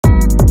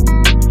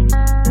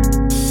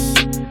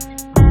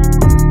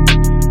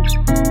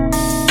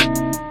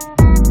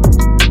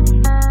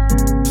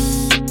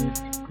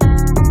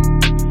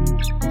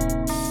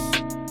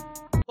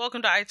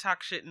I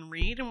Talk Shit and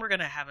Read, and we're going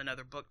to have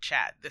another book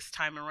chat. This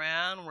time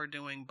around, we're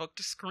doing Book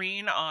to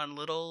Screen on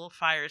Little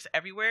Fires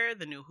Everywhere,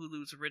 the new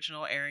Hulu's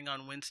original, airing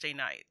on Wednesday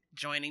night.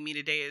 Joining me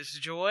today is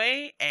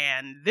Joy,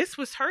 and this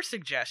was her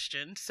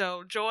suggestion.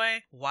 So,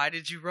 Joy, why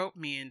did you rope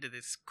me into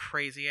this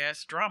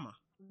crazy-ass drama?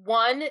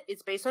 One,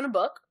 it's based on a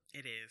book.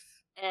 It is.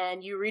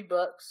 And you read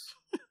books,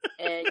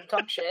 and you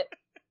talk shit.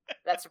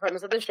 That's the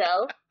premise of the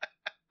show.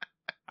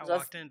 I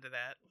walked into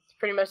that. It's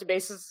pretty much the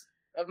basis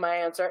of my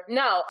answer.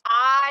 No,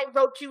 I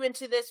roped you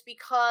into this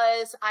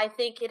because I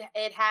think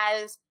it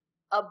has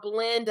a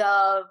blend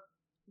of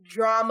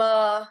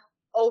drama,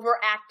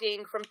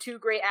 overacting from two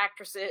great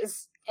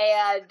actresses,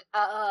 and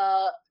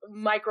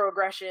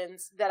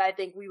microaggressions that I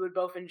think we would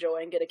both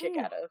enjoy and get a kick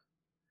out of.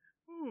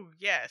 Ooh,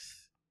 yes.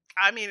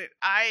 I mean,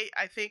 I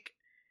think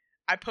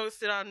I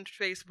posted on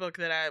Facebook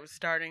that I was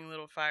starting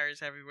Little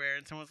Fires Everywhere,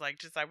 and someone was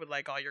like, I would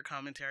like all your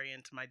commentary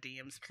into my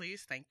DMs,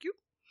 please. Thank you.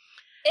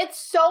 It's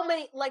so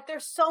many,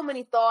 there's so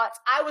many thoughts.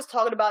 I was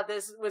talking about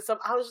this with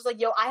I was just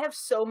like, yo, I have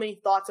so many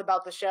thoughts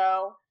about the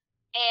show.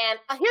 And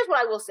here's what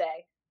I will say.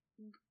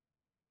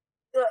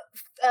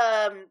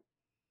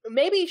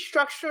 Maybe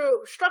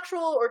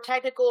structural or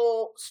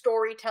technical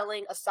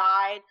storytelling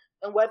aside,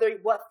 and what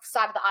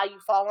side of the aisle you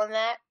fall on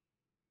that,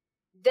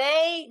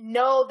 they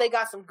know they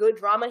got some good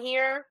drama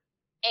here.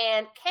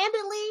 And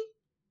candidly,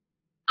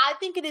 I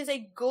think it is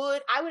I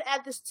would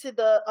add this to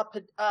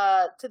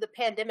the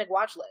pandemic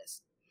watch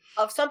list.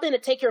 Of something to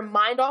take your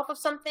mind off of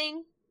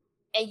something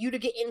and you to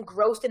get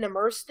engrossed and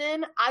immersed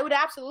in. I would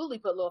absolutely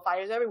put Little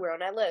Fires Everywhere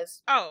on that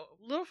list. Oh,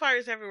 Little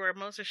Fires Everywhere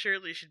most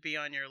assuredly should be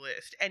on your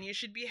list. And you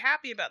should be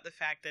happy about the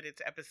fact that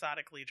it's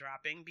episodically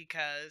dropping,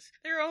 because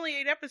there are only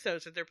 8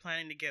 episodes that they're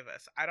planning to give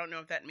us. I don't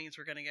know if that means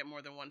we're going to get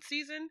more than one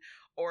season,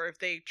 or if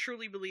they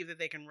truly believe that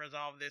they can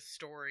resolve this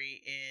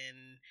story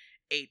in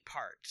 8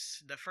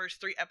 parts. The first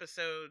 3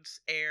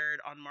 episodes aired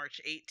on March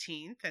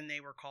 18th, and they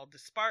were called The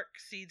Spark,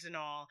 Seeds and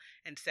All,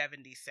 and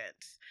 70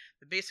 Cents.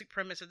 The basic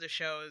premise of the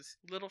show is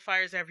Little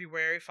Fires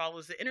Everywhere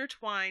follows the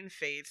intertwined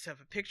fates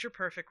of a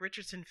picture-perfect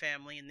Richardson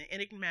family and the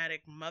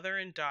enigmatic mother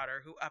and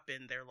daughter who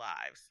upend their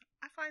lives.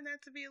 I find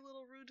that to be a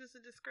little rude as a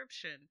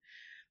description.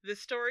 The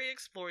story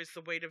explores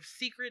the weight of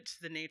secrets,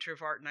 the nature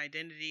of art and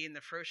identity, and the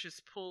ferocious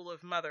pull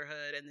of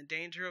motherhood, and the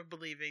danger of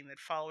believing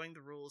that following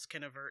the rules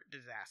can avert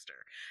disaster.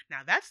 Now,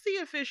 that's the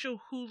official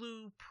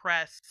Hulu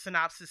press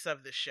synopsis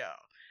of the show.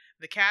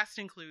 The cast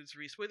includes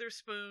Reese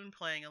Witherspoon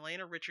playing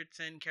Elena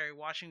Richardson, Kerry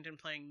Washington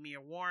playing Mia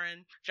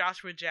Warren,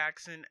 Joshua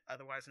Jackson,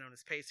 otherwise known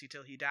as Pacey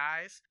till he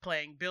dies,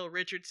 playing Bill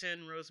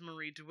Richardson,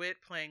 Rosemarie DeWitt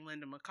playing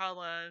Linda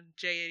McCullough,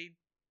 Jay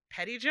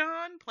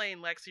Pettyjohn playing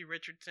Lexi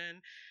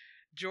Richardson,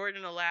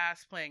 Jordan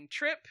Alas playing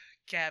Trip,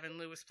 Gavin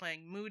Lewis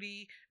playing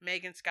Moody,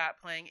 Megan Scott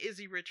playing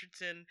Izzy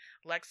Richardson,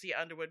 Lexi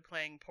Underwood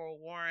playing Pearl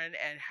Warren,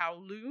 and Hao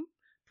Lu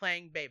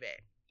playing Bebe.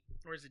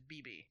 Or is it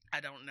BB? I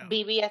don't know.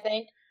 BB, I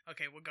think.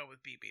 Okay, we'll go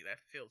with BB. That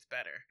feels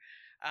better.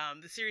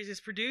 The series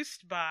is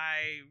produced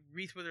by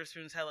Reese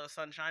Witherspoon's Hello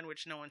Sunshine,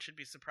 which no one should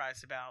be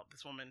surprised about.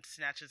 This woman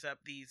snatches up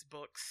these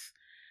books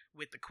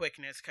with the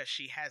quickness because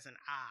she has an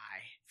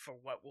eye for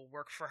what will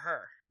work for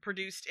her.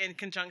 Produced in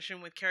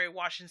conjunction with Kerry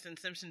Washington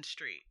Simpson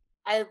Street.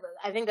 I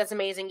think that's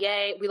amazing.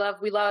 Yay. We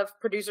love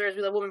producers.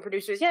 We love women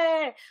producers.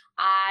 Yay.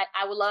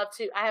 I would love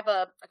to. I have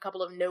a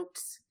couple of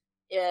notes,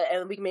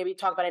 and we can maybe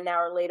talk about it now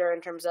or later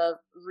in terms of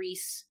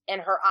Reese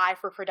and her eye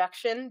for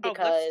production.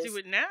 Because let's do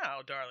it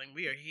now, darling.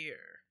 We are here.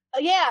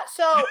 Yeah.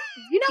 So,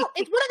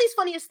 it's one of these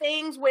funniest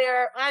things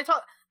where I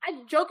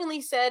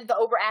jokingly said the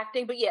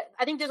overacting, but yeah,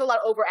 I think there's a lot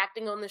of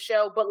overacting on the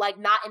show, but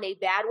not in a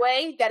bad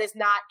way. That is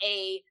not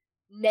a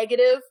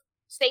negative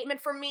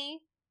statement from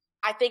me.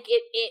 I think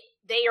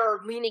they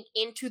are leaning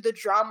into the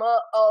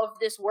drama of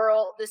this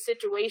world, this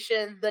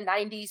situation, the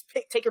 90s,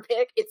 take your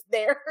pick. It's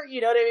there,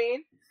 you know what I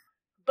mean?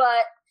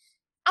 But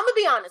I'm going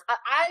to be honest.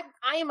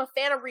 I am a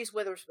fan of Reese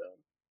Witherspoon.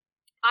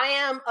 I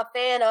am a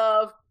fan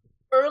of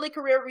early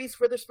career Reese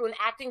Witherspoon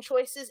acting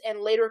choices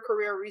and later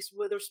career Reese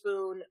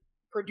Witherspoon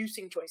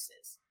producing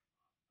choices.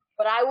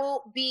 But I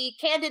will be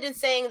candid in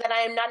saying that I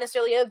am not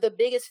necessarily the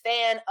biggest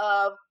fan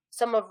of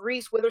some of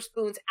Reese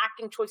Witherspoon's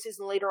acting choices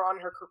later on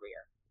in her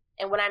career.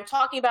 And what I'm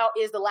talking about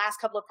is the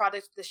last couple of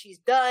projects that she's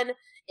done,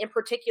 in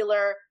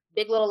particular,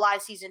 Big Little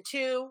Lies Season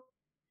 2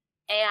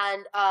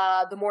 and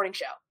The Morning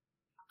Show.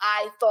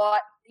 I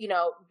thought,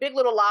 Big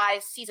Little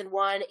Lies Season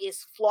 1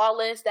 is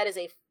flawless. That is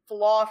a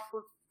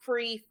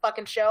flaw-free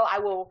fucking show. I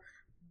will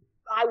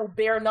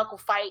bare knuckle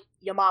fight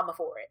your mama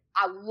for it.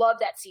 I love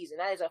that season.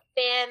 That is a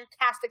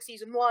fantastic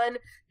Season 1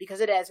 because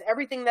it has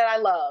everything that I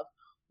love.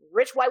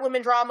 Rich white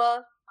women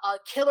drama, a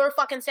killer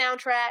fucking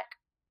soundtrack,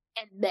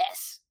 and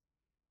mess.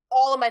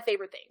 All of my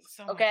favorite things.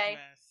 So okay?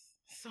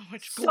 So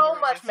much glory.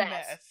 So much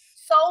mess.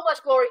 So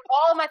much glory.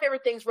 All of my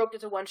favorite things roped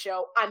into one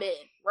show. I'm in,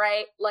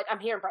 right? I'm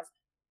here and present.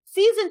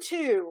 Season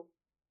 2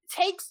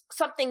 takes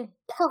something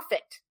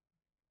perfect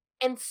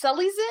and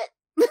sullies it.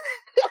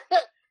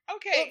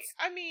 Okay,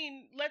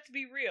 let's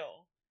be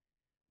real.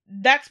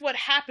 That's what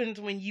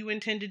happens when you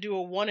intend to do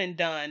a one and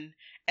done,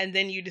 and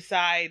then you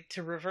decide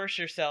to reverse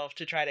yourself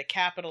to try to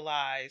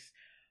capitalize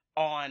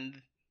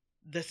on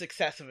the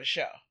success of a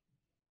show.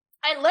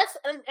 And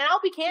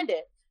I'll be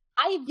candid.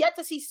 I have yet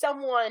to see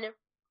someone,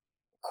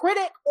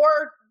 critic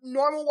or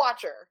normal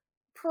watcher,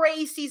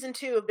 praise season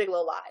 2 of Big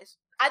Little Lies.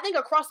 I think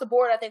across the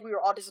board, I think we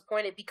were all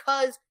disappointed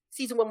because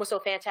season 1 was so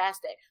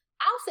fantastic.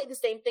 I'll say the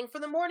same thing for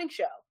the morning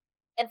show.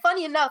 And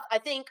funny enough, I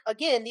think,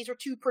 again, these were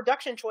 2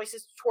 production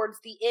choices towards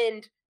the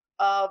end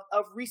of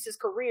Reese's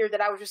career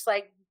that I was just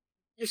like,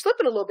 you're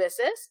slipping a little bit,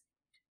 sis.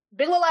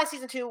 Big Little Lies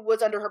season 2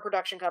 was under her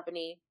production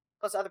company,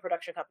 plus other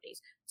production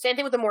companies. Same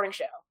thing with the morning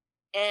show.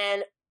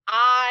 And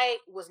I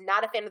was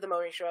not a fan of the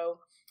morning show.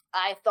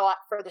 I thought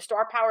for the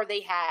star power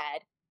they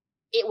had,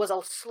 it was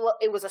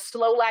a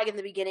slow lag in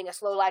the beginning, a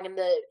slow lag in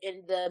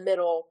the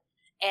middle,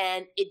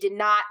 and it did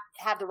not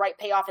have the right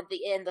payoff at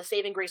the end. The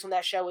saving grace on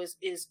that show is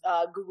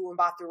Gugu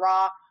Mbatha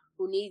Raw,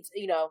 who needs,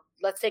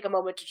 let's take a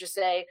moment to just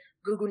say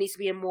Gugu needs to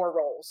be in more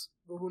roles.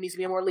 Gugu needs to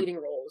be in more leading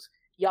roles.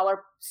 Y'all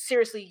are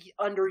seriously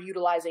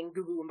underutilizing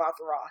Gugu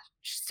Mbatha Raw.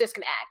 She just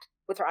can act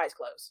with her eyes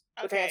closed.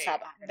 With her hands tied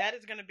behind her back. That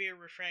is going to be a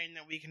refrain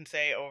that we can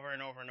say over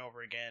and over and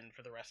over again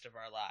for the rest of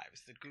our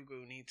lives. That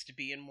Gugu needs to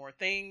be in more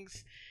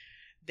things.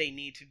 They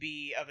need to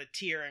be of a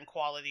tier and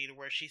quality to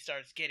where she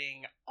starts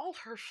getting all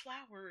her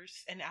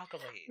flowers and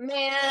accolades.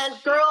 Man,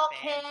 girl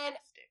can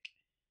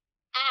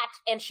act,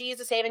 and she is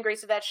the saving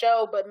grace of that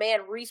show, but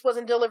man, Reese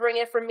wasn't delivering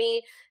it for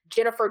me.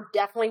 Jennifer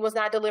definitely was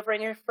not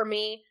delivering it for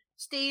me.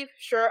 Steve,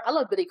 sure, I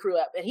love Billy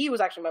Crudup, and he was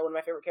actually one of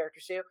my favorite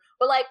characters too.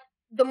 But like,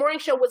 the morning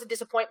show was a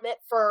disappointment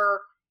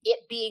for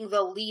it being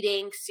the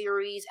leading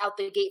series out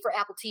the gate for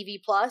Apple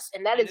TV Plus,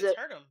 and it's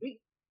hurt them.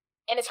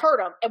 And it's hurt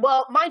them. And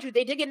well, mind you,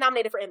 they did get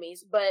nominated for Emmys,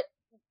 but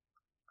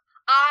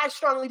I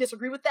strongly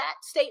disagree with that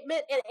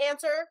statement and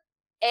answer.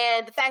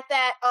 And the fact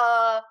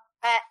that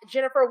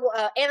Jennifer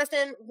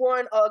Aniston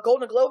won a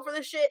Golden Globe for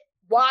this shit,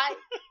 why?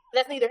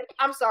 That's neither.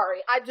 I'm sorry.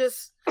 I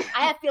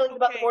have feelings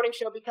about the morning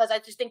show because I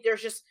just think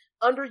there's just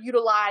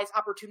underutilized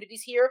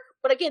opportunities here.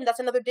 But again, that's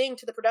another ding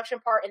to the production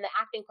part and the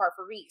acting part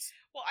for Reese.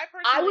 Well, I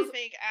personally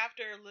think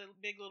after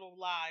Big Little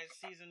Lies,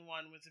 season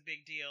 1 was a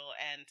big deal,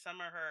 and some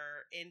of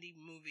her indie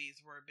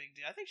movies were a big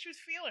deal. I think she was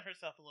feeling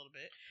herself a little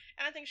bit,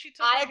 and I think she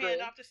took her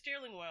hand off the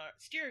steering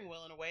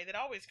wheel in a way that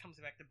always comes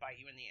back to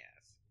bite you in the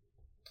ass.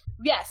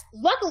 Yes.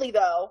 Luckily,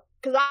 though,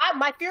 because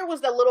my fear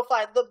was that Little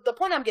Fly. The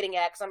point I'm getting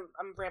at, because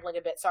I'm rambling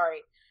a bit.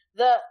 Sorry.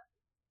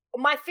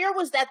 My fear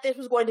was that this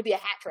was going to be a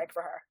hat trick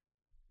for her,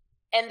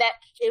 and that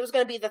it was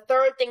going to be the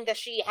third thing that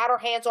she had her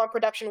hands on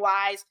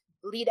production-wise,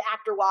 lead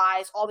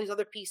actor-wise, all these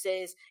other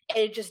pieces, and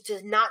it just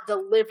does not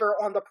deliver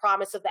on the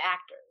promise of the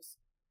actors.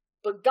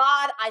 But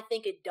God, I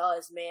think it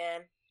does,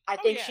 man. I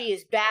think she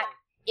is back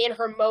in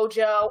her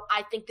mojo.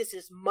 I think this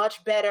is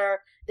much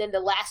better than the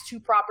last 2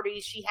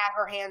 properties she had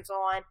her hands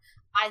on.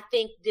 I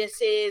think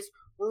this is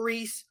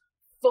Reese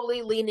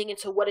fully leaning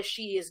into what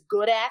she is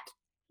good at,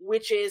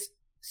 which is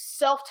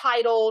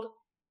self-titled,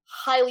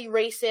 highly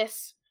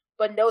racist,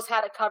 but knows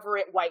how to cover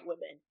it white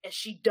women. And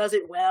she does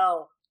it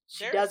well.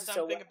 There's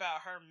something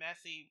about her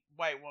messy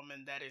white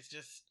woman that is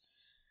just,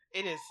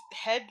 it is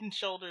head and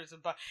shoulders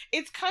above.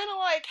 It's kind of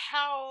like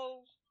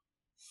how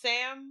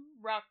Sam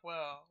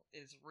Rockwell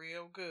is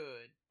real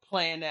good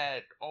playing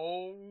that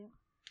old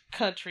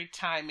country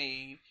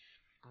timey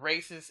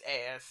racist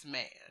ass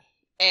man.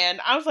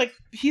 And I was like,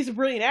 he's a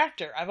brilliant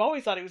actor. I've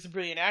always thought he was a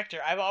brilliant actor.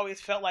 I've always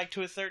felt like,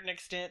 to a certain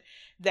extent,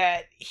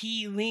 that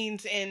he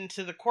leans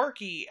into the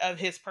quirky of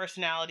his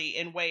personality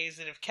in ways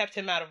that have kept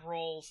him out of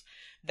roles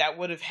that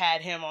would have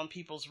had him on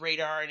people's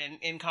radar and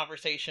in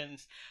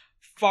conversations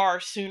far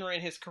sooner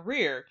in his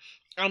career.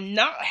 I'm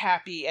not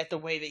happy at the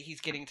way that he's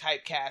getting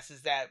typecast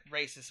as that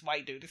racist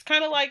white dude. It's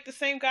kind of like the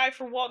same guy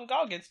for Walton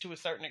Goggins to a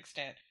certain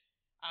extent.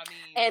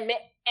 I mean,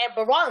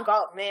 but Walton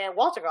Goggins, man,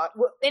 Walter Goggins.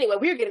 Well, anyway,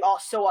 we're getting all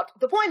so up.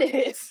 The point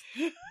is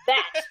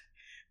that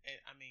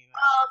I mean,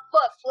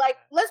 look, like,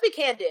 let's be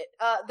candid.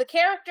 The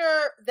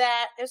character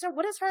that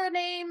what is her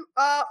name?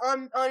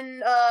 On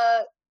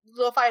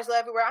Little Fires Live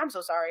Everywhere. I'm so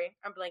sorry,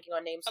 I'm blanking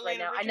on names right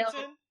now. Richardson?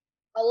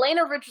 I know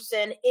Elena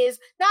Richardson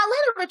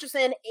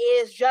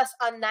is just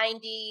a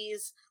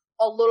 '90s,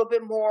 a little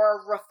bit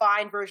more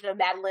refined version of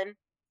Madeline,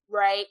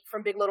 right,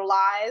 from Big Little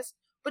Lies.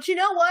 But you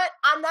know what?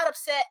 I'm not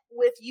upset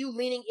with you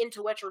leaning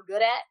into what you're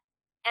good at.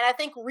 And I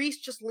think Reese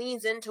just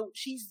leans into,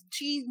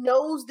 she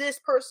knows this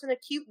person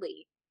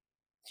acutely.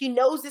 She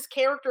knows this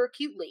character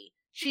acutely.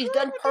 She's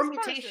done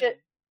permutation.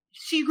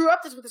 She grew up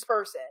with this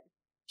person.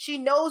 She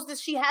knows that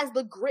she has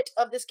the grit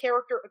of this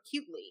character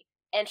acutely.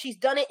 And she's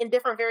done it in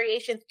different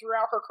variations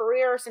throughout her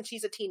career since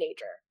she's a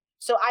teenager.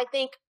 So I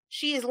think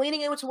she is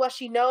leaning into what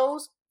she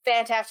knows.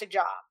 Fantastic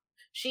job.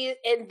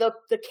 And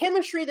the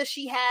chemistry that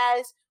she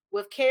has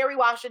with Kerry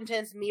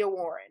Washington's Mia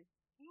Warren.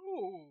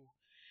 Ooh.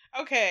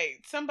 Okay,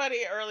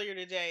 somebody earlier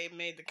today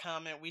made the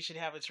comment we should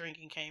have a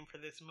drinking game for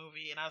this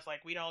movie, and I was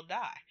like, we don't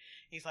die.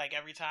 He's like,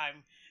 every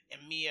time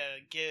Mia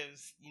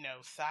gives,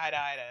 side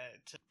eye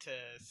to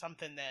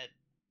something that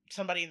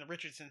somebody in the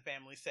Richardson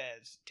family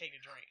says, take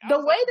a drink. The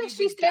way that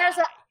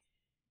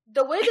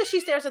she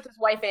stares at this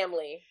white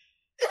family.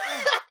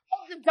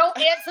 Don't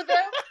answer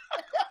them.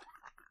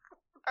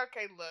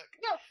 Okay, look.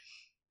 No.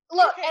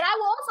 Look, Okay. and I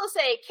will also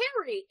say,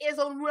 Carrie is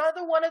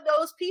another one of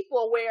those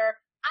people where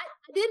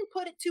I didn't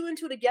put it two and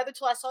two together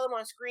till I saw them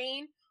on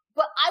screen,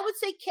 but I would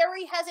say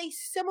Carrie has a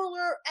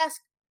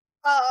similar-esque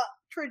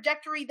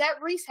trajectory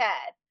that Reese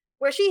had,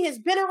 where she has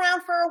been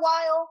around for a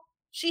while,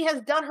 she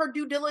has done her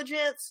due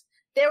diligence.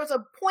 There was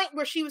a point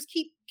where she was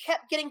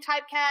kept getting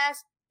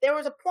typecast. There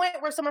was a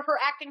point where some of her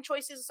acting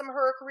choices, some of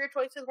her career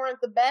choices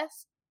weren't the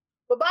best.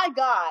 But by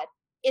God,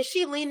 is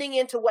she leaning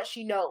into what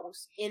she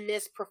knows in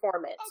this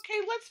performance?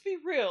 Okay, let's be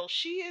real.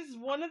 She is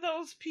one of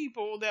those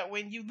people that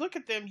when you look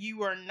at them,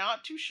 you are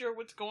not too sure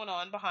what's going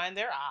on behind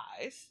their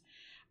eyes.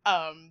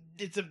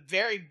 It's a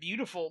very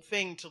beautiful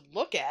thing to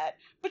look at,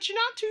 but you're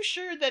not too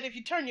sure that if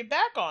you turn your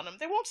back on them,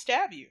 they won't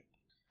stab you.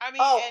 I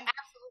mean, Absolutely.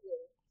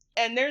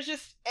 And there's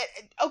just,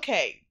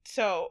 okay,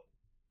 so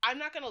I'm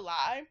not gonna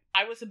lie,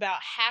 I was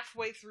about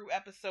halfway through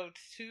episode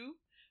 2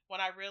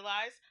 when I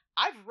realized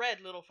I've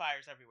read Little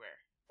Fires Everywhere.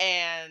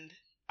 And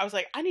I was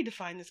like, I need to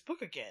find this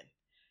book again.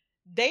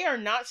 They are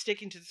not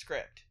sticking to the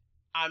script.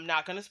 I'm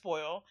not going to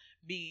spoil,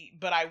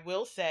 but I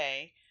will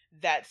say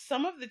that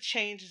some of the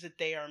changes that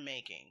they are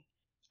making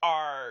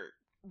are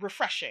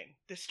refreshing.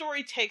 The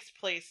story takes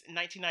place in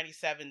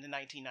 1997 to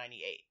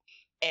 1998.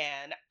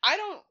 And I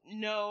don't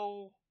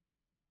know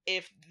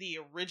if the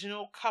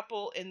original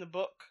couple in the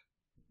book,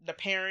 the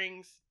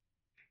pairings,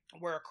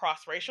 were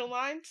across racial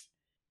lines,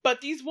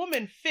 but these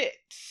women fit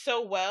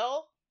so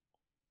well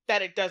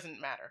that it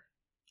doesn't matter.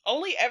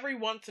 Only every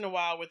once in a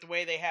while with the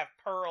way they have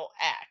Pearl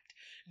act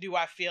do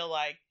I feel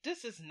like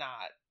this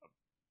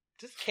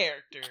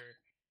character.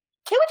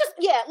 Can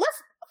we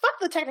let's fuck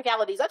the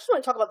technicalities. I just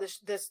want to talk about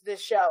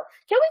this show.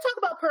 Can we talk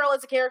about Pearl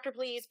as a character,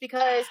 please?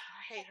 Because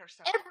I hate her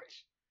so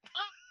much.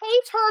 I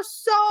hate her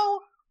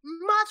so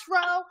much,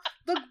 Ro.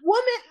 The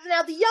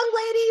young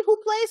lady who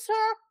plays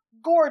her,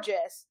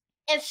 gorgeous.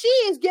 And she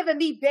is giving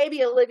me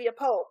baby Olivia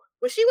Pope.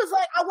 When she was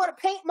like, I want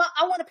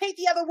to paint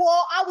the other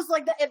wall, I was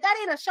like, if that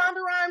ain't a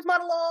Shonda Rhimes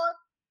monologue,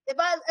 if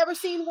I've ever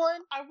seen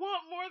one. I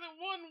want more than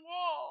one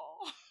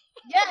wall.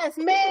 Yes,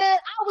 man.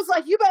 I was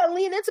like, you better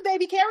lean into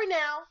baby Carrie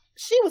now.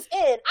 She was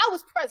in. I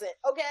was present,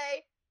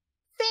 okay?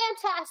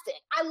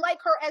 Fantastic. I like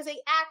her as an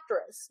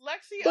actress.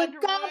 Lexi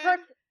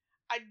Underwood,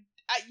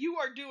 you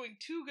are doing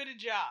too good a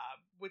job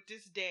with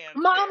this damn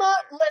Mama,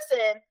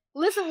 character.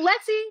 listen,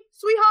 Lexi,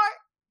 sweetheart,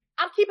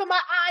 I'm keeping my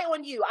eye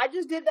on you. I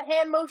just did the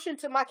hand motion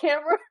to my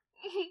camera.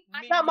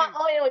 I got my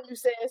eye on you,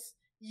 sis.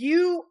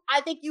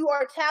 I think you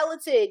are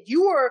talented.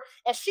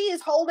 And she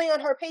is holding on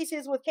her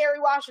paces with Kerry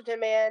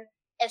Washington, man.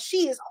 And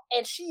she is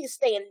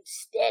staying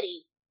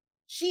steady.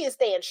 She is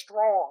staying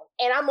strong.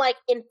 And I'm like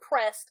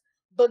impressed.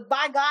 But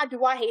by God,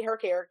 do I hate her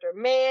character.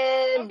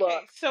 Man, okay,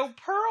 look. So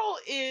Pearl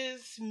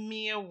is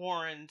Mia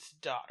Warren's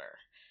daughter.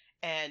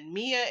 And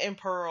Mia and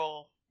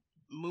Pearl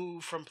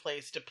move from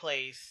place to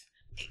place.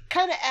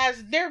 Kind of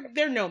as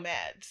they're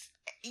nomads.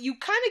 You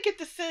kind of get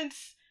the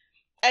sense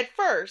at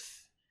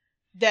first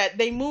that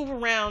they move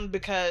around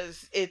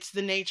because it's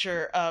the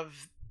nature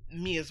of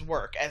Mia's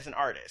work as an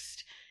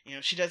artist. You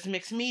know, she does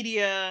mixed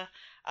media.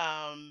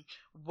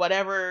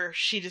 Whatever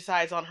she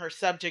decides on her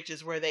subject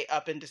is where they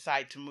up and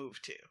decide to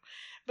move to.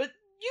 But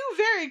you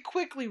very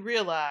quickly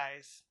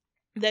realize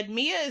that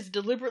Mia has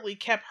deliberately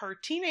kept her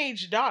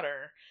teenage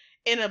daughter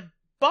in a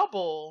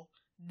bubble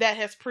that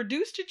has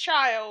produced a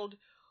child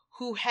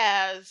who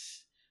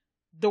has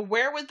the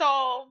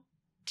wherewithal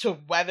to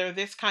weather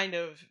this kind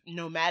of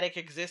nomadic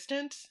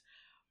existence,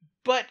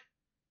 but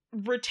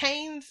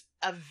retains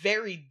a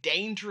very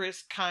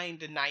dangerous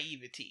kind of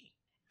naivety.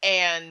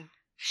 And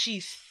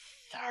she's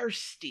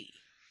thirsty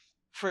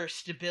for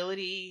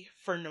stability,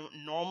 for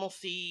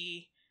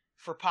normalcy,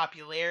 for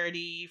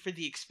popularity, for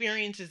the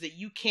experiences that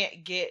you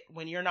can't get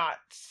when you're not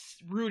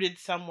rooted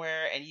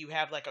somewhere and you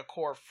have like a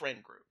core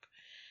friend group.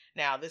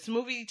 Now, this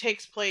movie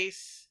takes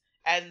place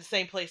at the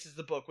same place as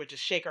the book, which is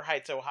Shaker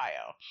Heights,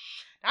 Ohio.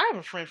 I have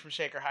a friend from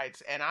Shaker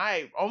Heights, and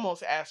I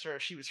almost asked her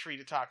if she was free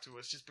to talk to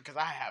us just because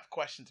I have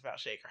questions about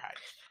Shaker Heights.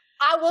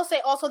 I will say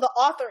also the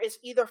author is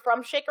either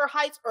from Shaker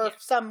Heights or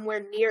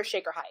somewhere near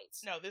Shaker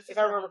Heights. No, this is if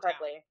I remember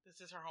correctly.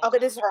 This is her hometown. Okay,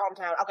 this is her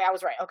hometown. Okay, I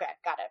was right. Okay,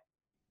 got it.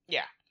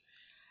 Yeah.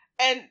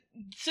 And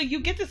so you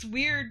get this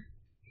weird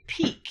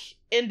peek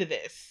into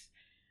this,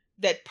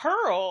 that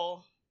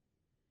Pearl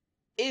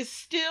is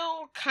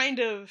still kind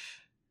of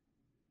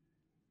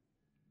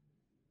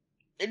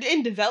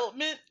in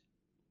development,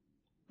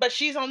 but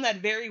she's on that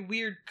very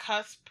weird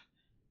cusp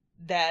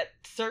that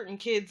certain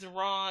kids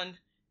are on,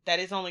 that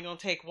is only going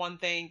to take one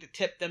thing to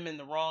tip them in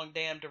the wrong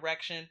damn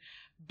direction.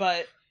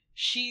 But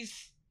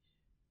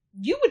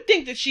you would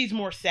think that she's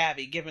more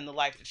savvy given the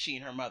life that she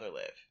and her mother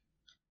live.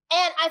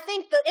 And I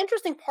think the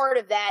interesting part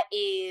of that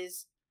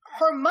is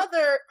her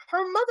mother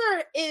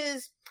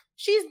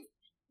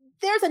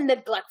there's a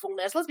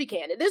neglectfulness. Let's be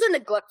candid. There's a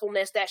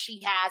neglectfulness that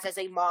she has as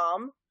a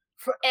mom.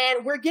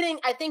 And we're getting,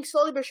 I think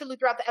slowly but surely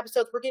throughout the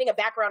episodes, we're getting a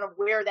background of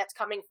where that's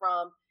coming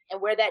from and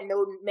where that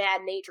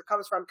nomad nature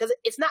comes from. Because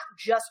it's not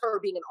just her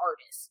being an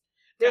artist.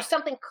 There's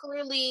something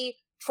clearly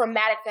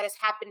traumatic that has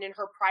happened in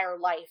her prior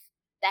life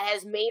that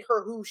has made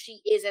her who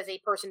she is as a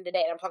person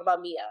today. And I'm talking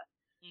about Mia.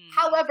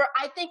 However,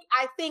 I think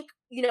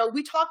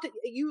we talked.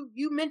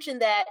 You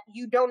mentioned that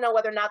you don't know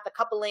whether or not the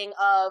coupling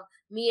of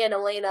Mia and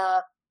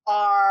Elena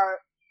are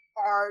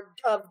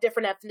of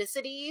different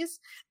ethnicities,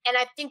 and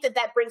I think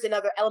that brings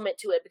another element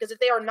to it, because if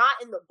they are not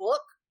in the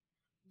book,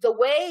 the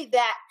way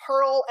that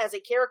Pearl as a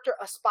character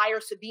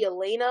aspires to be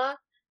Elena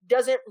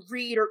doesn't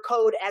read or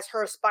code as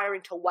her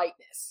aspiring to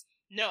whiteness.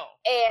 No.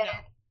 And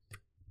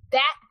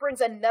that brings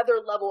another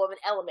level of an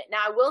element. Now,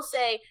 I will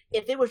say,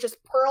 if it was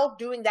just Pearl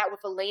doing that with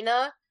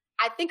Elena,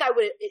 I think I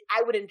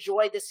would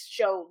enjoy this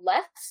show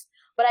less.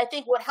 But I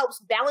think what helps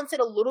balance it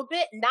a little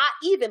bit, not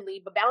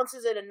evenly, but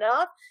balances it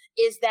enough,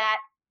 is that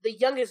the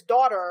youngest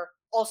daughter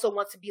also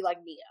wants to be like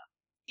Mia.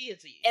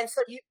 Easy. And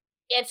so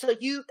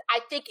I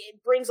think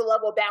it brings a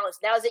level of balance.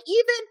 Now, is it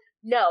even?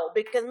 No,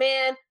 because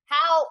man,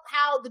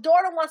 how the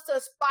daughter wants to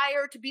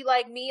aspire to be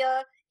like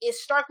Mia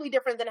is starkly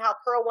different than how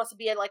Pearl wants to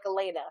be like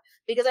Elena.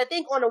 Because I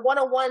think on a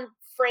one-on-one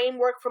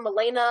framework from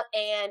Elena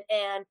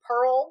and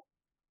Pearl,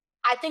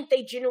 I think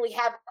they genuinely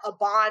have a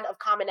bond of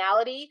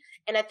commonality,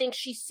 and I think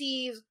she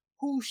sees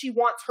who she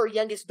wants her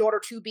youngest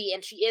daughter to be,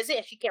 and she isn't,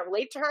 and she can't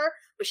relate to her,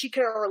 but she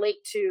can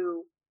relate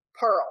to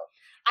Pearl.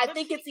 I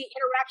think it's the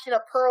interaction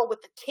of Pearl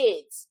with the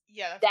kids.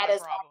 Yeah,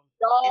 that's my problem.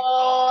 It's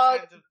all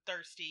kinds of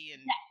thirsty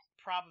and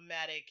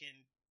problematic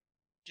and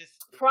just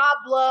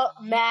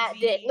problematic.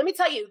 Easy. Let me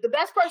tell you, the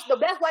best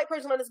white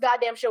person on this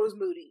goddamn show is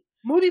Moody.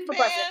 Moody for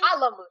president. I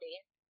love Moody.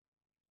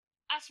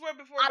 I swear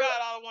before God,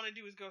 all I want to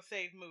do is go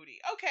save Moody.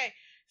 Okay,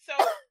 so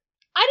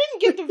I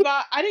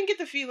didn't get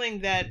the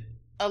feeling that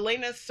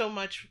Elena so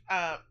much,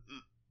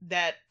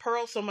 that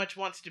Pearl so much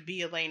wants to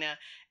be Elena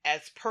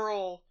as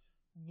Pearl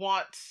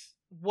wants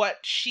what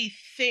she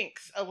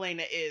thinks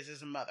Elena is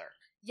as a mother.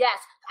 Yes,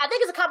 I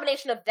think it's a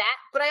combination of that,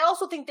 but I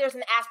also think there's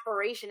an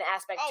aspiration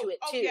aspect to it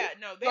too. Oh yeah,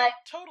 no, they're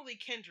totally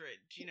kindred.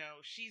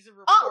 She's a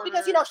reporter. Oh,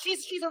 because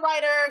she's a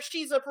writer,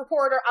 she's a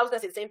reporter. I was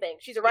gonna say the same thing.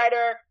 She's a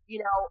writer.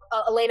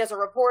 Elena's a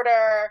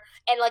reporter,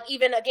 and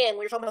even again,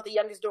 we were talking about the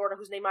youngest daughter,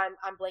 whose name I'm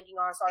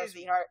blanking on. Sorry, Izzy.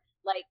 Sweetheart.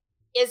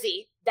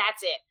 Izzy.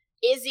 That's it.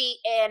 Izzy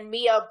and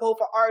Mia both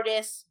are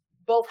artists.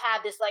 Both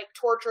have this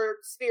tortured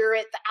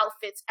spirit, the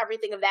outfits,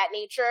 everything of that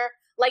nature.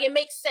 It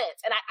makes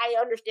sense, and I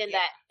understand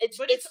that. It's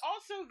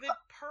also that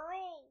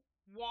Pearl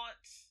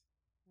wants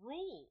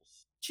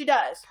rules. She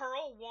does.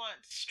 Pearl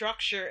wants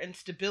structure and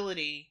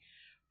stability.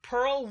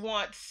 Pearl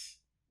wants...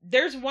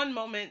 There's one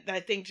moment that I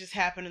think just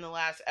happened in the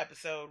last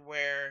episode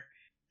where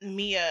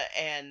Mia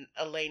and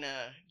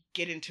Elena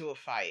get into a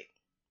fight,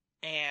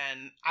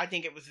 and I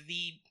think it was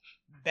the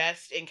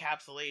best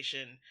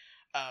encapsulation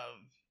of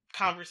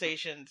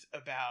conversations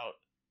about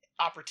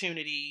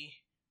opportunity,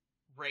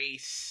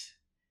 race,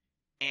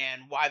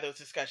 and why those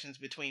discussions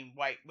with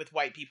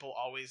white people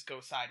always go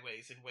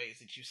sideways in ways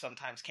that you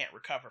sometimes can't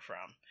recover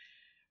from.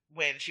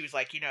 When she was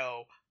like,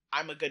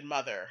 I'm a good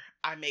mother.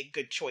 I make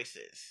good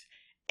choices.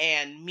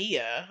 And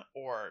Mia,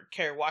 or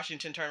Kerry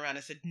Washington, turned around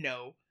and said,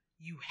 no,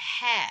 you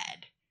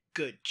had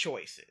good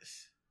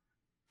choices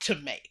to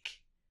make.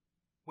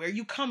 Where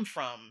you come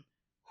from,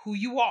 who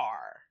you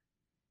are,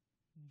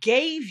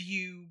 gave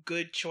you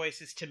good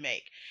choices to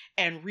make.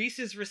 And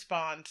Reese's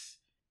response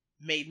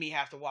made me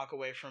have to walk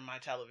away from my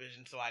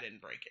television so I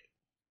didn't break it.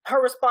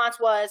 Her response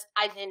was,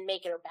 I didn't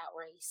make it about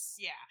race.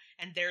 Yeah,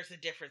 and there's a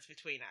difference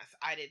between us.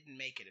 I didn't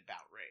make it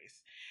about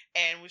race.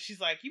 And when she's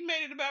like, you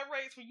made it about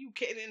race when you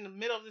came in the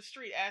middle of the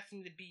street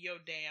asking to be your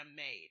damn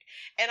maid.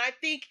 And I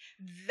think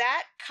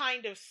that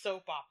kind of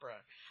soap opera,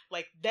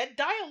 that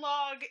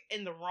dialogue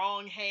in the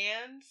wrong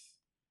hands,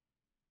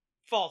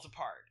 falls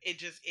apart.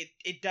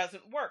 It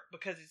doesn't work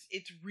because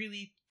it's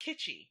really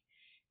kitschy.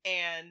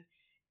 And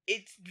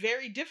it's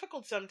very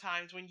difficult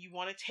sometimes when you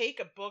want to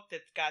take a book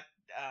that's got,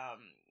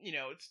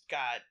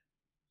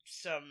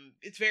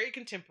 it's very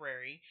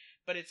contemporary,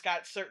 but it's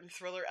got certain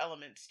thriller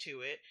elements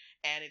to it,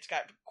 and it's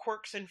got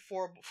quirks and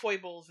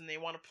foibles, and they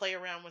want to play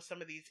around with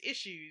some of these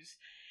issues,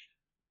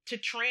 to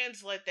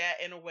translate that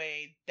in a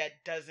way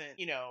that doesn't,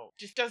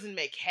 just doesn't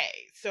make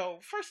hay. So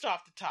first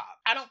off the top,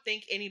 I don't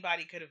think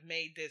anybody could have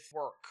made this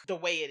work the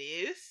way it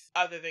is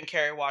other than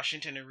Kerry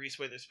Washington and Reese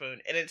Witherspoon.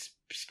 And it's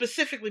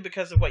specifically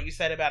because of what you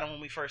said about him when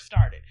we first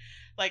started.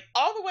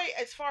 All the way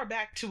as far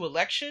back to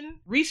Election,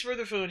 Reese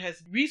Witherspoon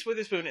has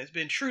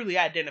been truly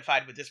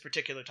identified with this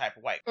particular type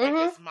of white. Mm-hmm.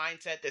 This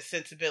mindset, this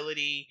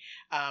sensibility,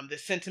 the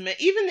sentiment,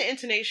 even the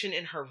intonation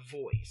in her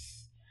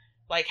voice.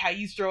 How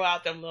you throw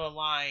out them little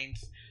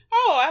lines.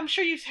 Oh, I'm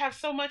sure you have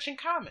so much in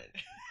common.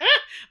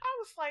 I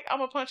was like, I'm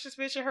gonna punch this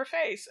bitch in her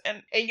face.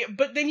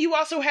 But then you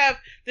also have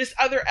this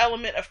other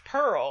element of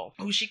Pearl,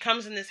 who she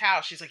comes in this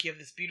house. She's like, you have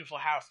this beautiful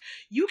house.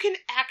 You can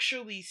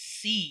actually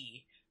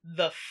see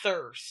the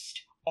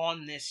thirst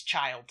on this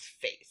child's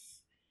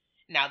face.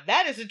 Now,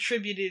 that is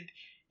attributed,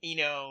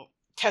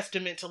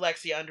 testament to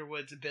Lexi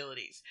Underwood's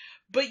abilities.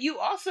 But you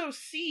also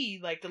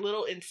see, the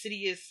little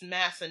insidious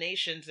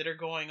machinations that are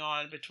going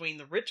on between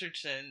the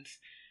Richardsons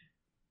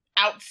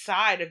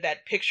outside of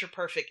that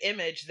picture-perfect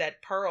image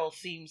that Pearl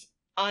seems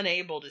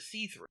unable to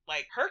see through.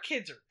 Her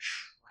kids are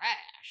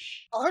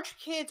trash. All her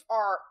kids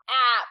are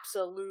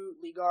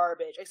absolutely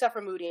garbage, except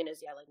for Moody and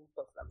Izzy. I like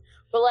both of them,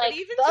 but like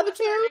even the to other a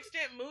certain two,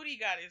 extent, Moody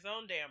got his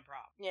own damn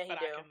problem. yeah, he but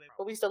do.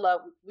 But we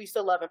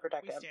still love and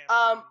protect him.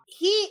 I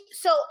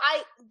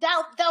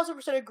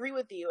 1,000% agree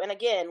with you. And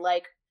again,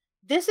 like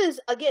this is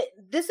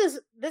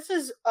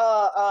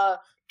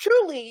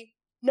truly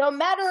no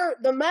matter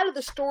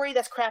the story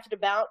that's crafted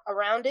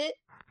around it.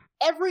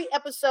 Every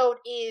episode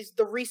is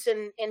the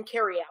Reason and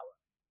Carrie hour.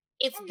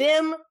 It's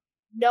them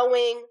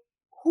knowing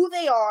who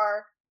they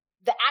are,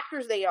 the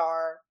actors they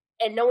are,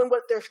 and knowing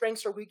what their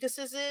strengths or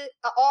weaknesses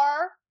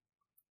are.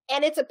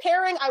 And it's a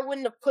pairing I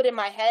wouldn't have put in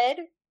my head.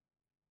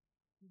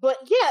 But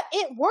yeah,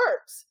 it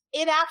works.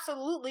 It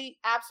absolutely,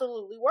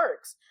 absolutely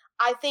works.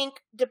 I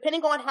think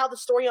depending on how the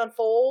story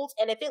unfolds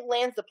and if it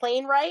lands the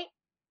plane right,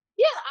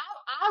 yeah,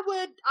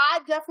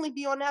 I'd definitely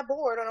be on that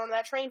board and on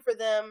that train for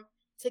them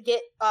to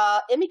get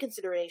Emmy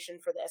consideration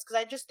for this, because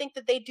I just think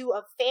that they do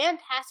a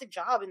fantastic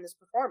job in this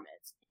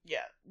performance.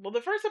 Yeah. Well,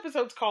 the first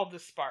episode's called The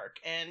Spark,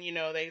 and,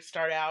 they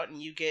start out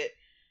and you get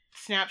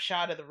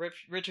snapshot of the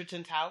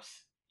Richardson's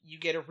house. You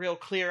get a real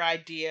clear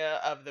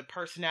idea of the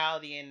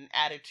personality and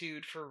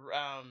attitude for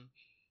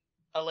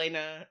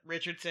Elena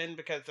Richardson,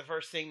 because the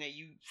first thing that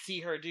you see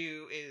her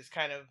do is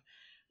kind of,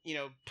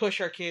 push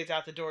her kids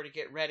out the door to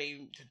get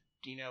ready to,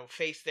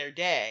 face their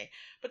day.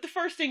 But the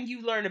first thing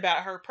you learn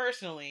about her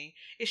personally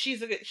is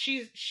she's a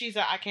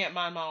I can't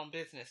mind my own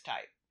business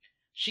type.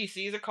 She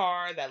sees a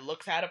car that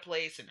looks out of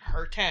place in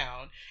her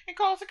town and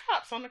calls the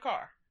cops on the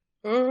car.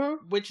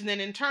 Mm-hmm. Which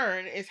then in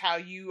turn is how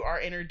you are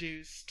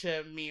introduced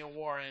to Mia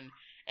Warren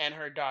and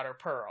her daughter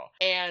Pearl.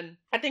 And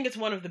I think it's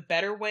one of the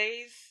better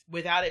ways,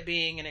 without it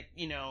being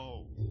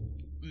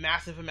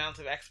massive amounts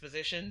of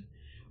exposition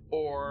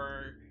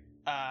or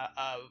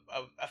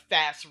a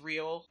fast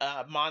reel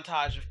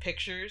montage of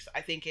pictures.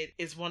 I think it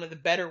is one of the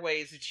better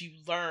ways that you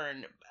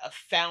learn a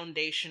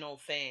foundational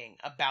thing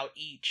about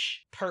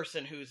each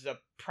person who's a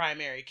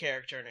primary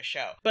character in a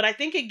show. But I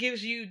think it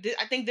gives you,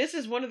 I think this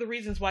is one of the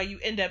reasons why you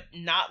end up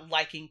not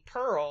liking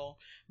Pearl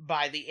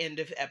by the end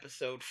of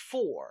episode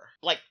 4.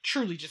 Like,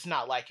 truly just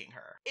not liking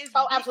her.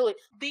 Absolutely.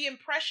 The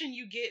impression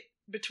you get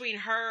between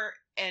her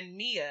and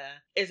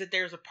Mia is that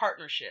there's a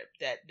partnership,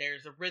 that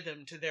there's a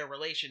rhythm to their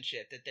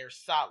relationship, that they're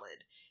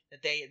solid,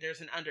 that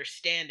there's an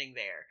understanding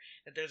there,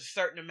 that there's a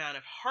certain amount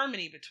of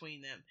harmony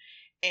between them.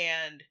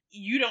 And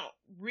you don't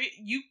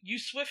you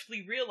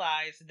swiftly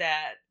realize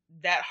that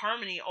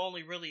harmony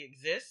only really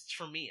exists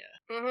for Mia.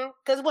 Mm-hmm.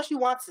 Because what she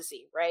wants to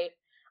see, right?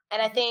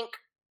 And I think,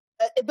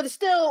 but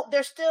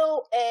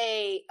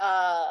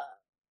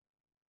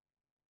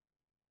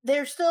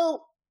there's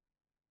still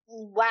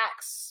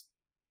lacks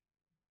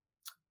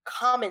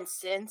common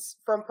sense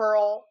from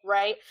Pearl,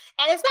 right?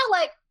 And it's not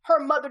like her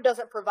mother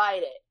doesn't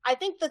provide it. I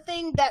think the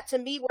thing that, to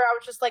me, where I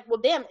was just like,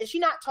 well, damn, is she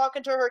not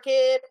talking to her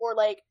kid, or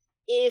like,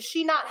 is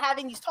she not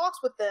having these talks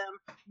with them,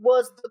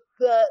 was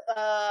the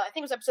I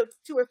think it was episode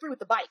 2 or 3 with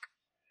the bike.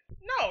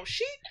 No,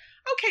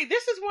 okay,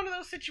 this is one of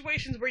those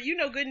situations where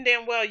good and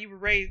damn well you were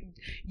raised,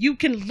 you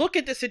can look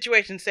at the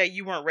situation and say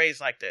you weren't raised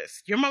like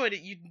this. Your mama,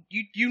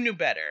 you knew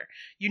better.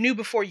 You knew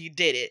before you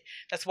did it.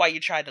 That's why you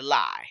tried to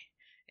lie.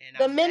 And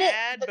the I'm minute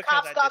mad the because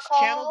cops I got just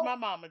called, channeled my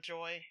mama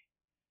joy.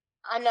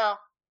 I know,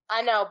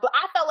 but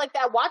I felt like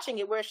that watching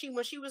it, when she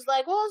was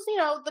like, well,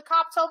 the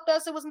cops helped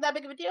us, it wasn't that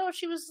big of a deal.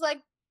 She was like,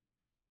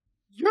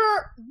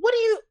 why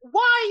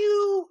are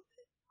you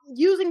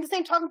using the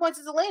same talking points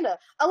as Elena?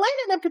 Elena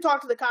and them can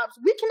talk to the cops.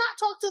 We cannot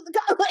talk to the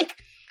cops.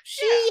 Like,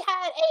 she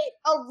had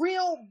a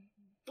real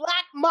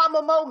black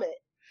mama moment.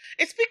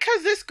 It's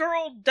because this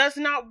girl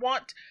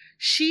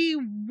she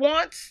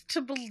wants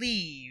to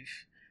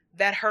believe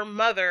that her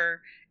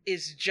mother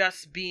is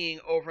just being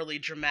overly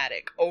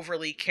dramatic,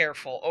 overly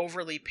careful,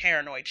 overly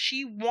paranoid.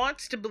 She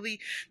wants to believe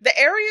the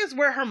areas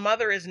where her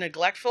mother is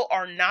neglectful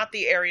are not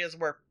the areas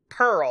where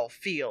Pearl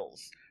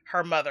feels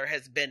her mother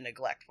has been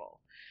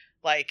neglectful.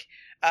 Like,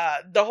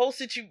 the whole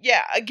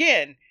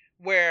again,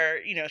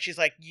 where, she's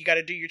like, you got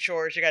to do your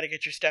chores, you got to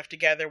get your stuff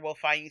together, we'll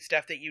find you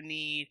stuff that you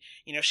need.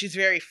 She's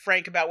very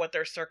frank about what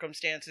their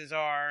circumstances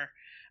are.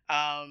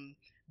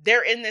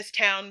 They're in this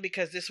town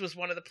because this was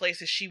one of the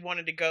places she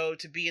wanted to go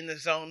to be in the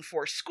zone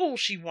for school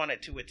she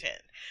wanted to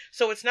attend.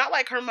 So it's not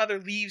like her mother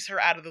leaves her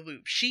out of the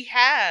loop. She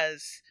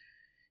has,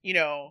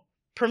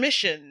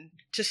 permission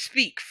to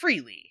speak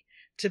freely,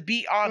 to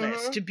be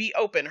honest, to be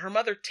open. Her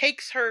mother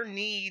takes her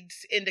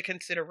needs into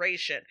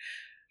consideration.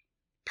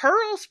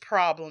 Pearl's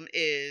problem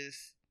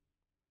is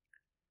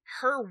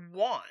her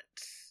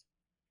wants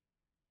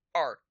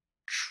are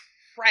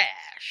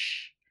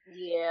trash.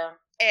 Yeah.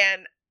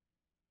 And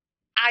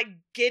I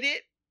get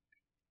it.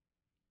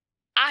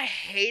 I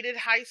hated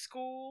high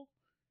school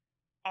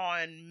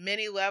on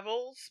many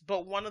levels,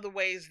 but one of the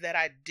ways that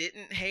I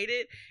didn't hate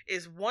it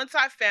is once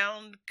I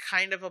found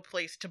kind of a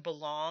place to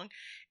belong,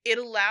 it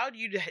allowed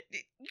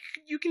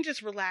you can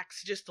just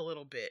relax just a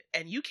little bit,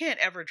 and you can't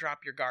ever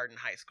drop your guard in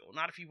high school.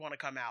 Not if you want to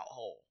come out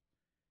whole.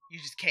 You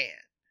just can't.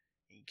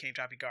 You can't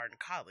drop your guard in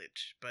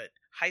college, but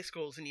high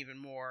school is an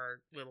even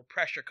more little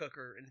pressure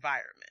cooker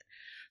environment.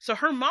 So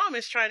her mom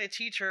is trying to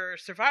teach her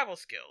survival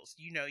skills.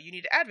 You know, you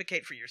need to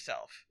advocate for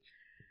yourself.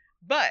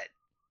 But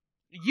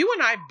you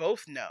and I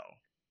both know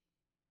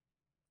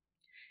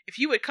if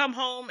you had come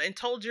home and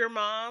told your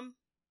mom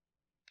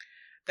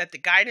that the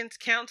guidance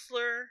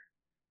counselor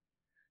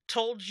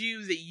told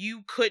you that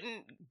you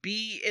couldn't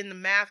be in the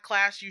math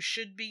class you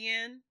should be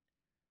in,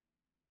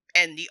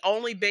 and the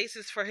only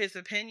basis for his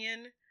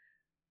opinion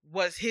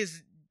was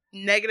his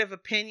negative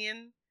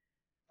opinion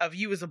of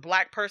you as a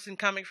black person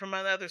coming from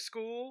another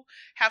school,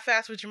 how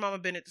fast would your mama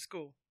been at the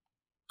school?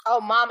 Oh,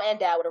 mom and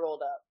dad would have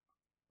rolled up.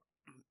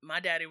 My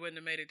daddy wouldn't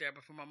have made it there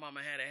before my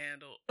mama had a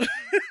handle.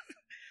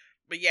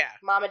 But yeah.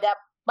 Mom and dad.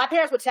 My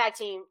parents would tag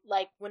team.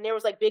 Like, when there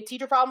was, like, big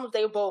teacher problems,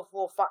 they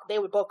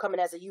would both come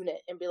in as a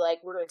unit and be like,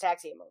 we're going to tag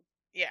team them.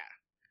 Yeah.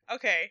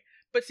 Okay.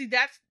 But see,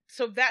 that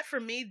for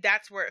me,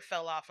 that's where it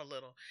fell off a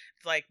little.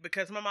 It's like,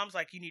 because my mom's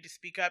like, you need to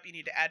speak up, you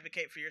need to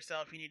advocate for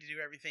yourself, you need to do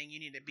everything, you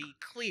need to be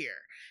clear.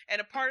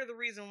 And a part of the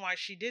reason why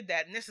she did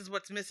that, and this is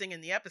what's missing in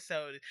the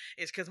episode,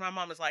 is because my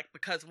mom is like,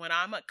 because when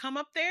I come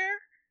up there,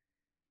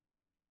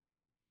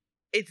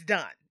 it's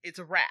done. It's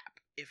a wrap.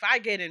 If I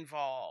get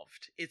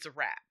involved, it's a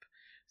wrap.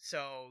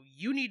 So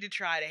you need to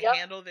try to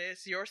handle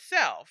this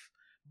yourself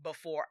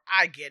before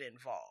I get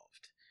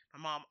involved. My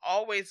mom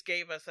always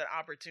gave us an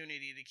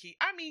opportunity to keep.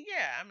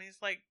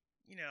 It's like,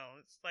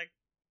 it's like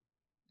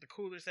the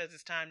cooler says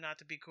it's time not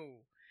to be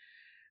cool.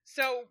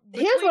 So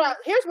here's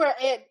where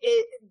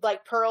it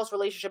like Pearl's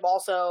relationship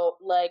also,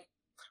 like,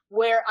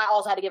 where I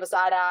also had to give a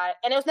side eye,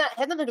 and had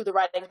nothing to do with the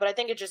writings, but I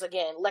think it's just,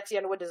 again, Lexi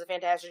Underwood does a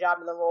fantastic job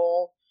in the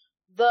role.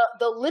 The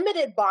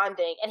limited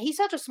bonding, and he's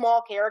such a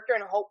small character,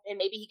 and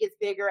maybe he gets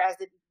bigger as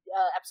the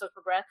episodes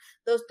progress.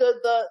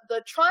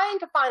 The trying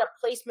to find a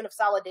placement of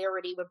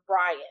solidarity with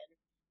Brian,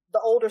 the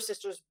older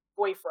sister's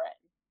boyfriend,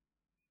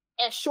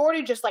 and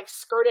Shorty just, like,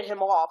 skirted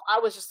him off. I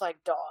was just like,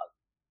 dog,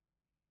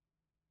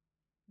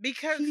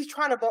 because he's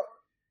trying to throw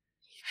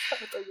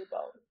your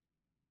bone.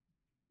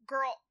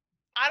 Girl,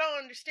 I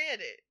don't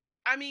understand it.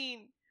 I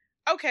mean,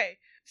 okay,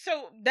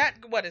 so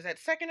what is that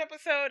second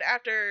episode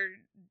after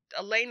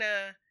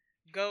Elena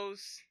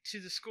goes to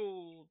the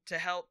school to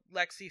help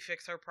Lexi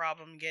fix her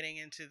problem getting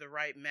into the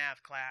right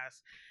math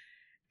class,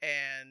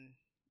 and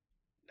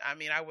I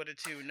mean, I would have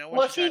too. No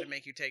one should try to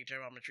make you take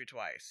geometry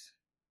twice.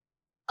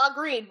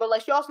 Agreed, but,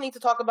 like, she also needs to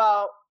talk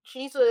about, she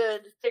needs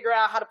to figure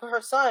out how to put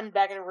her son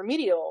back in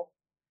remedial.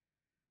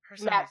 Her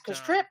son math,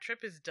 because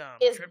Trip is dumb.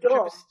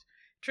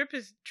 Trip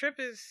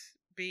is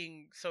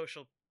being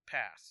social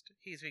passed.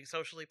 He's being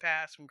socially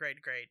passed from grade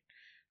to grade.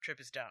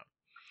 Trip is dumb.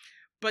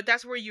 But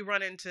that's where you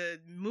run into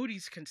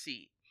Moody's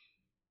conceit.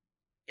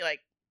 Like,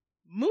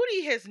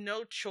 Moody has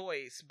no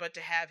choice but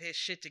to have his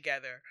shit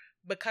together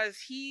because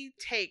he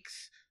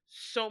takes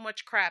so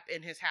much crap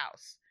in his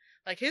house.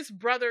 Like, his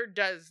brother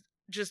does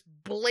just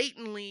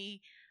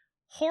blatantly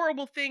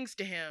horrible things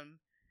to him,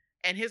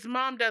 and his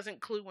mom doesn't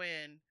clue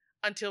in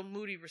until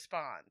Moody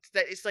responds.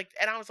 That it's like,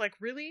 and I was like,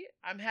 really?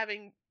 I'm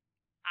having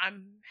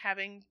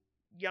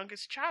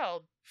youngest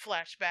child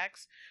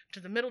flashbacks to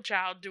the middle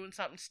child doing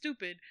something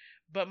stupid,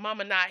 but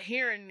mama not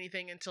hearing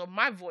anything until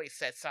my voice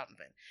said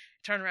something.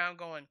 Turn around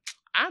going,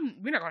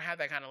 we're not going to have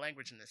that kind of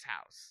language in this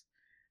house.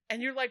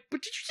 And you're like,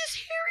 but did you just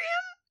hear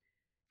him?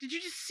 Did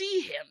you just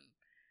see him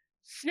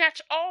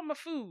snatch all my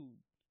food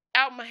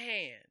out my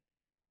hand?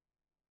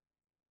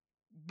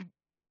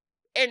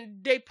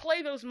 And they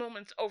play those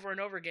moments over and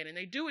over again, and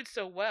they do it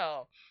so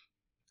well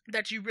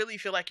that you really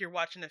feel like you're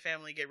watching the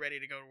family get ready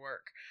to go to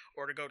work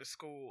or to go to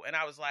school. And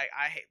I was like,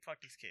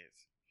 fuck these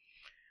kids.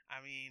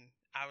 I mean,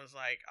 I was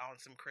like on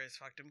some Chris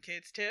fuck them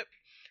kids tip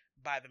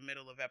by the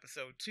middle of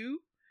episode 2.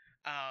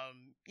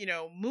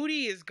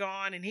 Moody is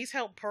gone, and he's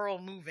helped Pearl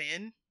move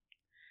in,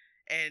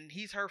 and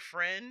he's her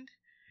friend,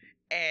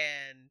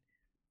 and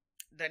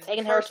then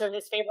taking her to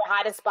his favorite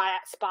hiding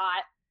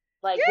spot.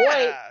 Like,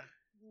 boy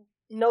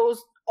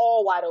knows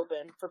all wide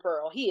open for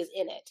Pearl. He is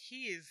in it.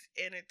 He is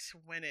in it to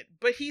win it.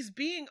 But he's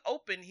being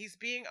open. He's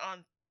being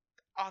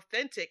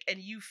authentic, and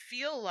you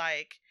feel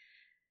like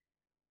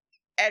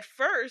at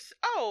first,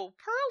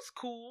 Pearl's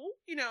cool.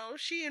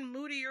 She and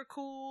Moody are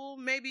cool.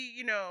 Maybe,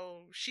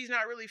 she's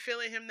not really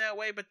feeling him that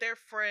way, but they're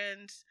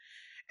friends.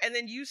 And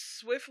then you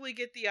swiftly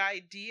get the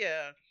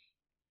idea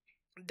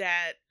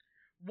that,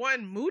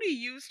 one, Moody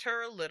used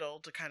her a little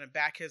to kind of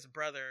back his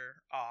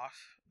brother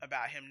off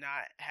about him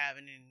not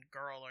having a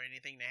girl or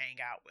anything to hang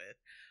out with.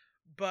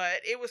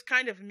 But it was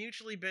kind of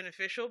mutually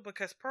beneficial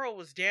because Pearl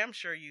was damn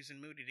sure using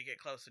Moody to get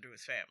closer to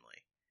his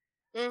family.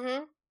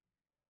 Mm-hmm.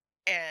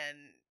 And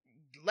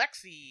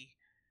Lexi,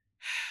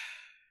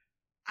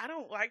 I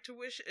don't like to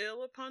wish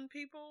ill upon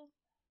people,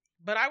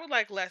 but I would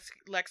like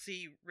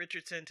Lexi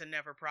Richardson to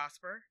never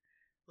prosper.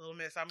 Little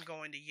Miss, I'm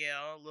going to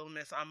Yale. Little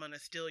Miss, I'm going to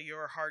steal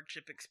your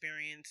hardship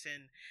experience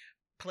and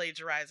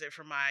plagiarize it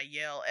for my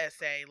Yale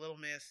essay. Little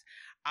Miss,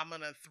 I'm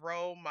going to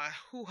throw my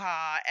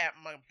hoo-ha at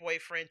my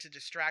boyfriend to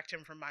distract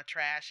him from my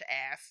trash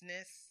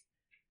assness.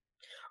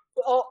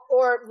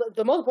 or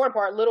the most important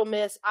part, Little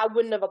Miss, I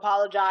wouldn't have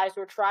apologized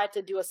or tried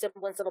to do a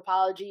semblance of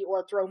apology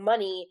or throw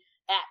money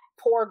at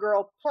poor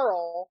girl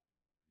Pearl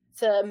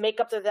to make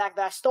up to the fact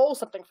that I stole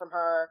something from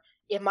her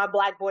if my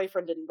black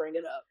boyfriend didn't bring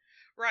it up.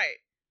 Right.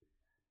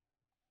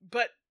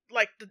 But,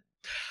 like,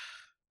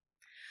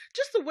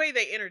 just the way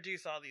they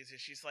introduce all these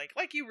issues,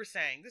 like you were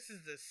saying, this is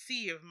the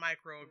sea of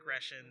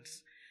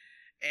microaggressions,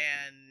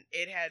 and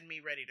it had me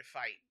ready to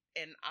fight.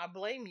 And I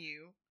blame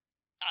you.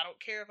 I don't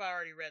care if I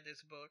already read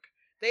this book.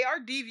 They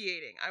are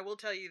deviating. I will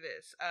tell you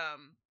this.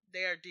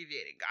 They are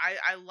deviating.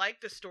 I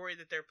like the story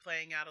that they're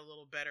playing out a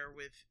little better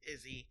with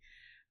Izzy.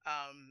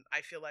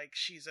 I feel like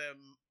she's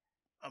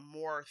a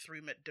more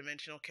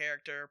three-dimensional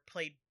character,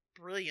 played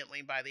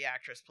brilliantly by the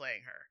actress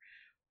playing her.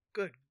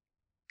 Good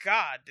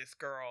God, this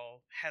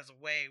girl has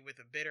a way with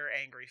a bitter,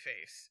 angry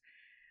face.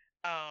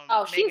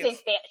 She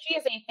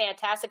has a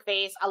fantastic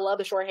face. I love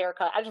the short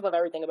haircut. I just love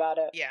everything about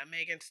it. Yeah,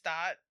 Megan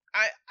Stott.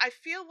 I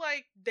feel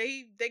like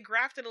they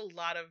grafted a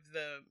lot of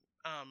the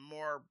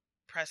more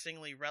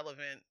pressingly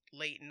relevant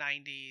late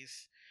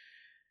 90s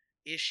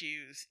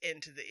issues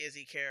into the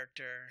Izzy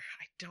character.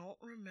 I don't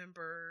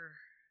remember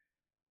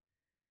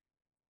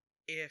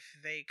if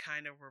they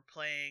kind of were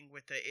playing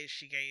with the is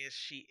she gay, is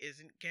she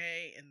isn't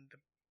gay in the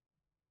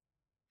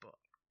book.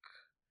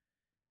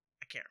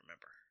 I can't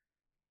remember.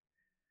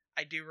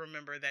 I do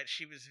remember that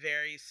she was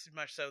very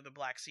much so the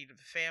black sheep of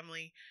the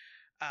family.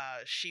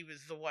 She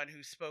was the one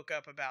who spoke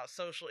up about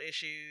social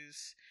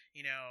issues,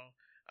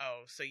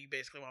 oh, so you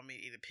basically want me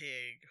to eat a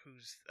pig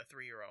who's a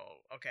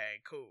 3-year-old. Okay,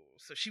 cool.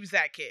 So she was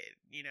that kid,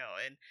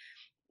 and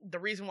the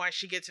reason why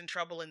she gets in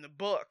trouble in the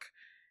book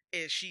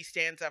is she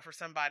stands up for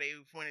somebody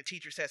when a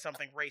teacher says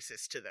something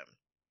racist to them.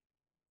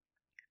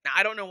 Now,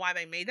 I don't know why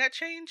they made that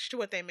change to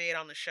what they made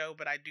on the show,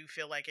 but I do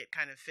feel like it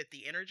kind of fit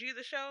the energy of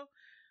the show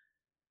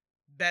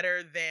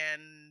better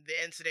than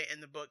the incident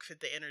in the book fit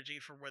the energy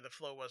for where the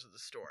flow was of the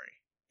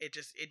story. It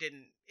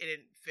didn't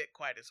fit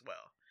quite as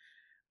well.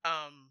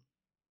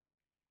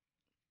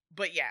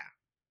 But yeah,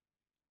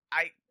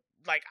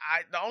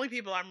 the only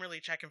people I'm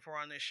really checking for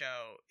on this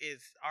show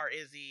are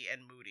Izzy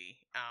and Moody.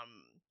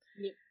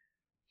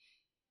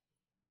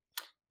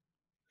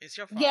 It's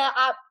your fault. Yeah,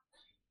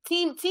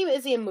 team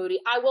Izzy and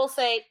Moody. I will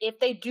say, if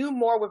they do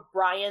more with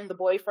Brian, the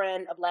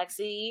boyfriend of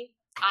Lexi,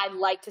 I'd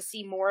like to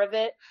see more of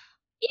it.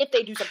 If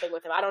they do something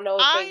with him, I don't know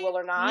if they will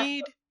or not. I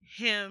need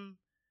him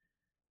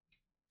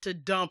to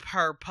dump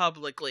her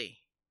publicly.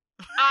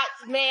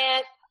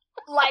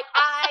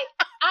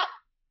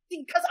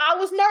 Because I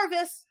was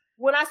nervous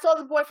when I saw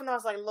the boyfriend. I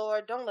was like,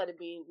 Lord, don't let it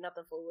be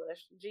nothing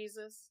foolish,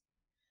 Jesus.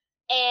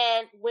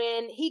 And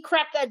when he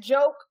cracked that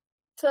joke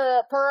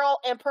to Pearl,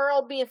 and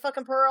Pearl being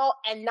fucking Pearl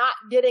and not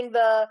getting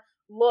the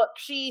look,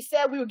 she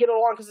said we would get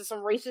along because of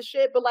some racist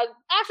shit, but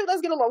actually,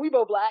 let's get along. We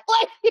both black.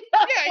 Yeah,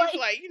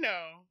 he's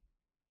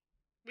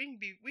we can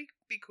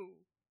be cool.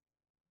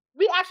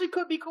 We actually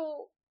could be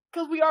cool.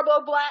 Because we are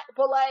both black,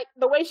 but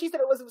the way she said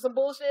it was some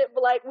bullshit,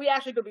 but we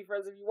actually could be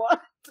friends if you want.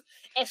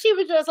 And she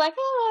was just like,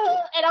 oh,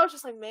 and I was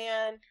just like,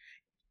 man.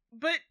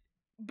 But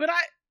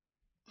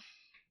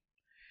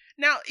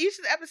now each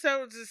of the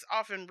episodes is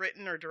often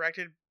written or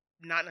directed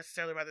not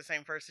necessarily by the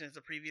same person as the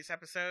previous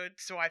episode,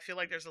 so I feel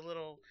like there's a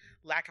little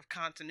lack of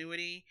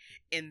continuity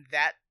in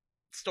that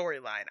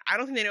storyline. I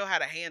don't think they know how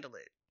to handle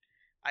it.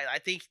 I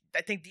think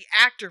the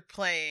actor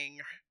playing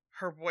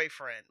her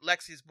boyfriend,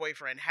 Lexi's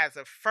boyfriend, has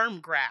a firm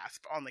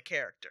grasp on the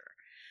character.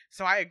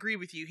 So I agree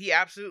with you. He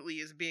absolutely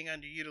is being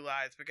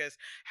underutilized, because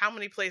how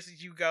many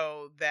places you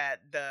go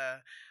that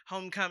the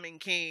homecoming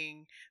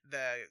king,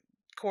 the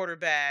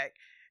quarterback,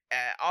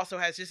 also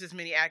has just as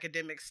many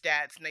academic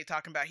stats, and they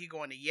talking about he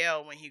going to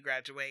Yale when he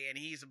graduate, and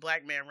he's a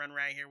black man running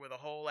around here with a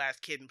whole ass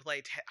kid and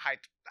play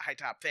high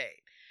top fade.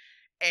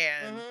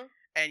 And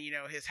and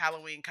his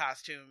Halloween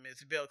costume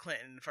is Bill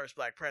Clinton, the first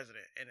black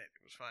president, and it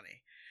was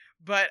funny.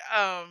 But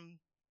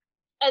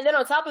and then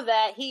on top of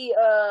that, he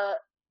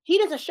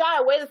doesn't shy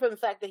away from the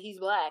fact that he's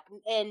black,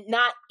 and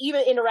not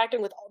even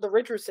interacting with the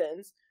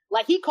Richardsons.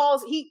 Lexi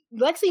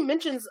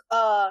mentions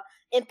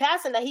in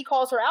passing that he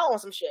calls her out on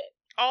some shit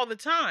all the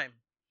time.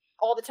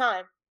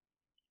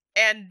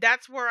 And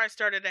that's where I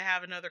started to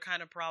have another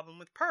kind of problem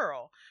with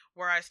Pearl,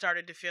 where I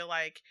started to feel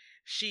like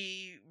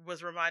she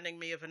was reminding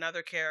me of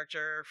another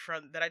character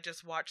that I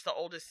just watched, The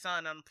Oldest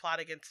Son on Plot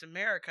Against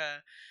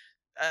America.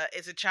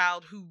 Is a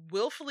child who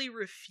willfully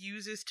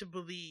refuses to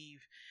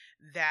believe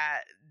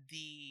that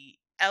the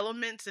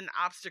elements and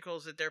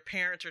obstacles that their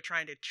parents are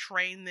trying to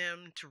train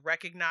them to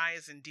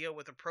recognize and deal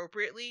with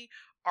appropriately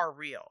are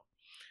real.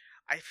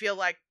 I feel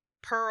like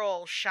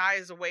Pearl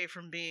shies away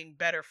from being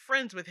better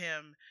friends with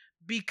him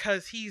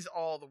because he's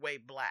all the way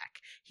black.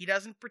 He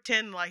doesn't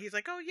pretend like he's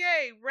like, oh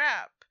yay,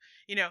 rap.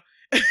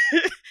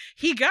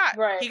 He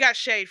got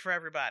shade for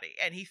everybody,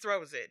 and he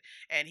throws it,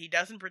 and he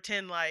doesn't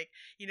pretend like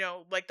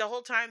the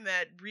whole time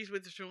that Reese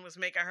Witherspoon was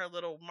making her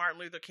little Martin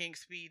Luther King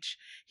speech,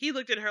 he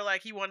looked at her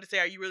like he wanted to say,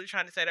 are you really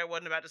trying to say that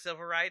wasn't about the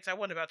civil rights? That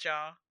wasn't about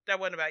y'all. That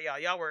wasn't about y'all.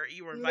 You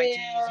were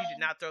invitees. You did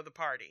not throw the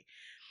party.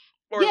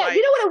 Or you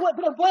know what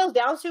it boils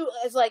down to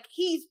is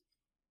he's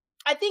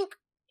I think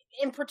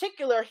in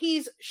particular, he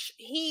is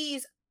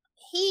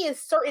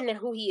certain in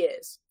who he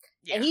is,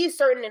 and he is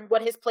certain in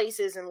what his place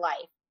is in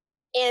life.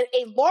 And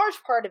a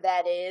large part of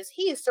that is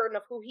he is certain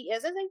of who he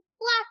is as a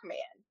black man.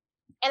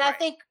 And I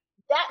think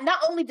that not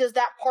only does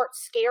that part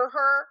scare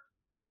her,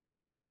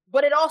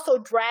 but it also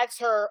drags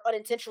her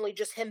unintentionally,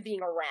 just him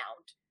being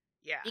around.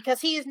 Yeah. Because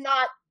he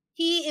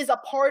is a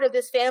part of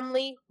this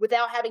family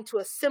without having to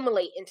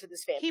assimilate into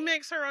this family. He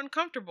makes her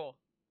uncomfortable.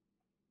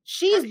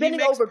 She's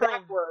bending over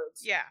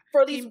backwards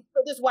for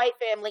this white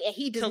family, and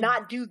he does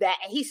not do that,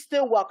 and he's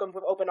still welcomed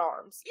with open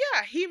arms.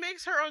 Yeah, he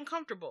makes her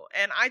uncomfortable,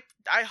 and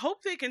I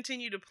hope they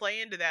continue to play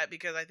into that,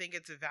 because I think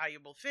it's a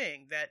valuable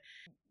thing that,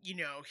 you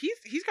know,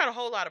 he's got a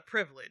whole lot of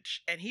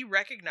privilege, and he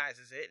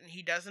recognizes it, and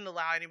he doesn't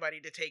allow anybody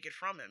to take it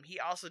from him.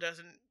 He also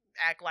doesn't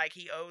act like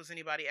he owes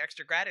anybody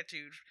extra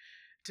gratitude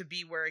to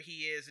be where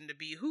he is and to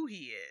be who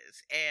he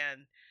is.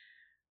 And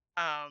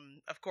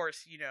of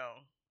course, you know,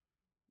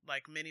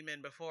 like many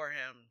men before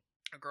him,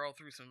 a girl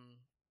threw some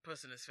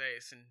puss in his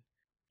face and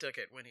took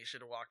it when he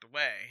should have walked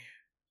away.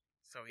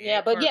 So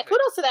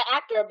kudos to that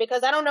actor,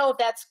 because I don't know if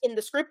that's in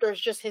the script or it's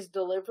just his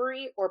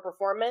delivery or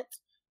performance.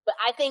 But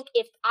I think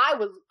if I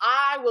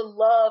would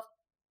love,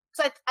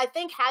 because I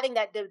think having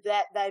that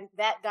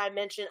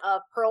dimension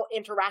of Pearl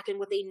interacting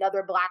with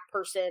another black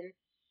person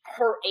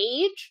her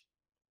age,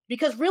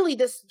 because really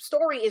this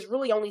story is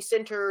really only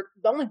centered,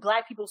 the only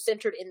black people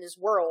centered in this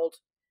world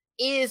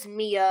is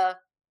Mia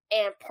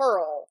and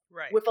Pearl,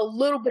 with a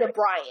little bit of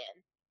Brian,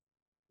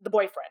 the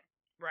boyfriend.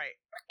 Right.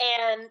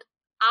 And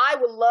I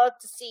would love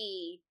to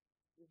see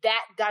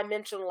that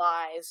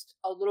dimensionalized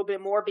a little bit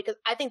more, because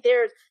I think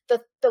there's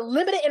the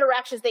limited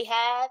interactions they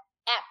had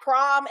at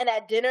prom and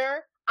at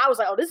dinner, I was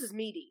like, oh, this is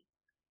meaty.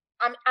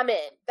 I'm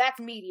in. That's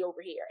meaty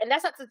over here. And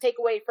that's not to take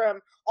away from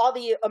all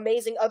the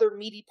amazing other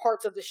meaty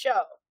parts of the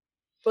show.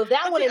 But the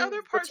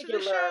other parts of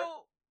the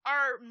show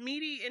are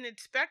meaty in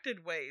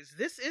expected ways.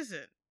 This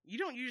isn't. You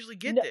don't usually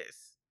get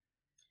this.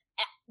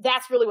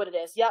 That's really what it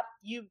is. Yep.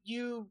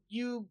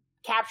 You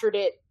captured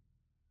it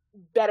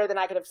better than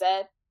I could have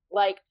said.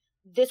 Like,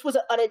 this was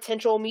an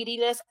unintentional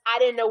meatiness. I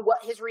didn't know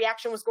what his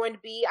reaction was going to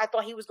be. I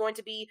thought he was going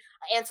to be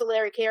an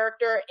ancillary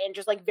character and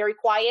just like very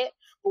quiet.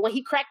 But when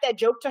he cracked that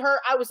joke to her,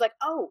 I was like,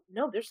 oh,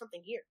 no, there's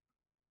something here.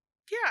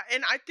 Yeah,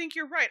 and I think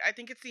you're right. I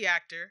think it's the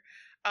actor,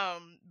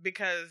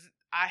 because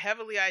I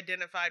heavily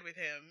identified with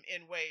him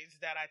in ways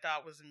that I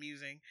thought was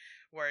amusing,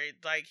 where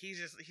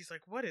he's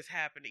like, what is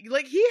happening?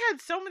 Like, he had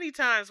so many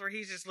times where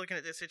he's just looking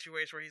at this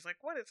situation where he's like,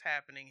 what is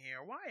happening here?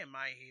 Why am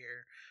I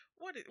here?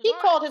 He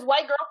called his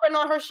white girlfriend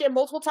on her shit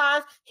multiple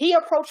times. He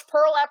approached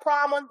Pearl at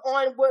prom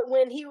on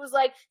when he was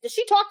like, did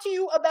she talk to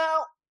you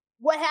about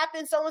what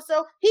happened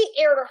so-and-so? He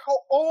aired her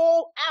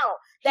all out.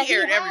 He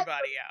aired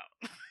everybody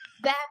out.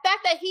 That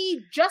fact that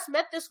he just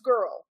met this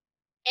girl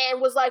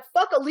and was like,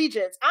 fuck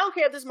allegiance. I don't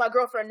care if this is my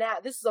girlfriend now.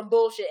 This is some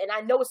bullshit. And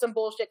I know it's some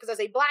bullshit because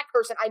as a black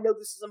person, I know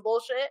this is some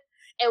bullshit.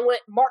 And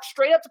went marched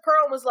straight up to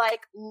Pearl and was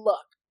like,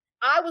 look.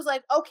 I was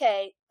like,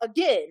 okay,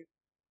 again,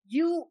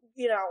 you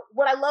know,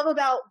 what I love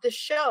about the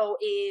show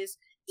is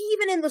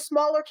even in the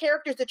smaller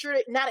characters that you're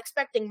not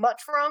expecting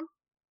much from.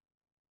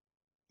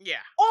 Yeah.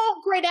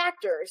 All great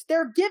actors.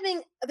 They're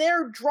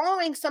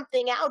drawing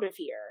something out of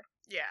here.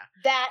 Yeah.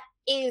 That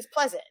is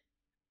pleasant.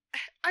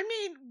 I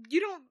mean, you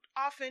don't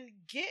often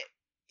get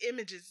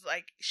images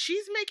like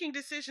she's making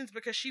decisions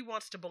because she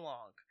wants to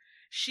belong.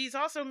 She's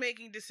also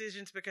making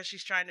decisions because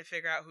she's trying to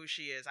figure out who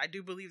she is. I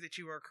do believe that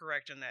you are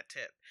correct on that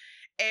tip.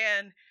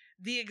 And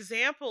the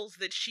examples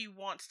that she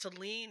wants to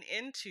lean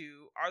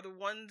into are the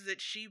ones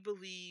that she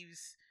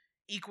believes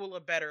equal a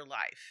better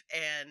life.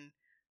 And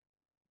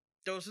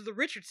those are the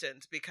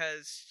Richardsons,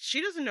 because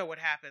she doesn't know what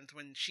happens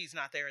when she's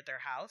not there at their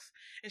house.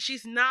 And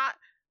she's not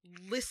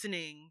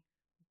listening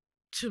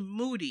to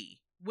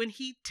Moody when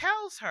he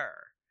tells her.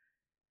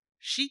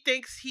 She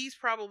thinks he's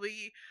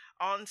probably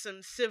on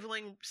some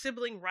sibling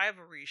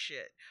rivalry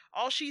shit.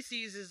 All she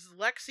sees is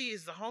Lexi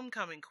is the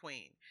homecoming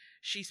queen.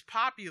 She's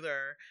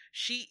popular.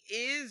 She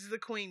is the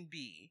queen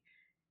bee.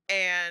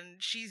 And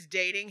she's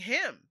dating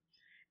him.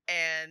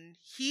 And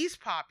he's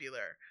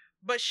popular.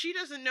 But she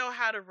doesn't know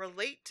how to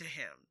relate to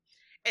him.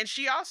 And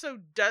she also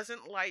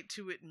doesn't like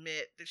to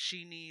admit that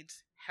she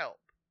needs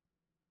help.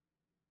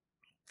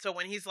 So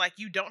when he's like,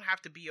 you don't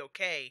have to be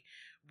okay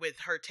with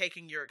her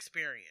taking your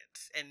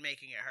experience and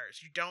making it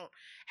hers. You don't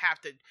have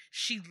to,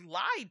 she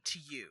lied to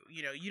you.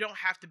 You know, you don't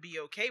have to be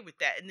okay with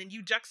that. And then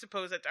you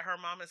juxtapose that to her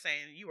mama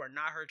saying, you are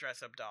not her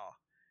dress-up doll.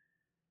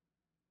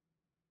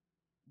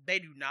 They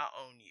do not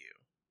own you.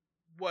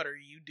 What are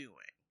you doing?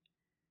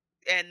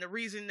 And the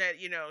reason that,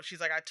 you know,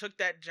 she's like, I took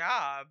that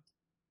job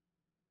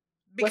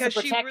because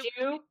she protect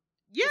you?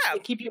 Yeah. To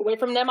keep you away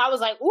from them. I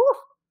was like, ooh.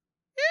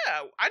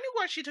 Yeah, I knew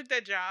why she took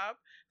that job.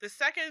 The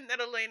second that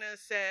Elena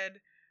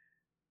said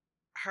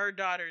her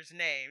daughter's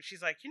name,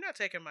 she's like, you're not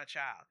taking my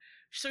child.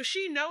 So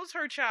she knows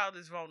her child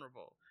is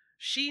vulnerable.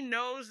 She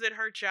knows that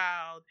her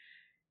child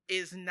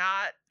is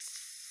not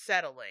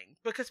settling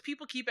because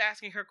people keep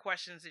asking her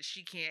questions that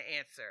she can't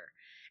answer.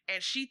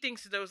 And she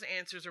thinks those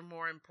answers are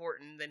more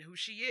important than who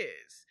she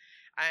is.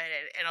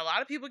 And a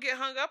lot of people get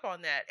hung up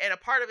on that. And a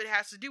part of it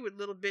has to do with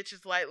little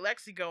bitches like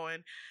Lexi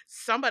going,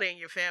 somebody in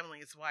your family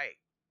is white.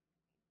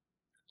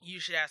 You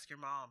should ask your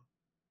mom.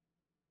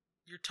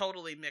 You're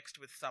totally mixed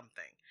with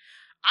something.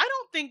 I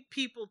don't think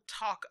people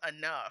talk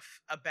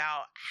enough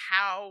about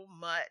how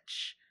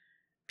much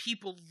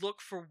people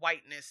look for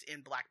whiteness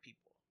in black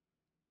people.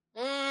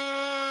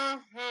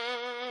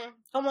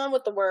 Come on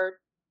with the word.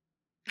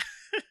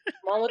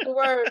 Come on with the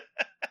word.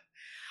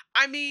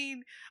 I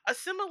mean,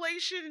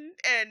 assimilation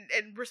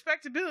and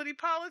respectability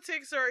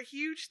politics are a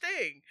huge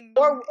thing.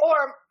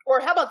 Or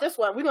how about this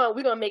one? We're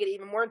gonna make it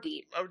even more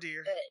deep. Oh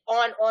dear.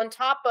 On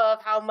top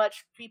of how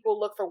much people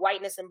look for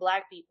whiteness in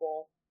black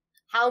people,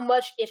 how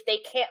much if they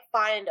can't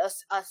find a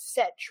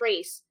set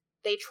trace,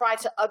 they try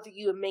to other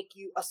you and make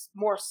you a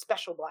more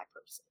special black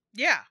person.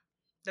 Yeah,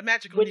 the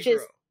magical which Negro.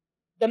 Is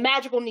the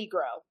magical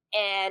Negro.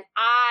 And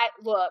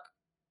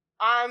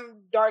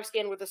I'm dark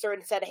skinned with a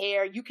certain set of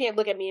hair. You can't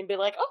look at me and be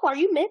like, "Oh, are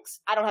you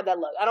mixed?" I don't have that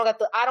look. I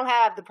don't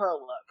have the Pearl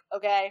look.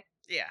 Okay.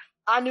 Yeah.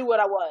 I knew what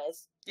I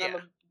was. Yeah.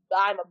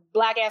 I'm a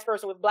black ass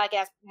person with black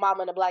ass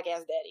mama and a black ass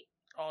daddy.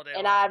 All day.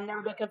 And long. I've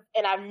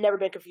never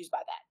been confused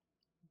by that.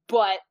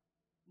 But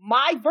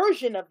my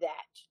version of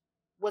that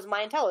was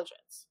my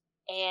intelligence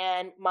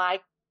and my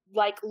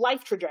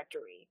life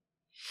trajectory.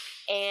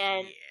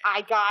 And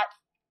I got,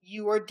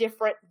 you are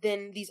different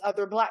than these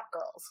other black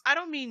girls. I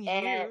don't mean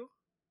you.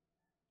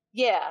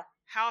 Yeah.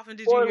 How often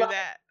did you hear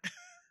that?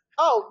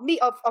 Oh, me,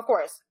 of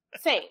course.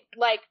 Same.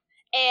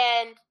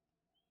 And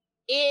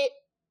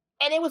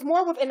it was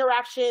more with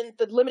interaction,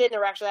 the limited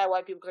interaction I had with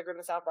white people because I grew up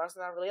in the South Bronx.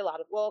 Not really a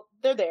lot of, well,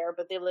 they're there,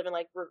 but they live in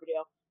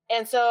Riverdale.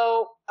 And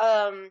so,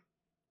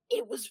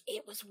 it was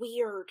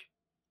weird.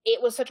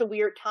 It was such a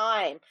weird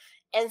time.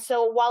 And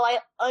so while I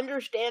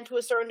understand to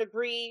a certain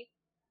degree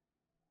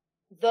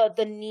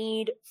the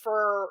need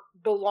for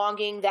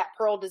belonging that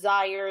Pearl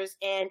desires,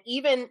 and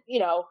even,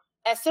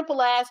 as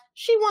simple as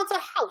she wants a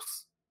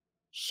house,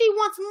 she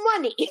wants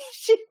money,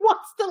 she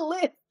wants to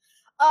live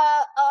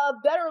a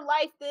better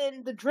life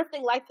than the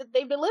drifting life that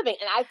they've been living.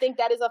 And I think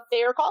that is a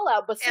fair call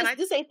out, but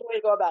this ain't the way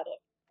to go about it.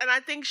 And I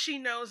think she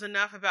knows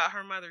enough about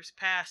her mother's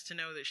past to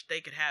know that they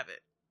could have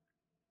it.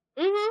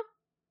 Mm-hmm.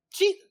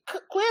 She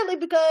clearly,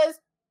 because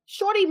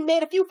Shorty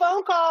made a few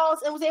phone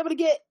calls and was able to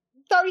get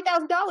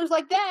 $30,000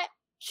 like that.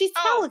 She's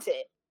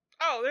talented.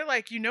 Oh, they're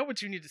like, you know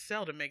what you need to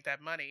sell to make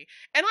that money.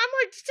 And I'm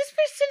like, this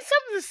bitch send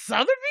something to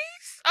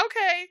Sotheby's?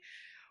 Okay.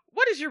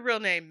 What is your real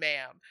name,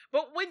 ma'am?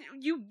 But when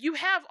you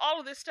have all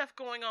of this stuff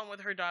going on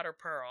with her daughter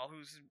Pearl,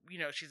 who's,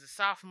 she's a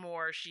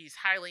sophomore, she's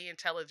highly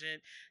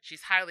intelligent,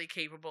 she's highly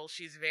capable,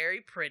 she's very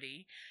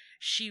pretty,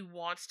 she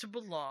wants to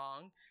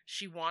belong,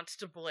 she wants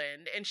to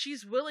blend, and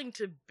she's willing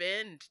to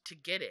bend to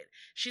get it.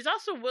 She's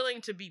also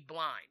willing to be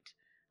blind.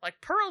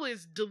 Like, Pearl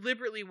is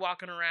deliberately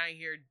walking around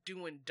here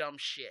doing dumb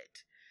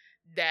shit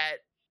that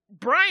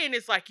Brian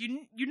is like,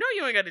 you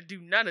ain't got to do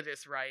none of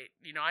this, right?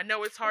 I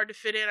know it's hard to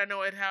fit in. I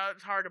know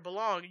it's hard to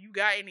belong. You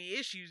got any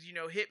issues,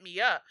 hit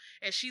me up.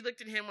 And she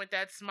looked at him with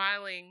that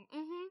smiling,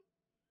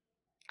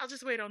 I'll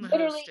just wait on the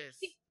hostess.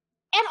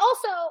 And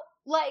also,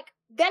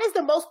 that is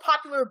the most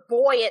popular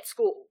boy at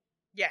school.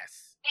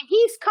 Yes. And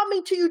he's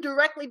coming to you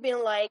directly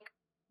being like,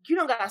 you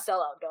don't got to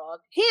sell out, dog.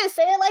 He didn't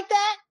say it like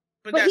that,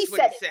 but he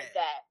said it like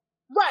that.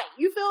 Right.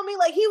 You feel me?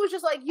 He was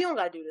just like, you don't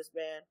got to do this,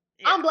 man.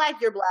 Yeah. I'm black,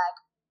 you're black.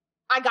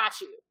 I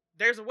got you.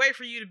 There's a way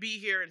for you to be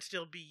here and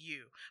still be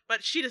you.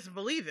 But she doesn't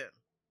believe him.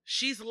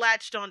 She's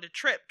latched onto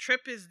Trip.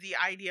 Trip is the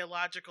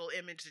ideological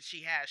image that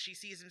she has. She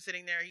sees him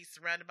sitting there. He's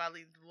surrounded by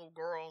these little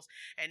girls,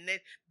 and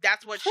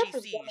that's what Trip she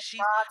sees.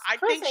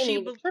 Trip ain't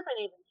even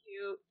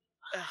cute.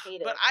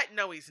 But I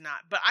know he's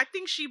not. But I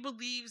think she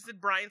believes that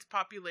Brian's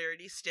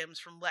popularity stems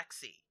from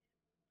Lexi.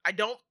 I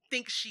don't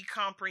think she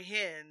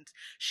comprehends.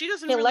 She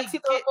doesn't Can really Lexi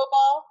throw a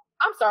football?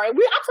 I'm sorry. I'm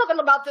talking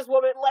about this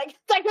woman like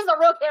this is a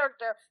real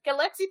character. Can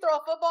Lexi throw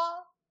a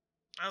football?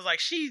 I was like,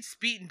 she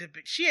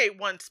ain't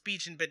one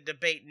speech and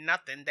debate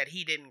nothing that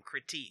he didn't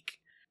critique.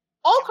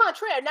 Au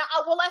contraire. Now,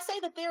 will I say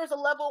that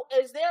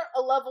is there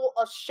a level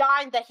of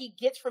shine that he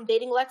gets from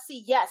dating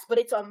Lexi? Yes, but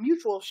it's a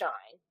mutual shine.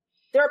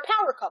 They're a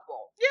power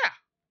couple. Yeah.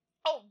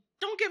 Oh,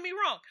 don't get me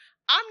wrong.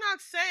 I'm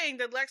not saying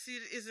that Lexi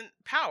isn't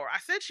power. I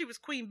said she was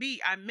Queen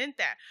Bee. I meant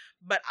that.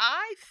 But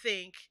I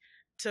think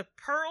to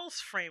Pearl's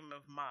frame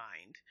of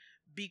mind,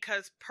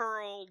 because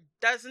Pearl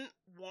doesn't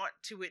want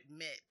to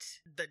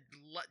admit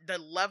the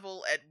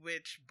level at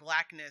which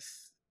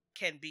blackness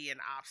can be an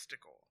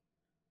obstacle.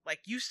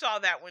 You saw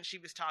that when she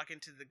was talking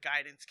to the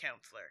guidance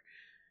counselor.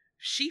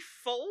 She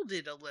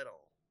folded a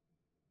little.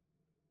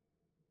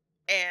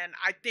 And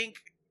I think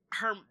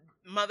her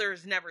mother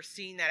has never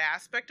seen that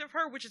aspect of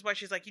her, which is why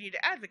she's like, you need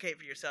to advocate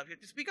for yourself. You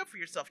have to speak up for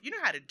yourself. You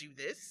know how to do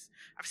this.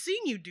 I've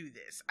seen you do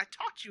this. I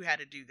taught you how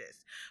to do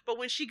this. But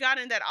when she got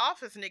in that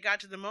office and it got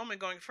to the moment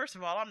going, first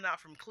of all, I'm not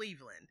from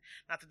Cleveland.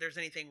 Not that there's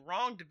anything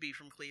wrong to be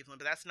from Cleveland,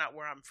 but that's not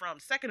where I'm from.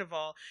 Second of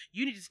all,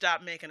 you need to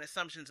stop making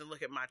assumptions and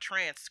look at my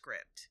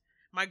transcript.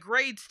 My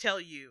grades tell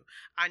you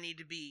I need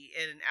to be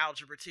in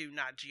Algebra 2,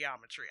 not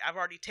geometry. I've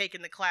already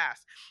taken the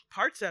class.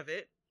 Parts of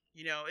it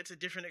You know, it's a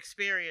different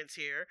experience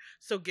here,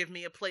 so give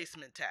me a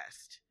placement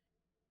test.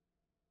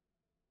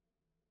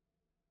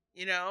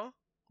 You know?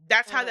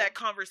 That's how that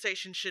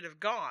conversation should have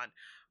gone.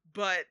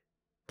 But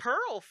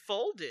Pearl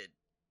folded.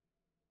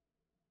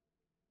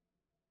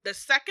 The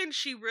second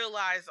she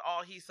realized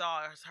all he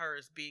saw as her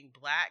as being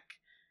black,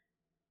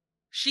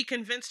 she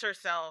convinced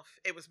herself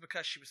it was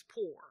because she was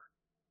poor.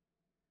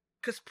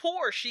 Because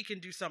poor, she can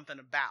do something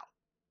about.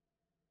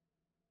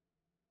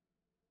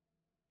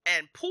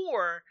 And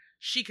poor,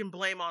 she can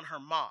blame on her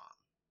mom.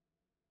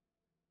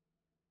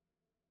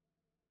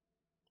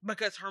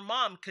 Because her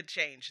mom could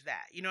change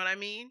that. You know what I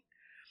mean?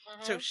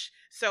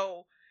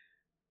 So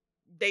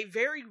they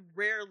very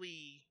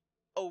rarely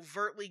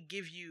overtly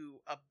give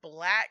you a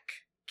black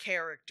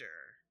character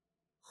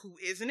who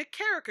isn't a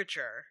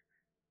caricature,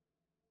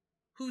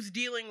 who's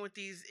dealing with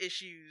these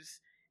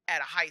issues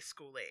at a high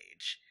school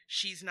age.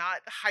 She's not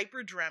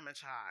hyper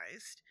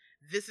dramatized.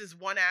 This is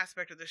one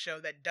aspect of the show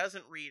that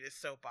doesn't read as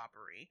soap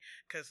opera-y,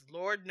 because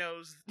Lord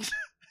knows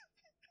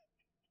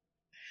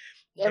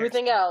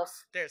everything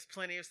else. There's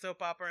plenty of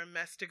soap opera and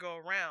mess to go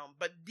around.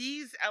 But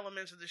these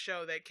elements of the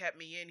show that kept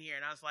me in here,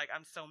 and I was like,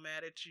 I'm so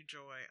mad at you,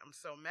 Joy. I'm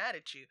so mad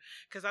at you.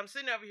 Because I'm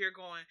sitting over here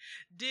going,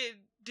 did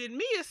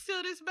Mia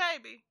steal this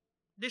baby?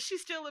 Did she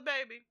steal a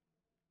baby?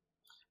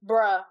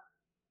 Bruh.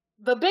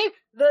 The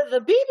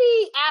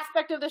BB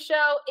aspect of the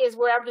show is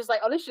where I'm just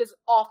like, oh, this shit's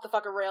off the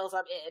fucking rails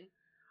I'm in.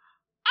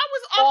 I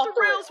was off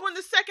the rails when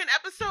the second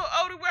episode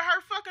opened with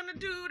her fucking a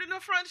dude in the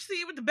front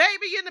seat with the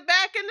baby in the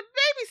back and the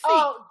baby seat.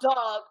 Oh,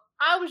 dog.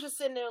 I was just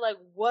sitting there like,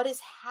 what is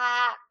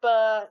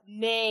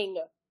happening?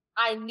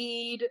 I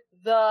need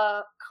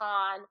the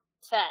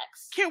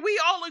context. Can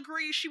we all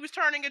agree she was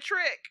turning a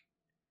trick?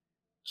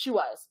 She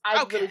was.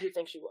 I really do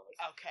think she was.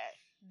 Okay.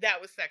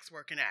 That was sex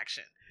work in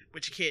action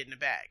with your kid in the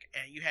back.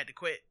 And you had to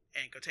quit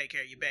and go take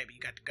care of your baby.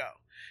 You got to go.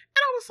 And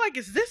I was like,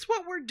 is this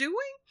what we're doing?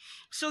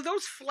 So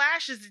those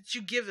flashes that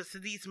you give us to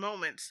these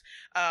moments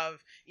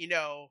of, you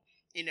know,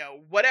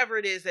 whatever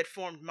it is that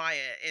formed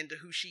Maya into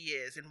who she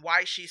is and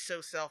why she's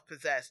so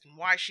self-possessed and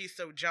why she's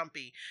so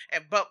jumpy.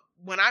 But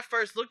when I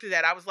first looked at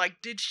that, I was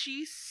like, did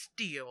she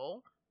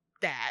steal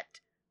that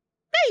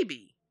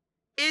baby?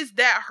 Is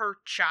that her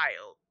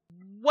child?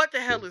 What the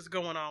hell is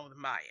going on with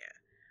Maya?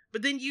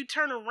 But then you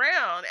turn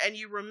around and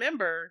you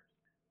remember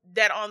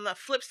that on the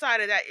flip side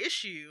of that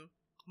issue,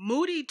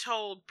 Moody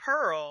told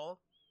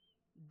Pearl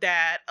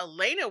that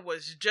Elena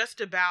was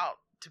just about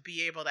to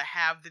be able to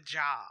have the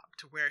job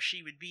to where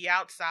she would be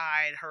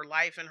outside, her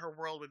life and her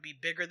world would be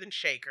bigger than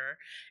Shaker,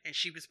 and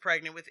she was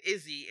pregnant with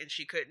Izzy and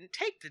she couldn't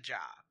take the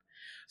job.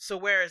 So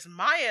whereas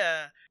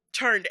Maya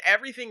turned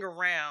everything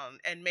around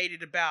and made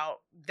it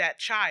about that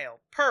child,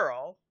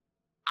 Pearl,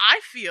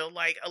 I feel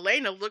like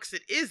Elena looks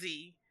at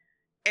Izzy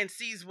and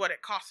sees what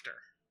it cost her.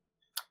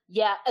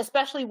 Yeah,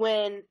 especially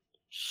when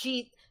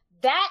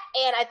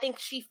and I think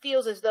she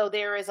feels as though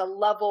there is a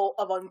level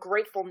of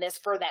ungratefulness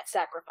for that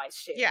sacrifice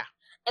shit. Yeah.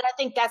 And I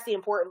think that's the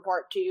important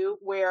part too,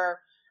 where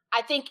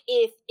I think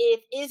if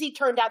Izzy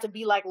turned out to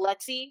be like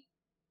Lexi,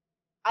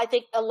 I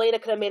think Elena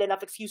could have made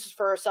enough excuses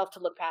for herself to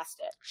look past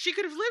it. She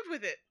could have lived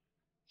with it.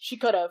 She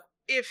could have.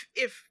 If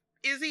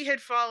Izzy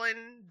had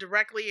fallen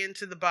directly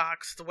into the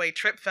box the way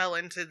Trip fell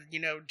into,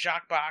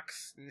 Jock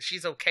box, and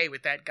she's okay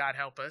with that, God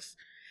help us,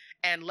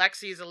 and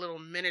Lexi's a little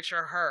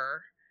miniature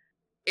her,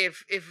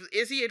 if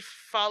Izzy had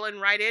fallen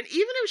right in,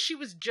 even if she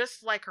was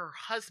just like her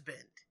husband,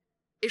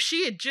 if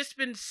she had just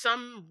been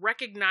some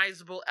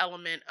recognizable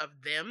element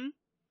of them,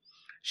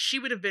 she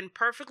would have been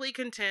perfectly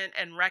content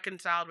and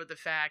reconciled with the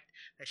fact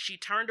that she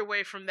turned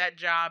away from that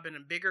job and a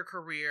bigger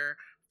career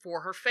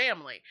for her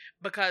family,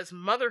 because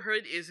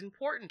motherhood is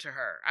important to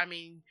her. I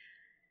mean,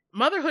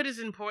 motherhood is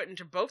important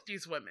to both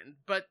these women,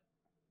 but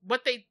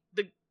what they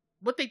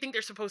think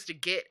they're supposed to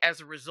get as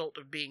a result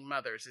of being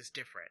mothers is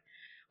different.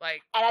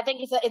 And I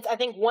think I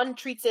think one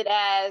treats it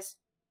as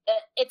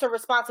it's a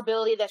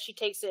responsibility that she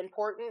takes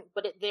important,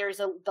 but there's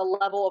the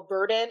level of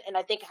burden, and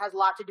I think it has a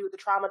lot to do with the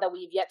trauma that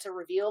we've yet to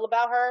reveal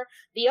about her.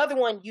 The other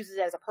one uses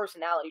it as a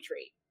personality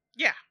trait.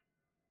 Yeah,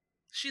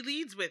 she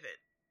leads with it.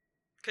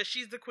 Because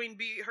she's the queen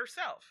bee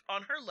herself,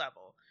 on her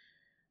level.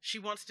 She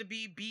wants to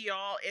be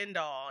all, end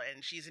all,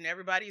 and she's in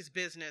everybody's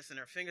business and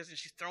her fingers, and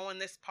she's throwing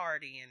this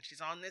party, and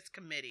she's on this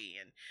committee,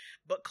 and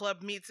book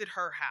club meets at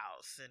her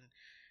house,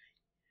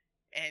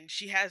 and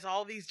she has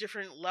all these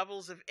different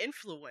levels of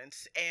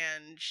influence,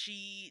 and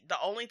the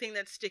only thing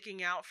that's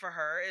sticking out for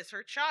her is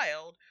her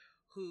child,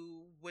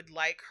 who would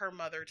like her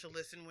mother to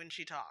listen when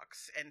she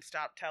talks, and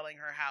stop telling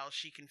her how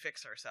she can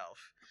fix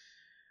herself.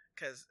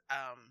 Because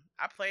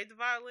I played the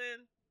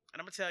violin, and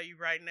I'm going to tell you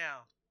right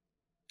now,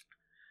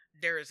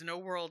 there is no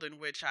world in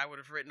which I would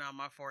have written on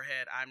my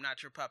forehead, "I'm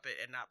not your puppet,"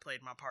 and not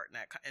played my part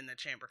in the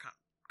chamber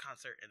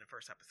concert in the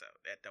first episode.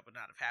 That would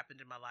not have happened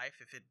in my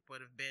life. If it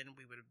would have been,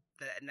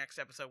 the next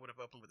episode would have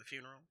opened with a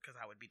funeral, because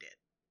I would be dead.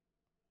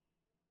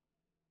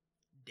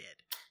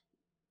 Dead.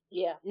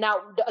 Yeah.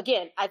 Now,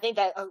 again, I think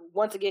that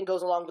once again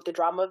goes along with the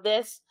drama of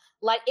this.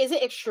 Is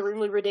it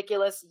extremely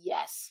ridiculous?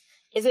 Yes.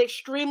 Is it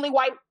extremely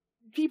white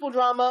people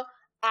drama?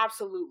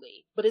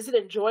 Absolutely. But is it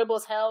enjoyable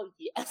as hell?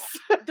 Yes.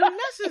 The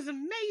mess is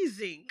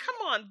amazing. Come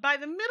on. By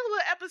the middle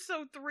of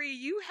episode 3,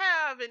 you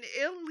have an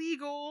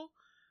illegal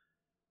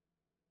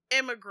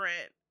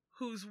immigrant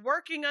who's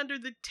working under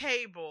the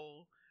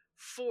table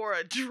for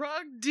a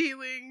drug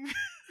dealing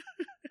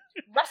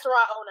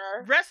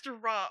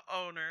restaurant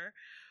owner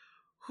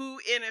who,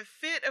 in a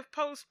fit of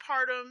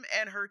postpartum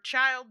and her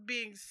child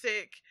being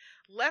sick,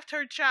 left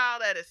her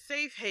child at a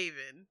safe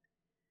haven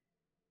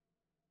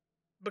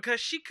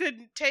because she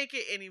couldn't take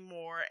it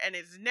anymore and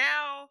is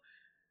now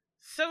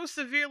so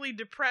severely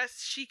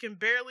depressed she can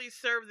barely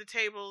serve the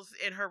tables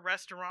in her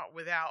restaurant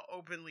without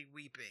openly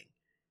weeping.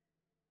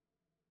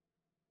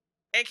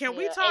 And can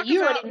we talk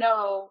you about... already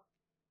know.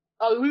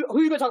 Oh,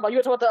 who you gonna talk about?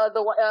 You gonna talk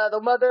about the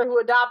mother who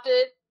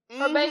adopted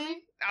her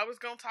baby? I was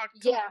gonna talk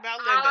about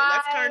Linda.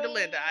 Let's turn to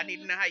Linda. I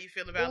need to know how you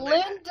feel about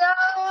Linda.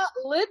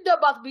 Linda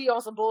about to be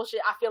on some bullshit.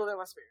 I feel it in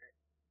my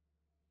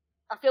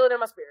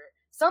spirit.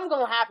 Something's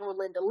gonna happen with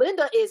Linda.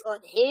 Linda is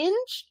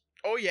unhinged.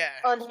 Oh yeah.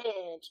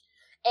 Unhinged.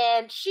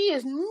 And she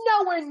is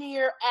nowhere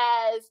near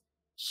as...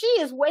 She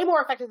is way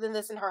more effective than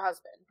this in her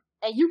husband.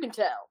 And you can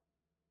tell.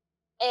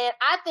 And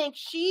I think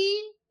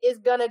she is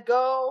gonna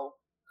go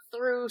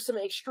through some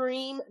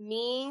extreme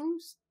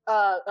means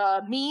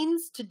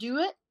to do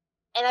it.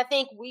 And I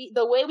think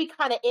the way we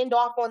kind of end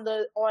off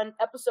on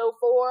episode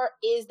 4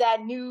 is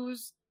that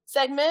news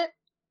segment.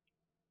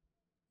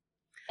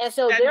 And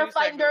so they're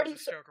fighting dirty.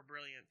 Stroke of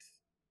brilliance.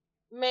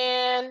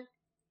 Man.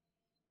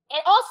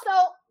 And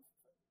also,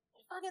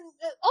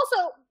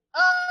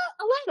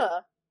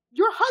 Elena,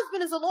 your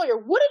husband is a lawyer.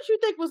 What did you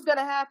think was going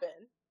to happen?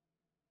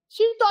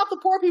 She thought the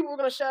poor people were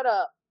going to shut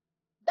up.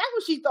 That's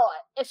what she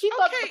thought. And she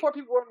thought that the poor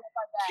people were going to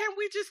fight back. Can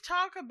we just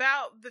talk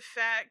about the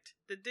fact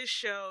that this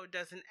show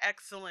does an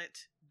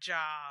excellent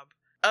job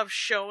of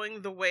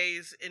showing the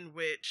ways in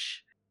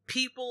which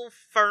people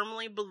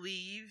firmly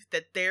believe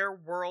that their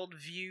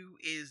worldview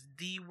is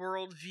the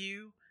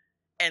worldview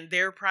and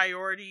their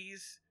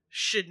priorities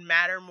should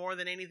matter more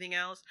than anything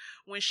else?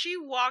 When she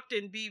walked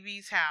in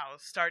BB's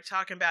house, started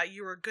talking about,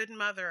 you were a good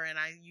mother and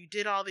you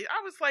did all these,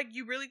 I was like,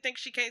 you really think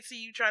she can't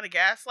see you trying to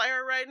gaslight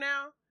her right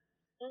now?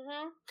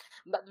 Mm-hmm.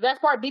 But the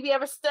best part BB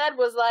ever said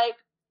was like,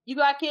 you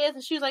got kids?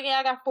 And she was like, yeah,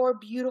 I got 4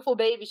 beautiful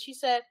babies. She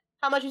said,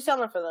 how much you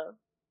selling for them?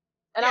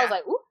 And I was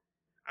like, ooh.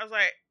 I was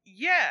like,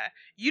 yeah,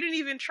 you didn't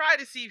even try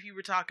to see if you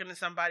were talking to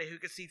somebody who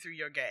could see through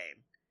your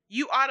game.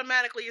 You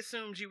automatically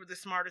assumed you were the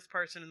smartest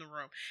person in the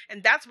room.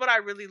 And that's what I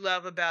really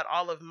love about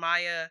all of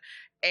Maya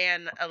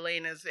and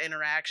Elena's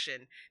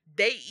interaction.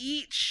 They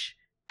each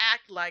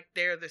act like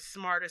they're the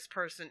smartest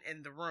person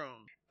in the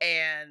room.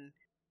 And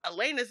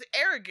Elena's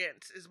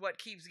arrogance is what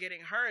keeps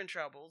getting her in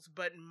troubles,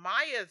 but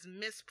Maya's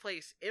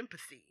misplaced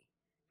empathy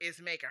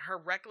is making her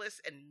reckless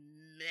and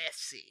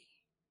messy.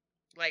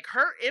 Like,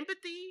 her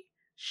empathy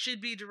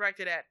should be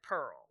directed at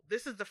Pearl.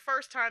 This is the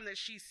first time that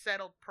she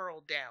settled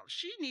Pearl down.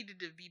 She needed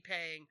to be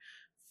paying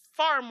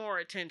far more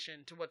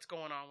attention to what's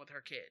going on with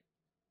her kid.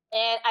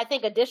 And I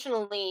think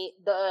additionally,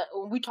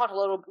 we talked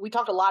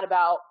a lot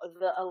about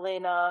the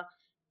Elena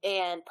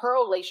and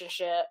Pearl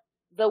relationship.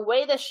 The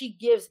way that she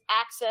gives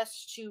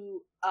access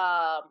to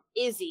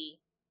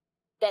Izzy,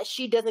 that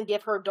she doesn't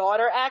give her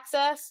daughter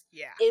access,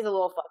 is a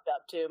little fucked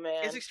up too,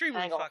 man. It's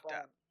extremely fucked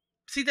up.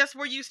 See, that's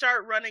where you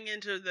start running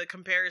into the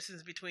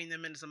comparisons between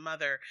them as a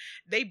mother.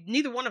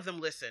 Neither one of them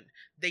listen.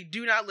 They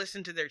do not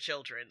listen to their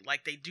children.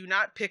 Like, they do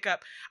not pick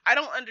up. I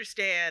don't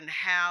understand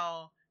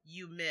how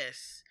you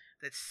miss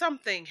that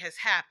something has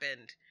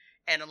happened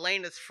and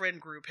Elena's friend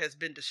group has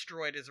been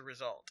destroyed as a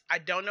result. I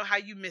don't know how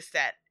you miss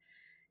that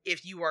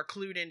if you are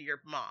clued into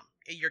your mom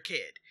and your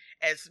kid.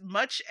 As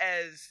much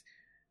as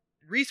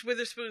Reese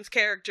Witherspoon's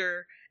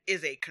character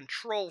is a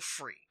control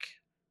freak,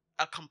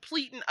 a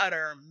complete and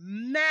utter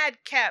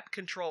madcap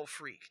control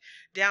freak,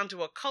 down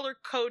to a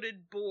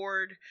color-coded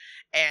board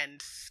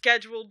and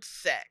scheduled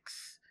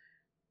sex.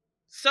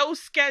 So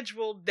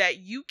scheduled that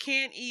you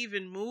can't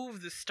even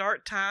move the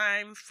start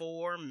time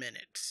 4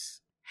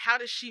 minutes. How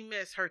does she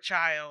miss her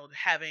child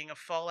having a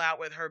fallout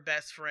with her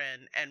best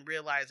friend and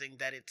realizing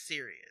that it's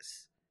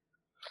serious?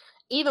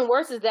 Even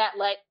worse is that,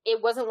 like,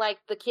 it wasn't like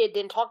the kid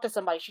didn't talk to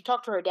somebody. She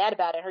talked to her dad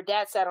about it. Her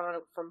dad sat on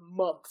it for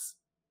months.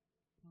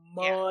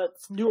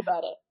 Knew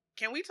about it.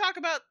 Can we talk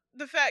about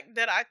the fact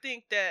that I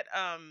think that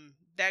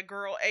that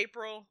girl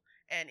April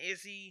and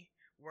Izzy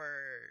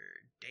were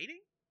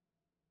dating?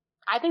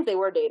 I think they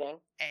were dating.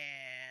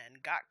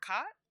 And got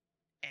caught?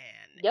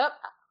 And yep.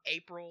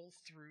 April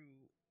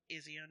threw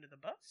Izzy under the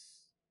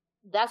bus?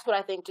 That's what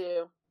I think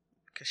too.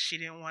 Because she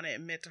didn't want to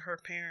admit to her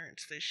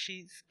parents that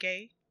she's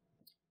gay?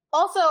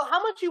 Also,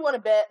 how much you want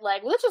to bet,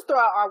 like, let's just throw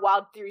out our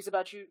wild theories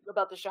about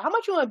the show. How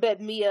much you want to bet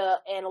Mia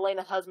and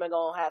Elena's husband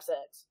gonna have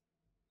sex?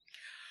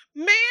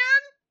 Man!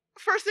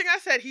 First thing I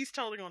said, he's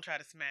totally gonna try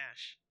to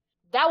smash.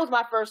 That was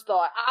my first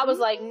thought. I was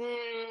like,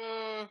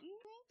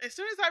 As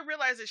soon as I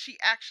realized that she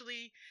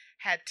actually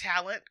had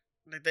talent,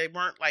 that they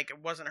weren't like,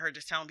 it wasn't her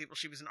just telling people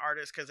she was an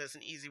artist because it's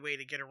an easy way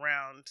to get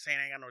around saying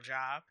I ain't got no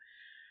job.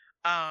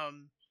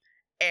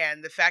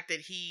 And the fact that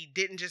he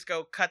didn't just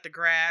go cut the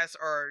grass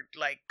or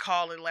like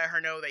call and let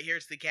her know that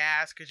here's the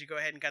gas, could you go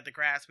ahead and cut the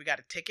grass? We got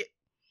a ticket.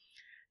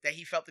 That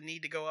he felt the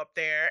need to go up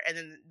there. And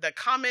then the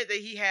comment that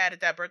he had at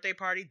that birthday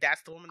party,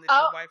 that's the woman that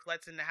your wife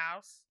lets in the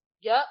house.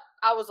 Yep.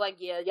 I was like,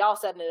 yeah, y'all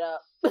setting it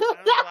up.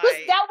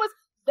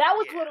 that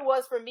was what it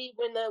was for me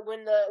when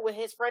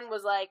his friend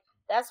was like,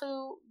 that's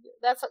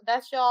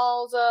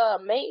y'all's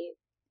maid.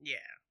 Yeah.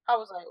 I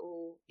was like,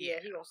 ooh, yeah,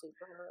 he gonna sleep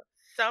with her.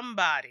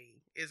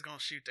 Somebody is gonna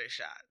shoot their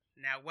shot.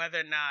 Now,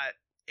 whether or not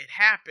it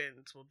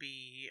happens will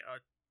be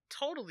a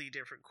totally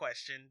different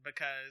question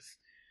because,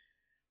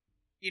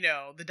 you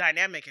know, the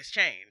dynamic has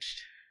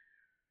changed.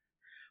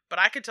 But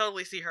I could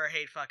totally see her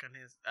hate fucking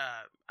his,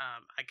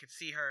 I could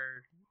see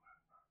her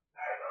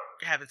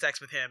having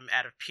sex with him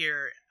out of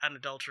pure,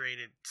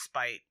 unadulterated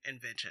spite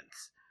and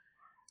vengeance.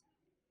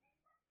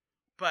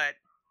 But,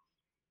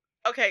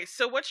 okay,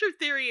 so what's your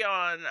theory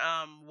on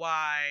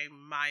why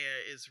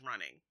Maya is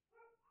running?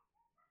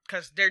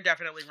 Because they're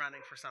definitely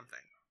running for something.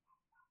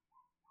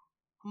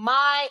 And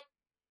I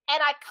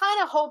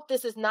kind of hope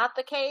this is not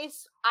the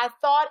case. I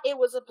thought it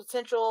was a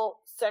potential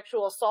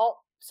sexual assault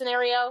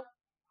scenario.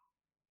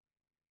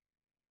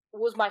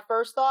 Was my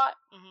first thought.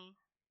 Mm-hmm.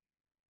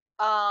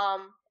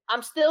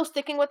 I'm still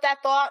sticking with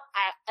that thought.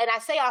 I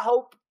say I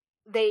hope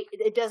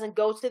it doesn't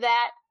go to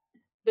that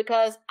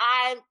because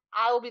I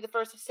will be the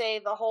first to say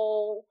the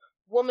whole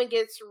woman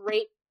gets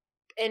raped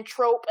and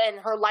trope and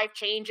her life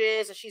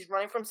changes and she's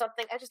running from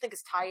something. I just think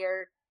it's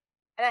tired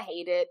and I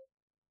hate it.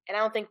 And I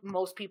don't think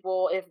most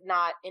people, if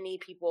not any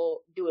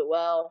people, do it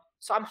well.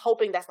 So I'm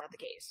hoping that's not the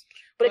case.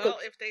 But well,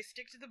 if they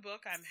stick to the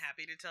book, I'm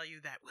happy to tell you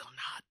that will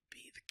not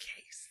be the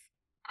case.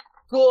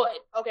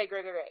 Good. Okay,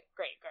 great. At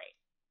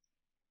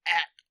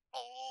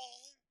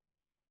all.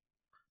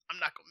 I'm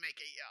not gonna make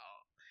it,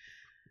 y'all.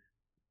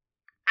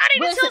 I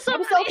need to tell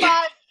somebody.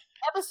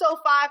 Episode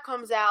 5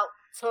 comes out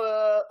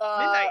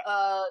midnight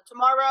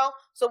tomorrow.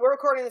 So we're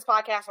recording this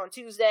podcast on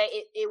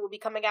Tuesday. It will be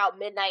coming out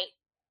midnight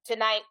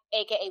tonight,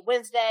 aka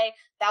Wednesday.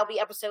 That'll be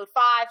episode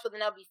 5. So then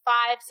that'll be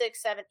 5,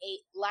 6, 7, 8.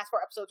 Last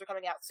 4 episodes are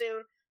coming out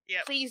soon.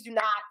 Yep. Please do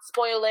not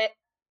spoil it.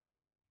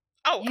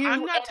 Oh,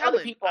 I'm not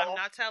telling. I'm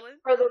not telling.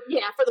 For the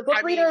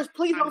book readers,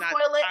 please don't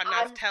spoil it. I'm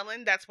not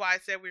telling. That's why I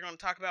said we're going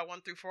to talk about 1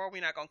 through 4.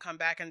 We're not going to come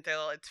back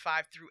until it's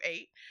 5 through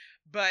 8.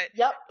 But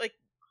like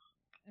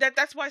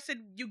that's why I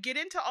said you get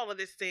into all of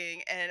this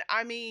thing, and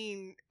I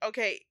mean,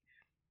 okay,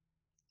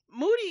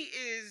 Moody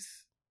is.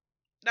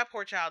 That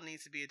poor child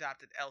needs to be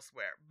adopted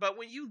elsewhere. But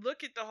when you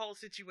look at the whole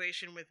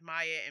situation with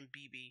Maya and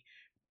BB,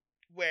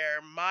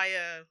 where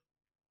Maya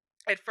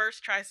at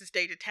first tries to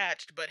stay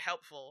detached but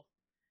helpful,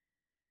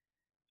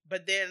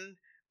 but then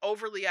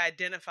overly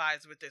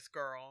identifies with this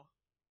girl,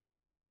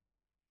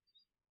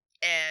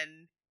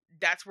 and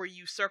that's where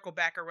you circle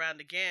back around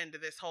again to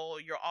this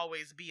whole you'll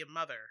always be a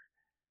mother.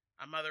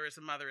 A mother is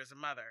a mother is a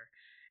mother.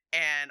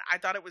 And I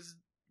thought it was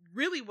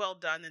really well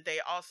done that they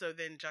also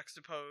then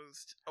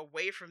juxtaposed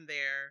away from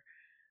there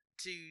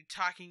to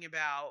talking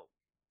about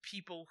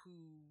people who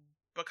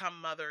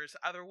become mothers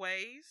other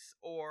ways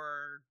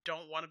or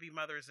don't want to be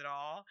mothers at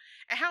all,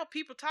 and how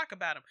people talk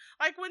about them.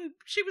 Like when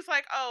she was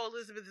like, oh,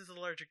 Elizabeth is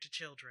allergic to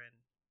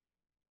children.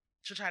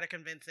 She'll try to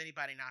convince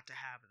anybody not to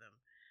have them.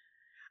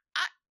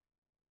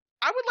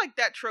 I would like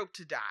that trope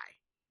to die.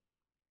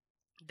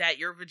 That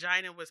your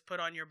vagina was put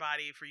on your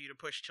body for you to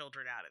push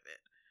children out of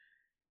it.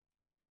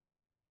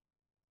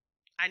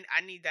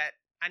 I need that.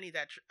 I need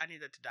that to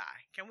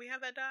die. Can we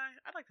have that die?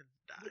 I'd like to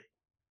die.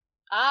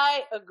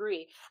 I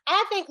agree. And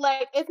I think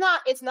like it's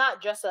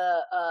not just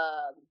a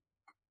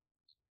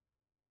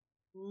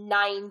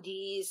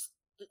 90s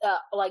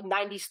like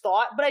 90s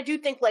thought, but I do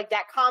think like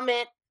that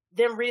comment,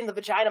 them reading the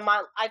vagina,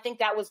 I think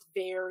that was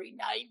very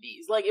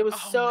 90s. Like it was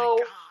so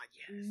yes.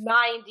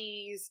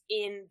 90s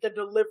in the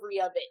delivery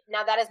of it.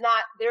 Now that is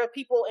not. There are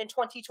people in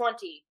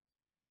 2020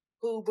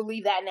 who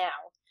believe that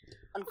now.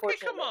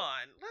 Unfortunately. Okay, come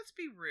on. Let's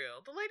be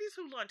real. The Ladies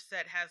Who Lunch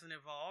set hasn't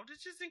evolved.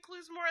 It just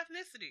includes more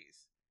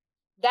ethnicities.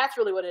 That's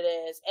really what it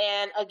is.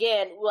 And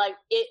again, like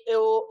it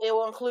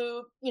will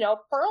include,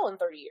 Pearl in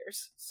 30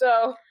 years.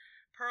 So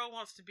Pearl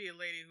wants to be a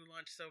Lady Who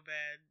Lunch so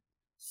bad.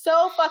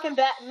 So fucking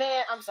bad,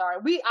 man. I'm sorry.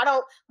 We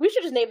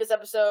should just name this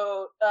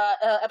episode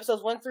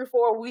episodes 1 through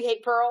 4. We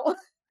hate Pearl.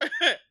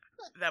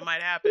 That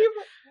might happen.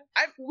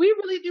 We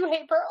really do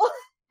hate Pearl.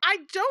 I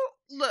don't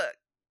look.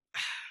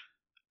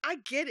 I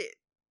get it.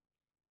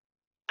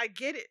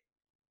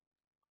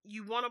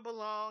 You want to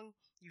belong.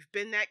 You've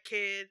been that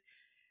kid.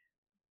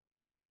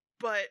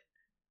 But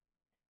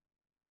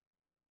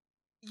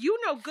you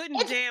know good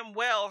and damn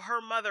well her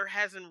mother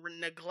hasn't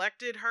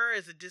neglected her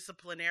as a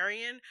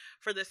disciplinarian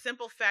for the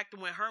simple fact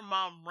that when her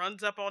mom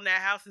runs up on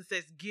that house and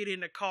says, get in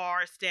the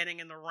car, standing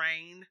in the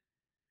rain,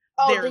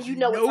 there's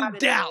no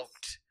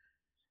doubt.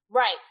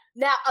 Right.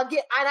 Now,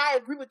 again, and I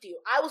agree with you.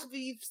 I will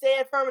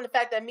stand firm in the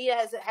fact that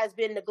Mia has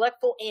been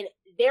neglectful in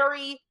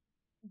very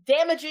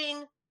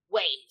damaging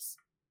ways.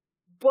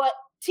 But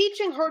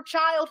teaching her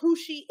child who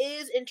she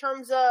is in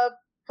terms of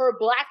her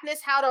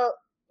blackness, how to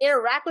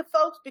interact with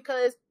folks,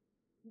 because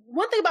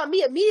one thing about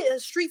Mia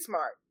is street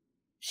smart.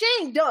 She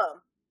ain't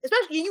dumb.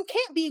 Especially, you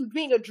can't be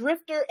being a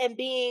drifter and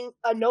being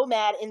a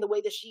nomad in the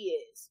way that she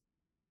is.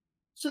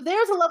 So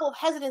there's a level of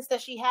hesitance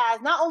that she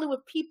has, not only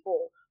with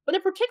people, but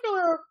in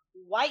particular,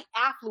 white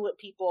affluent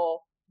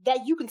people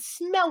that you can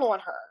smell on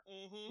her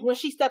when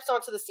she steps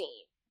onto the scene.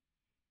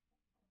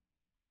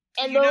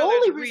 And the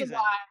only reason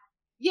why,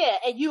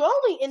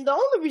 and the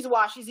only reason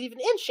why she's even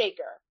in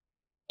Shaker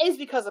is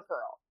because of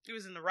Pearl. She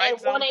was in the right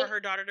zone for her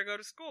daughter to go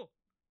to school.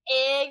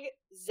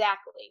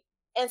 Exactly.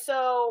 And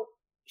so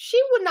she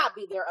would not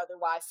be there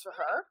otherwise for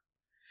her.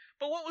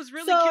 But what was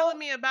really killing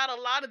me about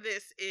a lot of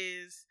this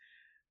is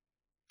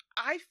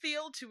I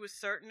feel to a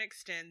certain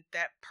extent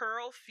that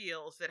Pearl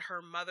feels that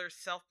her mother's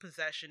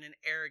self-possession and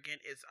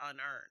arrogance is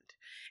unearned.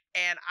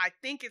 And I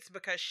think it's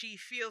because she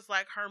feels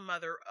like her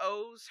mother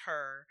owes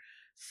her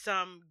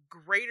some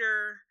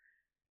greater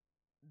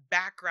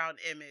background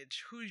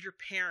image. Who's your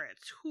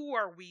parents? Who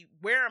are we?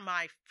 Where am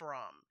I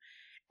from?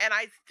 And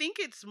I think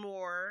it's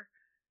more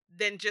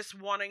than just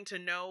wanting to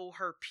know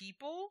her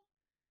people.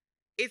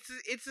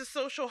 It's a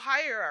social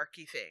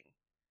hierarchy thing.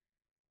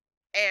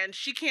 And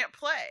she can't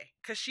play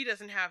because she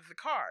doesn't have the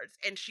cards,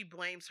 and she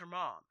blames her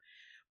mom.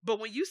 But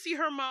when you see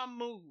her mom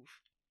move,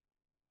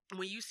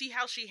 when you see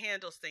how she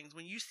handles things,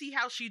 when you see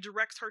how she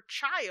directs her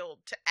child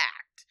to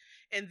act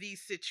in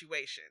these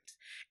situations,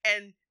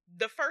 and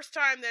the first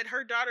time that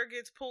her daughter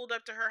gets pulled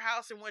up to her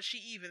house and what she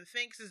even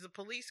thinks is a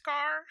police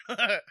car,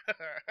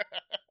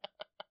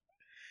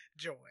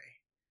 joy.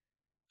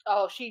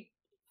 Oh,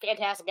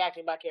 fantastic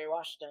acting by Kerry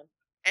Washington.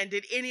 And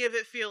did any of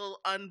it feel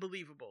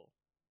unbelievable?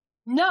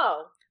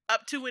 No.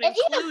 Up to and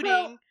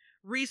including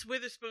Reese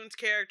Witherspoon's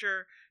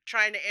character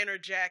trying to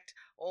interject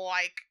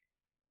like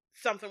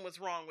something was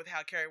wrong with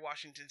how Kerry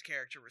Washington's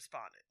character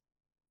responded.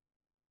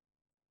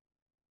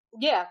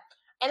 Yeah.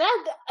 And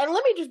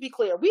let me just be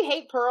clear. We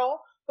hate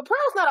Pearl, but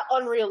Pearl's not an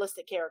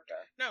unrealistic character.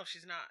 No,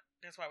 she's not.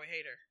 That's why we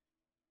hate her.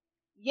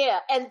 Yeah,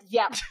 and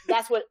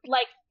that's what,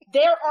 like,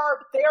 there are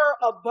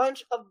a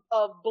bunch of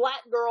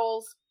black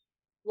girls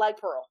like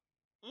Pearl.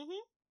 Mm-hmm.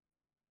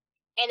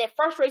 And it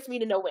frustrates me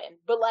to no end.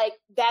 But, like,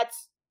 that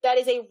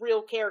is a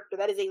real character.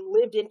 That is a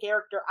lived-in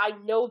character. I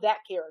know that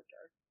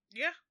character.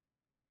 Yeah.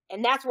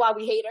 And that's why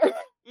we hate her.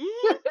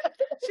 Mm-hmm.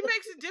 She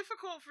makes it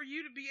difficult for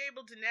you to be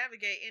able to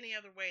navigate any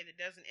other way that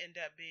doesn't end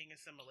up being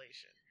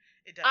assimilation.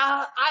 It doesn't.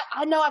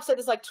 I know I've said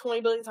this like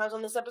 20 billion times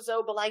on this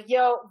episode, but like,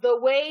 the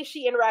way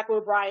she interacted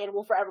with Brian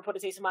will forever put a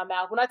taste in my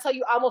mouth. When I tell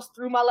you I almost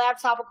threw my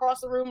laptop across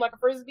the room like a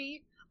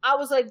frisbee, I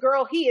was like,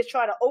 girl, he is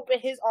trying to open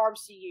his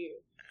arms to you.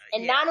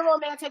 And not in a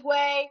romantic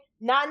way,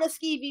 not in a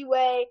skeevy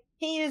way.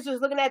 He is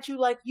just looking at you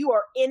like you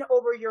are in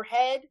over your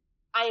head.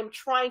 I am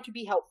trying to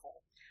be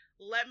helpful.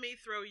 Let me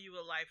throw you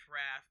a life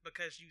raft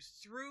because you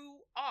threw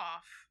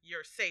off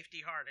your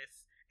safety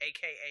harness,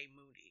 aka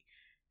Moody,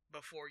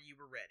 before you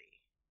were ready.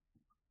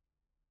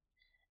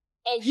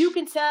 And you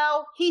can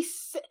tell he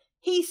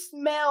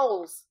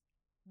smells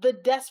the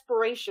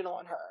desperation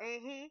on her.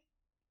 Mm-hmm.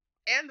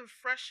 And the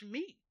fresh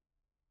meat.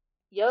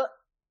 Yup.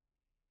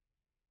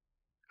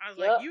 I was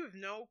like, you have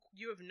no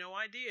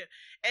idea.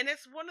 And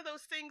it's one of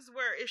those things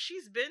where if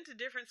she's been to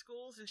different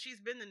schools and she's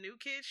been the new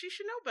kid, she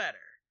should know better.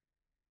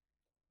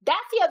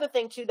 That's the other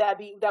thing too that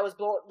was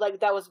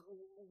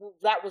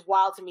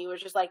wild to me.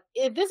 Was just like,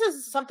 if this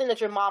is something that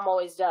your mom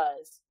always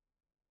does,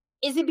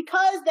 is it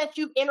because that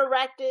you've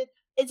interacted?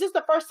 Is this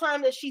the first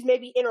time that she's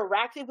maybe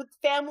interacted with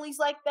families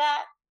like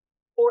that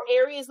or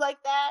areas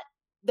like that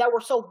were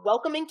so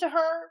welcoming to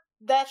her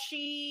that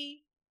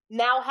she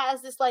now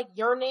has this like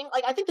yearning?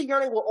 Like, I think the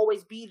yearning will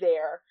always be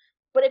there,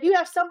 but if you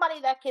have somebody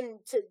that can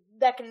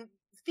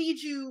feed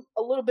you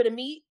a little bit of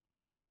meat,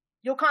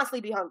 you'll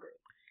constantly be hungry.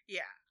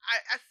 Yeah,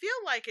 I feel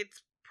like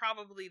it's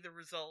probably the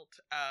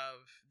result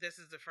of this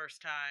is the first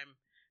time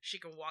she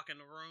can walk in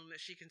a room that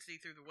she can see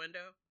through the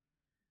window.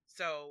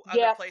 So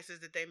other places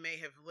that they may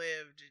have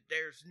lived,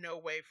 there's no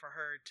way for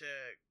her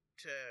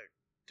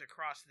to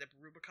cross the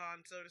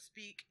Rubicon, so to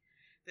speak.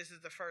 This is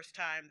the first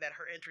time that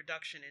her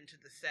introduction into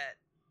the set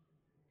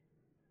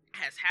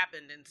has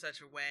happened in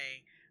such a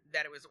way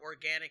that it was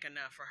organic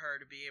enough for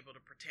her to be able to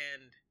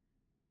pretend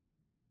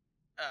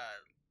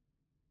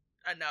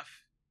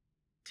enough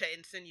to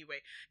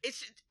insinuate.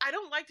 I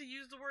don't like to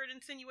use the word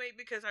insinuate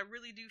because I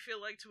really do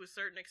feel like to a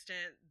certain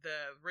extent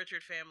the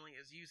Richard family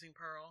is using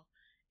Pearl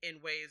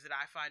in ways that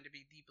I find to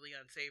be deeply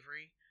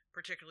unsavory,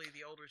 particularly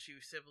the older two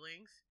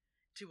siblings,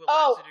 to a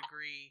lesser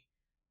degree.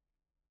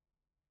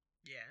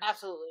 Yeah.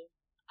 Absolutely.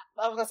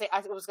 I was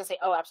gonna say,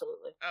 oh,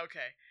 absolutely.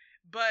 Okay.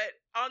 But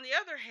on the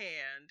other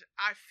hand,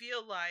 I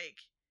feel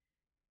like,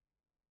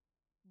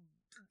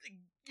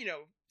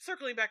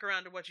 circling back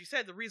around to what you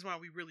said, the reason why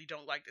we really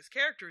don't like this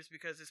character is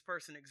because this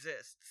person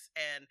exists.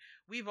 And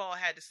we've all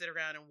had to sit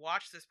around and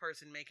watch this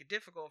person make it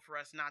difficult for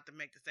us not to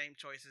make the same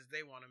choices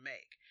they want to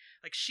make.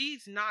 Like,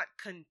 she's not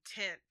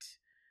content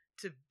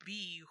to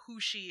be who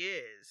she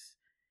is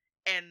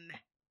and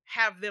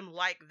have them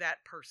like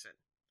that person.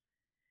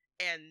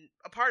 And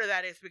a part of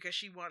that is because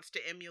she wants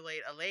to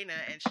emulate Elena,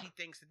 and she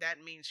thinks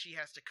that means she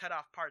has to cut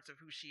off parts of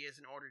who she is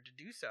in order to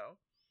do so.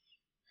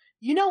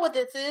 You know what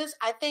this is?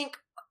 I think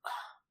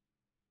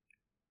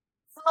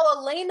How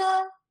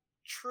Elena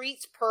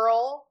treats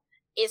Pearl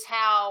is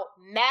how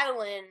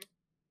Madeline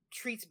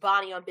treats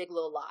Bonnie on Big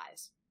Little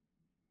Lies.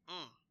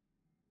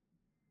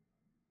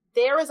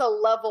 There is a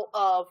level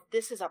of,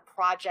 this is a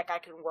project I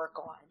can work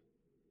on.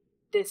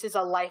 This is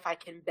a life I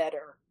can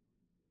better.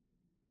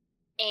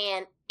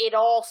 And it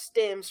all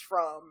stems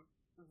from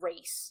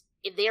race.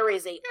 There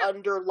is a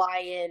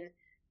underlying,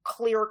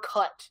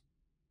 clear-cut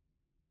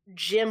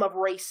gem of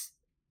race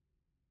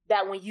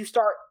that when you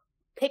start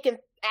picking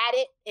at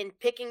it and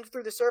picking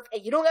through the surface,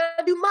 and you don't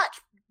gotta do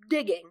much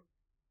digging,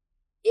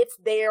 it's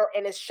there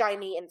and it's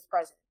shiny and it's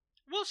present.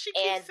 Well, she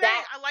keeps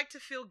saying, I like to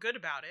feel good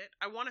about it.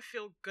 I want to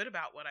feel good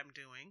about what I'm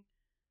doing.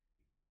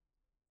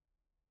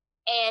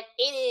 And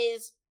it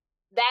is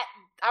that,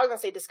 I was going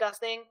to say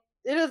disgusting.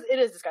 It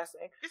is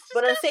disgusting. It's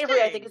but disgusting.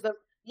 Unsavory, I think is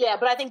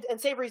but I think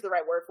unsavory is the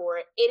right word for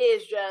it. It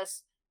is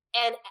just,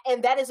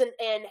 and that is and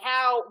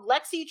how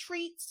Lexi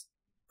treats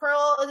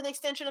Pearl is an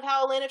extension of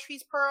how Elena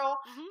treats Pearl.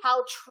 Mm-hmm.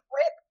 How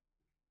Trip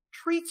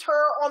treats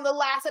her on the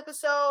last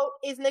episode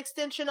is an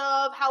extension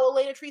of how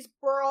Elena treats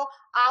Pearl,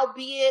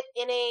 albeit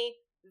in a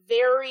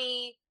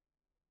very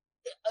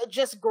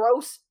just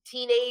gross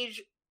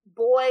teenage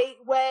boy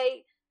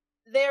way.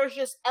 There's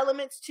just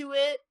elements to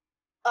it.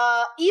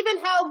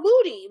 Even how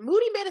Moody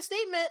made a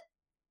statement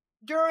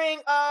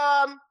during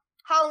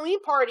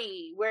Halloween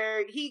party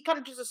where he kind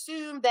of just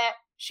assumed that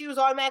she was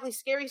automatically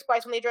Scary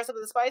Spice when they dressed up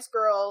as the Spice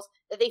Girls,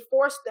 that they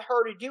forced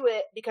her to do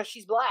it because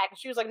she's black. And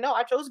she was like, no,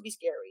 I chose to be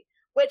scary.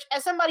 Which,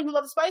 as somebody who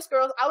loves the Spice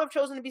Girls, I would have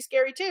chosen to be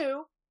scary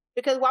too,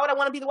 because why would I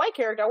want to be the white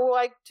character? I would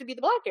like to be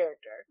the black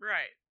character.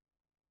 Right.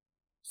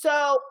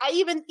 So I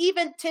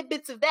even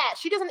tidbits of that.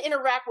 She doesn't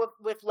interact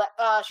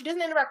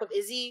with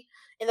Izzy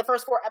in the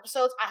first 4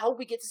 episodes. I hope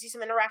we get to see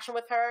some interaction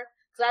with her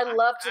because I'd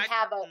love to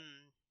have a.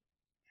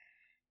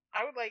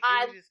 I would like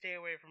Izzy to stay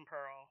away from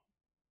Pearl.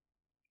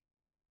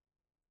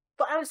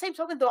 But on the same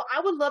token, though,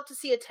 I would love to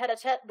see a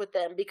tete-a-tete with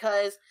them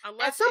because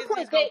unless at some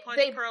Izzy's point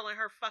punch Pearl in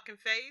her fucking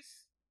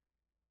face.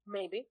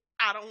 Maybe.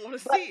 I don't want to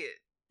see it.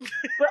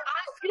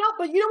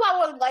 But you know why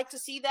I would like to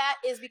see that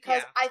is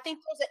because I think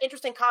there's an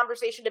interesting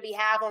conversation to be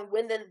had on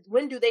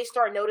when do they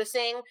start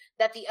noticing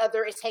that the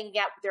other is hanging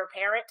out with their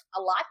parent a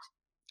lot.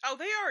 Oh,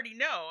 they already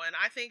know, and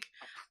I think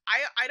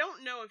I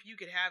don't know if you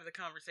could have the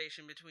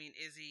conversation between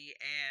Izzy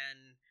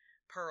and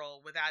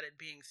Pearl without it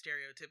being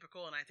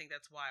stereotypical, and I think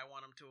that's why I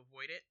want them to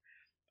avoid it.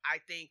 I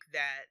think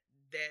that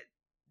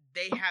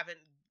they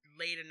haven't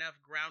laid enough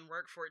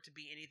groundwork for it to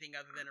be anything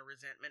other than a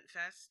resentment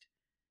fest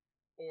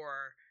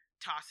or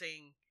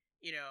tossing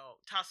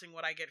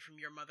what I get from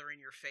your mother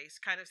in your face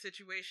kind of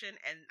situation.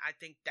 And I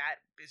think that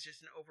is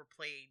just an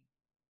overplayed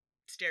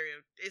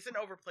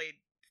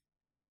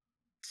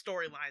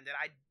storyline that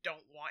I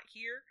don't want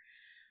here.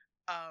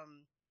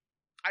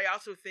 I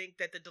also think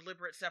that the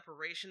deliberate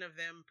separation of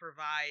them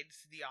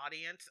provides the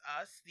audience,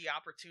 us, the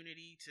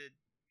opportunity to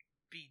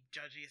be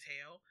judgy as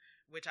hell,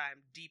 which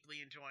I'm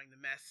deeply enjoying the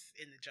mess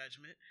in the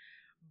judgment.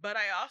 But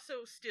I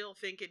also still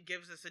think it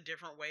gives us a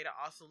different way to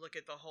also look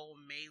at the whole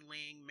Mei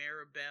Ling,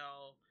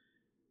 Maribel,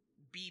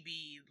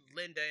 BB,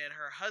 Linda, and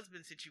her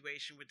husband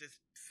situation with this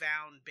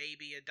found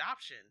baby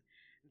adoption.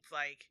 It's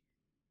like,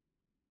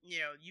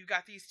 you've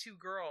got these 2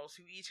 girls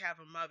who each have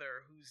a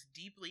mother who's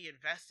deeply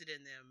invested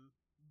in them,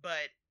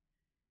 but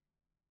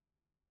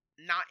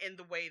not in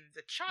the way that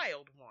the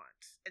child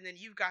wants. And then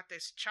you've got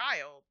this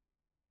child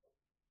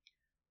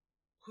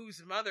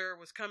whose mother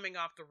was coming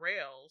off the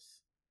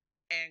rails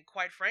and,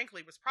 quite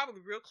frankly, was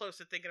probably real close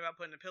to thinking about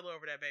putting a pillow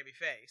over that baby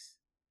face.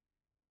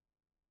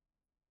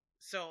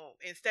 So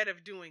instead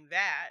of doing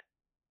that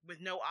with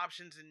no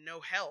options and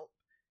no help,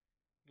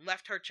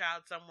 left her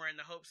child somewhere in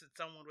the hopes that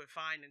someone would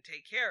find and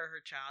take care of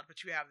her child.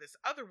 But you have this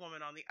other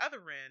woman on the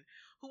other end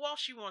who all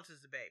she wants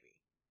is a baby.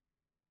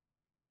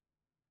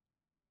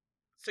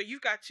 So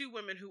you've got 2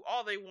 women who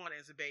all they want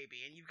is a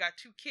baby, and you've got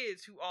 2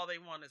 kids who all they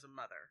want is a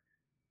mother.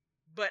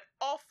 But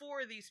all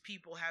 4 of these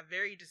people have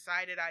very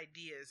decided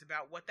ideas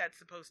about what that's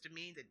supposed to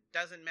mean that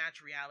doesn't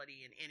match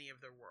reality in any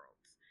of their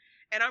worlds.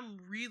 And I'm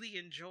really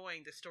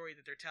enjoying the story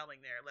that they're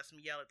telling there. It lets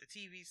me yell at the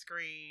TV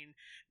screen,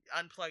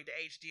 unplug the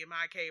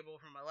HDMI cable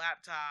from my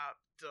laptop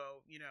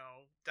so,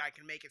 I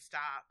can make it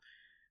stop.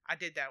 I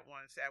did that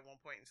once at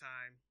one point in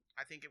time.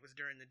 I think it was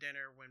during the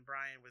dinner when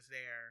Brian was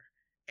there.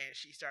 And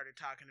she started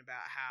talking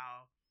about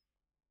how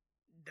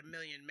the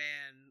Million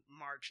Man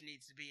March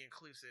needs to be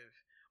inclusive.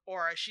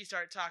 Or she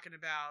started talking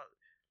about,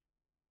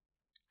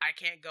 I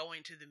can't go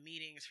into the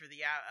meetings for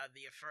the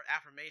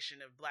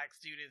affirmation of Black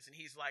students. And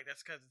he's like,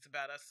 that's because it's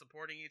about us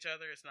supporting each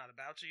other. It's not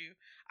about you.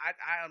 I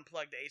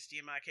unplugged the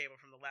HDMI cable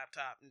from the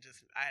laptop and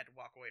I had to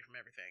walk away from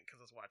everything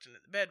because I was watching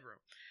it in the bedroom.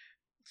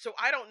 So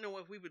I don't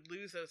know if we would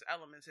lose those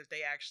elements if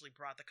they actually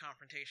brought the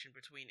confrontation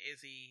between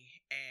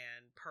Izzy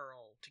and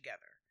Pearl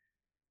together.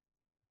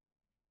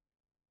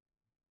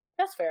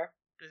 That's fair.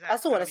 I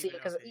still want to see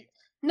it because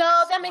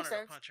that makes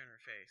sense. Punch in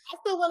her face.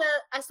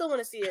 I still want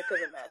to see it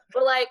because of that.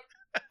 But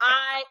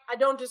I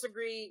don't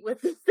disagree with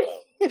the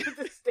thing. If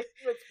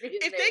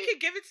they could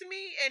give it to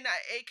me, and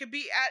it could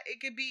be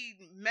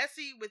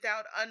messy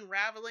without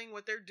unraveling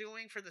what they're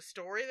doing for the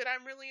story that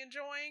I'm really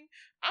enjoying,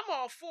 I'm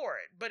all for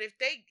it. But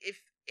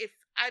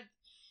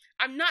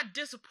I'm not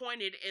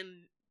disappointed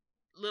in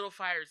Little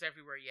Fires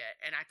Everywhere yet,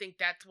 and I think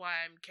that's why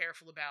I'm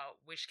careful about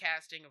wish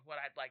casting of what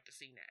I'd like to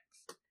see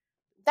next.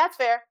 That's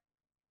fair.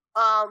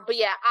 But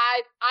yeah,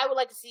 I would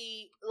like to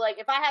see, like,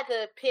 if I had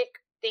to pick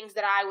things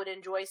that I would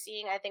enjoy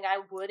seeing, I think I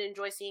would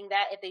enjoy seeing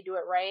that if they do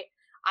it right.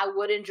 I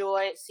would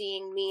enjoy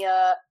seeing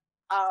Mia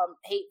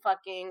hate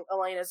fucking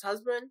Elena's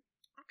husband.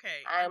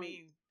 Okay, I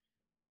mean,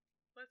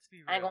 let's be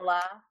real. I ain't gonna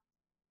lie.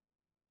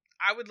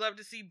 I would love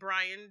to see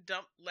Brian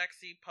dump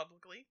Lexi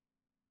publicly.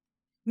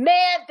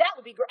 Man, that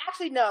would be great.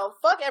 Actually, no.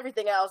 Fuck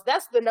everything else.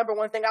 That's the number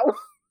one thing I want.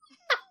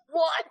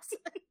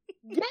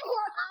 Get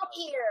her out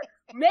here.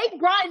 Make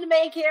Brian the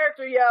main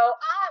character, yo.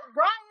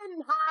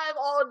 Brian Hive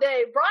all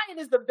day. Brian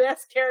is the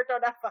best character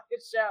on that fucking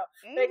show.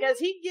 Because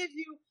he gives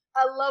you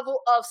a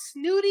level of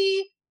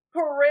snooty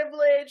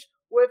privilege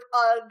with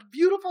a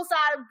beautiful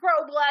side of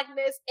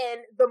pro-blackness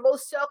and the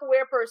most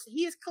self-aware person.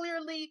 He is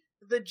clearly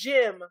the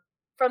Jim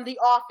from The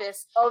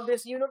Office of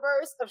this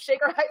universe of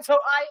Shaker Heights,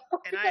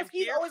 Ohio. And because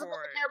he's always on the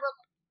camera.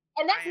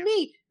 And that's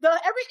me.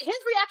 His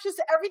reactions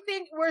to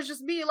everything was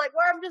just me, like,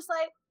 where I'm just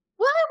like,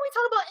 why are we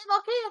talking about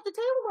MLK at the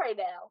table right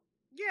now?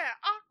 Yeah.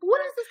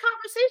 What is this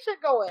conversation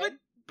going?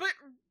 But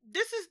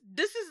this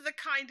is the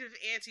kind of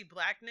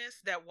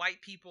anti-blackness that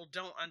white people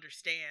don't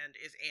understand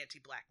is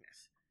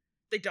anti-blackness.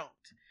 They don't.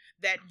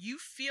 That you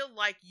feel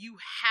like you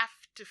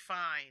have to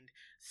find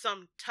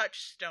some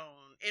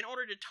touchstone in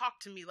order to talk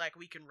to me like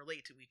we can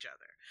relate to each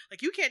other.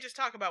 Like, you can't just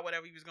talk about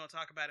whatever you was going to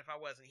talk about if I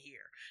wasn't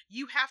here.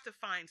 You have to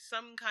find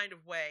some kind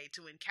of way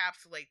to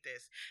encapsulate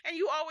this. And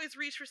you always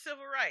reach for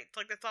civil rights.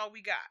 Like, that's all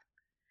we got.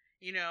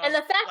 You know, and the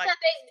fact that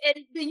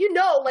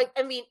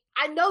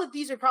I know that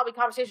these are probably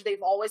conversations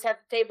they've always had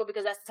at the table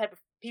because that's the type of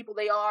people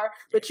they are.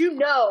 But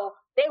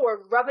they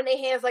were rubbing their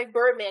hands like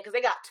Birdman because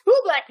they got 2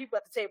 black people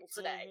at the table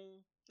today.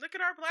 Mm-hmm. Look at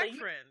our black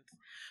friends.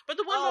 But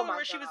the one moment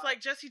where she was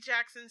like, Jesse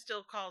Jackson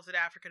still calls it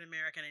African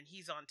American and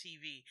he's on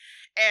TV.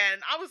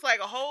 And I was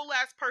like, a whole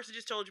ass person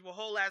just told you a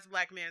whole ass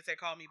black man said,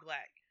 call me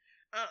black.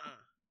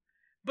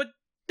 But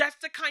that's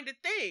the kind of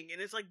thing.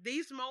 And it's like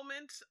these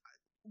moments,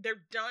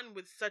 they're done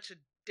with such a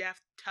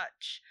deft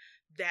touch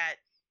that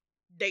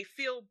they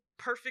feel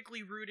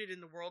perfectly rooted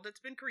in the world that's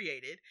been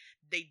created.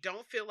 They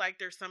don't feel like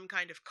there's some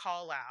kind of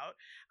call out.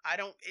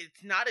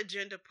 It's not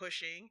agenda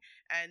pushing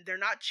and they're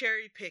not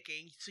cherry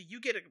picking. So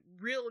you get a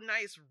real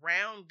nice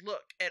round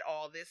look at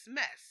all this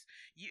mess.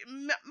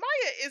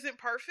 Maya isn't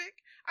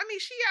perfect. I mean,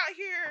 she out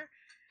here,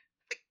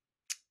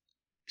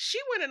 she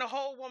went in a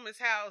whole woman's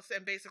house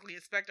and basically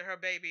inspected her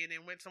baby and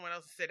then went somewhere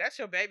else and said, that's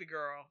your baby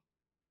girl.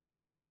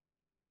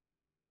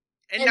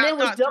 And then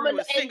was dumb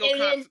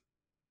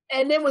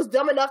and then was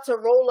dumb enough to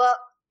roll up.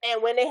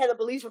 And when they had the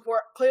police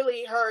report,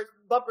 clearly her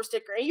bumper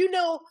sticker. And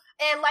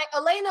and like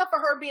Elena, for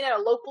her being at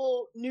a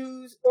local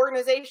news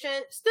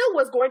organization, still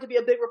was going to be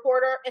a big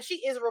reporter. And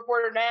she is a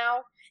reporter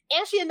now.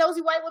 And she a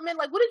nosy white woman.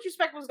 Like, what did you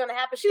expect was going to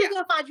happen? She was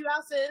going to find you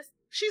out, sis.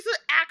 She's an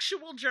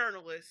actual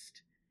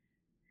journalist.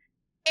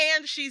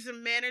 And she's a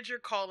manager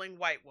calling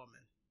white woman.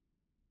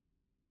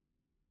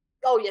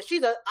 Oh yeah,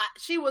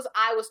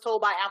 I was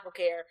told by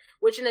AppleCare,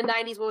 which in the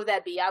 90s, what would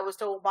that be? I was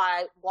told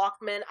by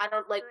Walkman. I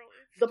don't like,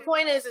 the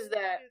point is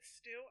that it's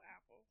still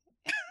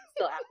Apple.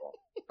 Still Apple.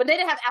 But they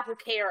didn't have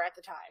AppleCare at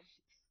the time.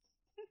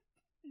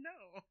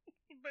 No.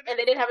 And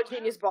they didn't have a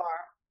Genius Bar.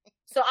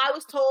 So I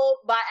was told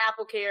by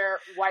AppleCare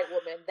white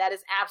woman. That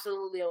is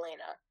absolutely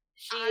Elena.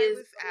 I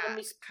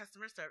was at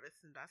customer service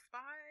in Best Buy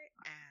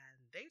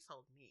and they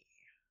told me.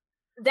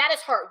 That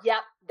is her.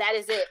 Yep, that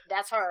is it.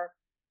 That's her.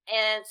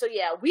 And so,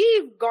 yeah,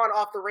 we've gone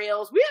off the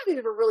rails. We haven't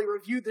even really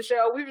reviewed the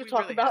show. We've been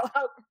talking about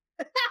how...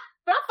 But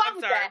I'm fine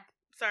with that.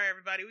 Sorry,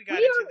 everybody. We got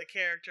into the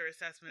character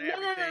assessment and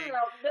everything. No.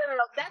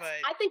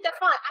 I think that's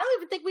fine. I don't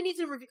even think we need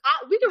to review.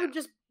 We can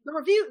just... The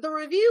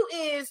review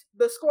is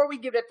the score we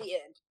give at the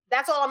end.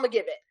 That's all I'm going to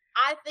give it.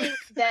 I think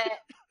that...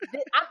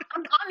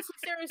 I'm honestly,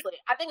 seriously,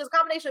 I think it's a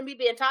combination of me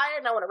being tired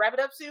and I want to wrap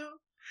it up soon.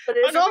 But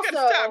it's also... We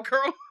gotta stop,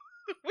 girl.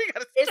 We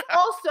gotta stop. It's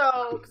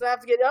also because I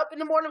have to get up in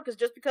the morning because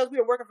just because we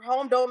are working from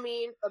home don't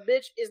mean a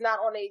bitch is not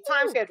on a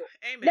time schedule.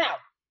 Amen. Now,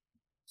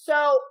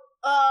 so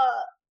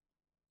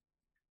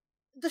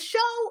the show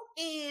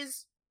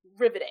is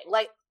riveting.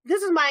 Like,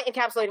 this is my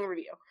encapsulating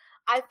review.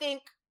 I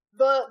think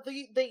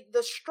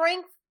the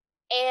strength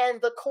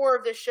and the core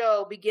of the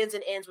show begins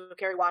and ends with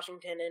Kerry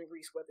Washington and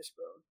Reese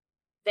Witherspoon.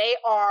 They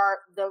are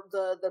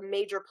the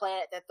major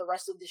planet that the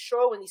rest of the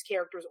show and these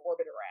characters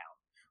orbit around.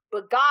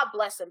 But God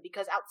bless them,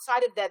 because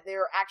outside of that,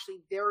 they're actually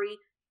very,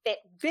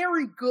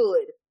 very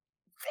good,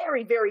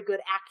 very, very good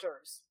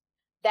actors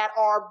that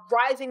are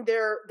rising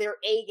their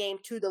A game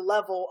to the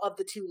level of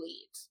the 2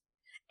 leads.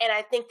 And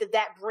I think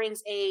that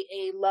brings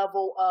a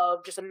level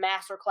of just a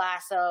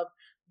masterclass of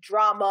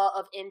drama,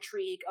 of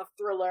intrigue, of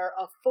thriller,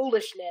 of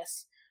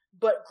foolishness,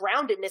 but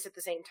groundedness at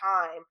the same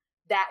time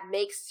that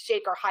makes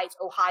Shaker Heights,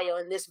 Ohio,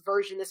 and this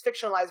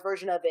fictionalized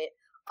version of it,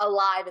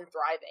 alive and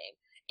thriving.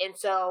 And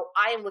so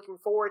I am looking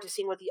forward to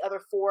seeing what the other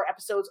 4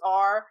 episodes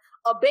are.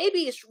 A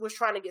baby was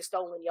trying to get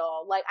stolen,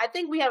 y'all. Like, I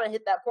think we haven't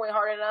hit that point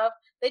hard enough.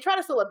 They try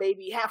to steal a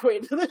baby halfway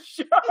into the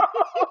show.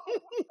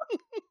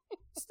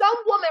 Some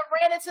woman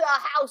ran into a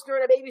house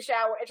during a baby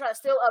shower and tried to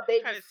steal a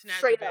baby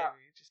straight up.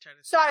 Just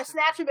try to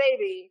snatch a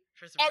baby.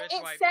 For some and rich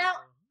it white sounds,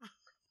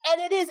 people.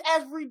 and it is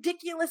as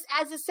ridiculous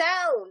as it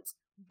sounds.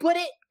 But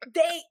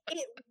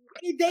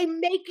they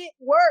make it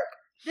work.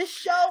 This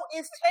show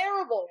is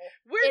terrible.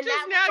 We're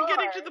just now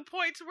getting to the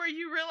point where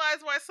you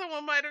realize why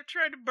someone might have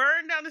tried to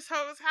burn down this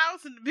hoe's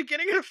house in the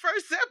beginning of the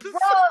first episode.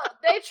 Bruh,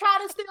 they try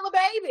to steal a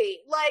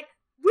baby. Like,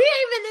 we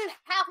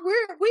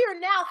are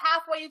now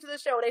halfway into the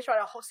show and they try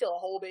to steal a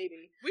whole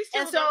baby. We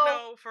still don't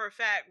know for a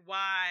fact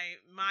why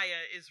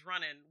Maya is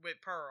running with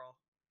Pearl.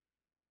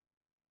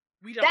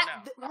 We don't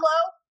know.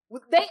 Hello?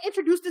 They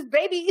introduced this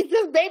baby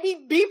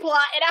B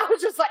plot, and I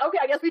was just like, okay,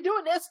 I guess we're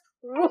doing this.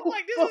 Like, Who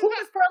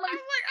is Pearl? I'm like,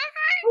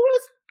 okay. Who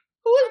is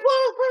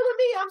Pearl and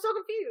me? I'm so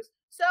confused.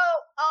 So,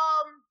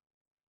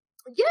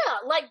 yeah,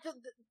 like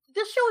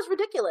this show is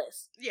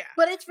ridiculous. Yeah,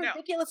 but it's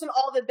ridiculous in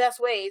all the best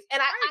ways,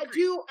 and I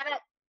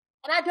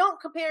don't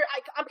compare.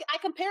 I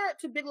compare it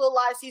to Big Little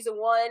Lies season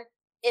 1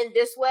 in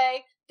this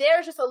way.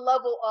 There's just a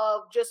level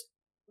of just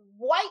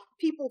white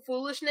people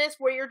foolishness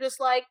where you're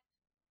just like,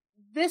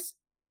 this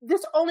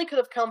only could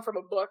have come from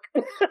a book.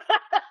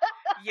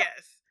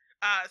 Yes.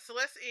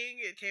 Celeste Ng,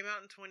 it came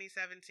out in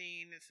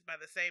 2017. It's by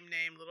the same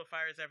name, Little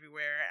Fires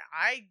Everywhere.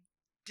 I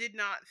did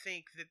not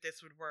think that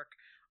this would work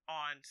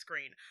on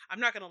screen.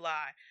 I'm not going to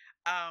lie.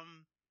 I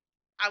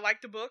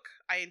liked the book.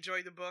 I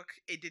enjoyed the book.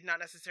 It did not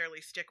necessarily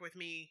stick with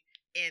me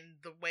in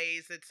the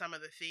ways that some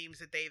of the themes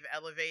that they've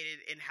elevated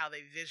in how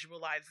they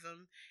visualize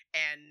them.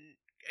 And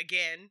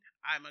again,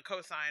 I'm a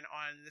cosign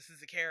on this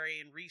is a Carrie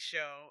and Reese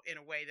show in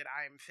a way that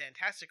I'm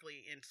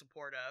fantastically in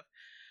support of.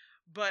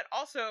 But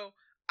also,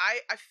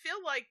 I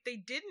feel like they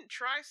didn't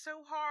try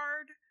so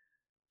hard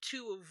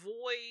to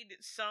avoid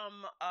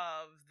some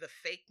of the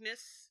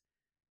fakeness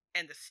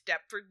and the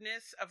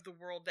Stepfordness of the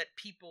world that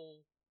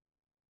people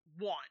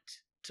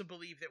want to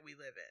believe that we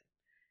live in.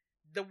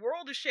 The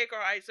world of Shaker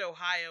Heights,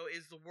 Ohio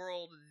is the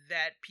world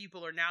that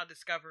people are now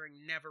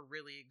discovering never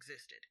really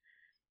existed.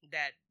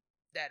 That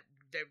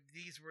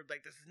these were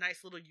like this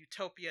nice little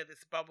utopia,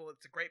 this bubble.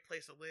 It's a great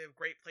place to live,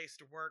 great place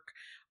to work,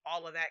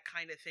 all of that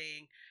kind of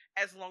thing,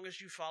 as long as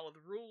you follow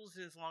the rules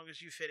and as long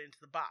as you fit into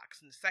the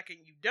box. And the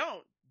second you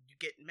don't, you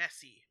get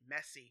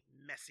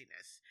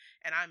messiness.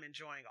 And I'm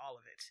enjoying all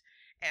of it.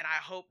 And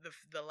I hope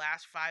the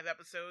last 5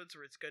 episodes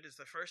are as good as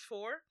the first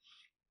 4.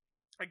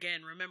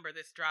 Again, remember,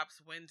 this drops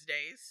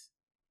Wednesdays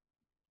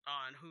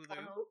on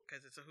Hulu,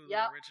 because it's a Hulu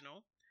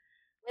original.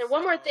 And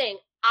one more thing,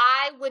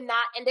 I would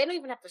not, and they don't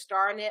even have to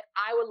star in it,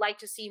 I would like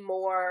to see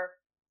more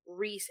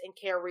Reese and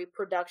Carrie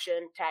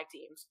production tag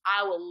teams.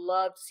 I would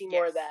love to see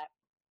more of that.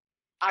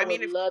 I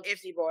would love to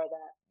see more of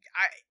that.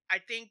 I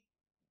think,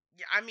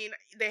 I mean,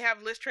 they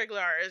have Liz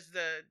Triglar as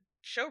the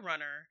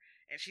showrunner,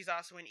 and she's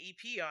also an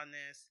EP on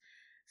this.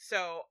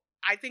 So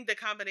I think the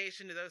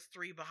combination of those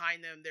 3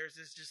 behind them, there's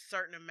this just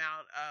certain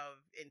amount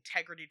of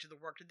integrity to the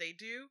work that they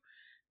do,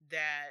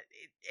 that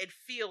it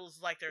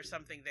feels like there's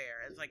something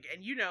there. It's like,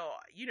 and you know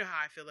how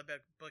I feel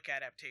about book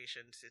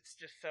adaptations. It's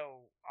just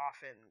so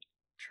often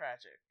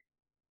tragic.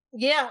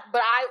 Yeah,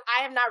 but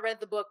I have not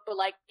read the book, but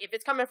like, if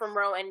it's coming from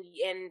Ro, and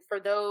for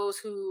those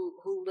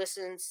who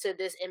listens to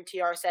this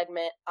MTR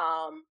segment,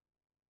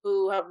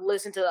 who have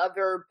listened to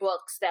other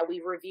books that we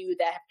reviewed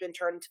that have been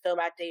turned into film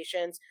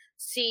adaptations,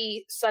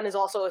 see Sun is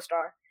also a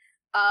star.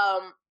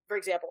 For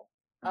example,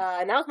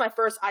 and that was my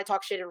first I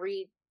Talk Shit and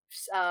Read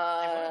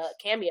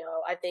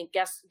cameo, I think,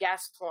 guest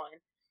one.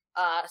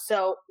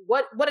 So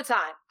what a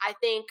time. I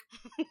think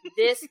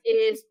this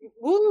is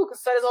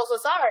Sun is also a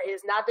star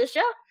is not this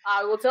show.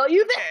 I will tell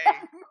you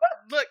that.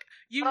 Look,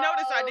 you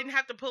notice I didn't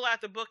have to pull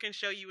out the book and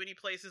show you any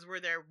places where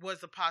there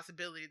was a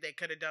possibility they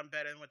could have done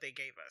better than what they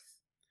gave us.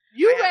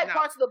 You read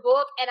parts of the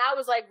book, and I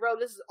was like, bro,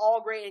 this is all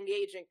great and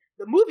engaging.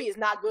 The movie is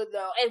not good,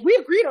 though. And we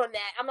agreed on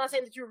that. I'm not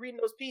saying that you were reading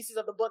those pieces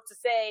of the book to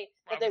say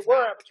that they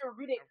weren't, but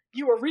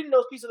you were reading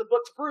those pieces of the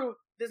book to prove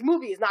this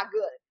movie is not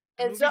good.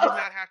 And the movie did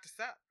not have to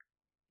suck.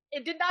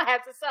 It did not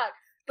have to suck.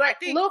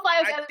 But Little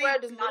Fires Everywhere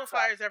does not suck. Little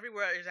Fires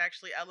Everywhere is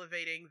actually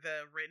elevating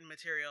the written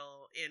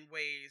material in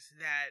ways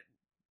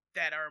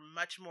that are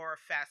much more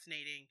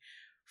fascinating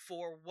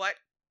for what,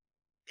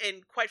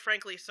 and quite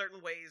frankly,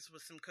 certain ways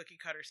with some cookie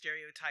cutter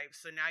stereotypes.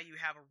 So now you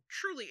have a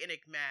truly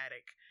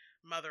enigmatic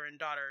mother and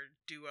daughter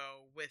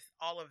duo with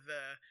all of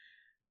the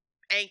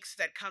angst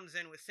that comes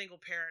in with single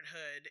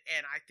parenthood.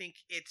 And I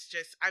think it's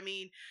just, I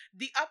mean,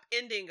 the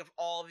upending of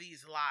all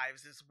these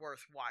lives is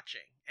worth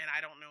watching. And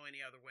I don't know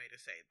any other way to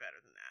say it better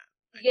than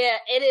that. Yeah,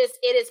 it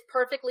is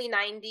perfectly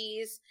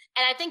 90s.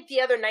 And I think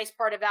the other nice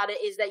part about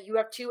it is that you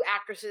have 2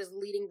 actresses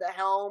leading the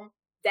helm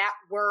that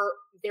were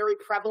very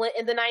prevalent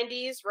in the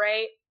 90s,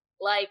 right?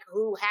 Like,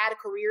 who had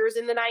careers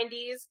in the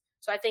 90s.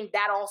 So I think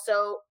that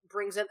also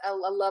brings in a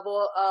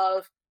level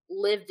of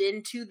lived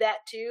into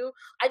that too.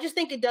 I just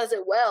think it does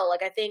it well.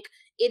 Like, I think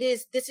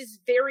this is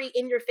very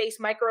in your face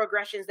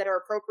microaggressions that are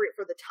appropriate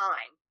for the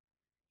time.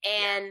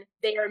 And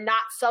they are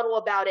not subtle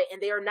about it,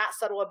 and they are not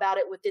subtle about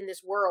it within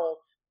this world,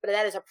 but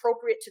that is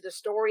appropriate to the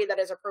story, that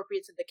is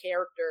appropriate to the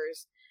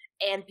characters.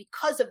 And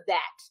because of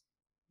that,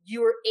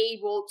 you are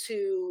able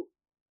to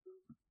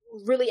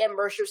really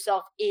immerse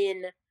yourself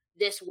in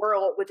this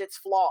world with its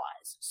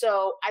flaws.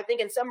 So I think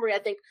in summary, I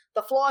think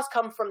the flaws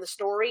come from the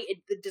story.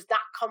 It does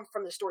not come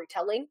from the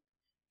storytelling.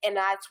 And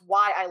that's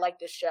why I like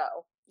this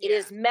show. It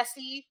is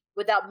messy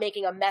without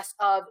making a mess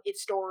of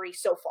its story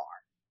so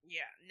far.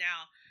 Yeah.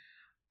 Now,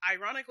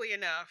 ironically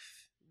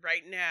enough,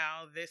 right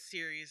now, this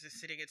series is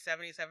sitting at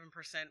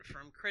 77%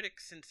 from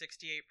critics and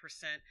 68%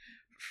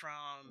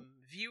 from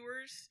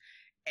viewers.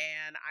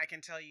 And I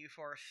can tell you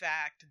for a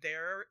fact,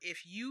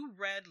 if you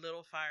read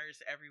Little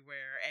Fires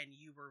Everywhere and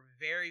you were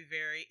very,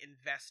 very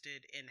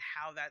invested in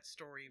how that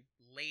story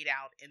laid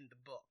out in the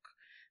book,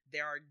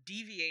 there are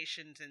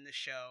deviations in the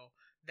show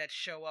that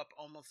show up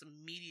almost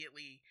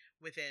immediately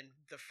within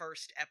the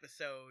first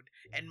episode,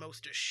 and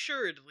most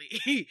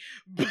assuredly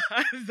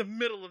by the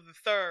middle of the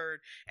third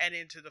and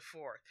into the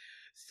fourth.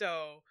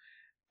 So,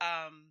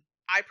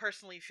 I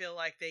personally feel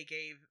like they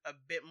gave a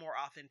bit more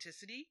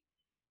authenticity,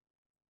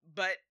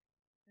 but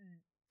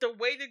the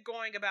way they're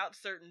going about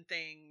certain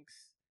things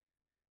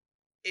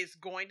is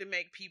going to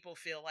make people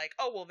feel like,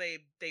 oh, well,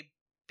 they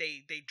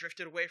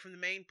drifted away from the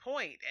main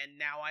point, and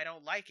now I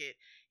don't like it.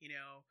 You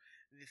know,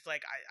 it's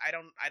like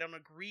I don't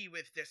agree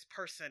with this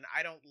person.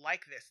 I don't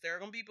like this. There are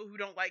going to be people who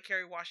don't like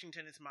Kerry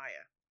Washington as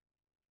Maya.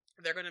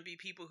 There are going to be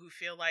people who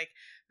feel like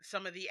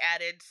some of the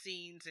added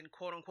scenes and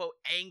quote unquote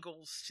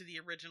angles to the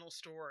original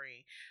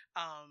story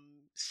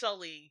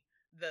sully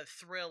the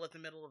thrill at the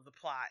middle of the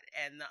plot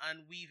and the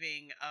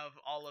unweaving of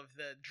all of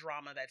the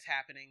drama that's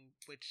happening,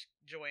 which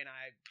Joy and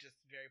I just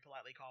very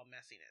politely call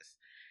messiness.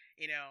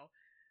 You know,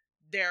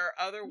 there are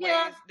other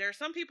ways. There are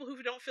some people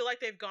who don't feel like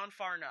they've gone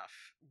far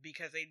enough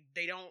because they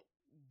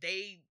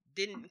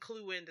didn't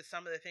clue into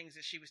some of the things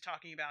that she was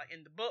talking about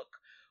in the book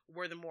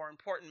were the more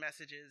important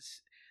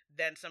messages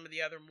than some of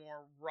the other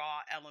more raw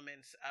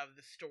elements of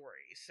the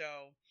story.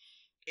 So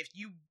if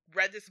you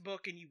read this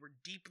book and you were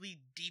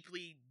deeply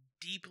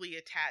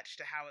attached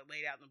to how it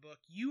laid out in the book,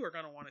 you are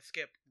going to want to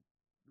skip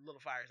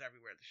Little Fires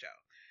Everywhere, the show.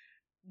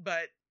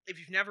 But if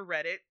you've never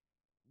read it,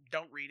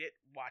 don't read it,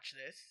 watch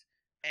this,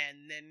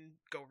 and then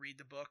go read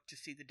the book to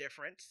see the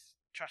difference.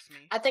 Trust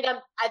me. I think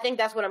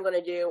that's what I'm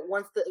going to do.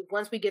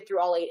 Once we get through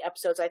all 8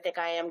 episodes, I think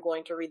I am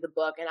going to read the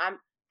book, and I'm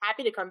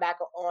happy to come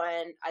back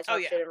on I Talk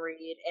Shit and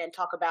Read and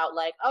talk about,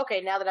 like, okay,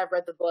 now that I've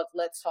read the book,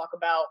 let's talk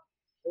about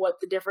what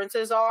the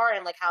differences are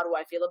and, like, how do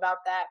I feel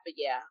about that. But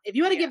yeah, if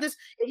you had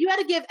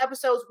to give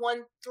episodes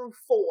 1 through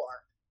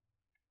 4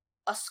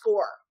 a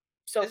score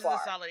so far,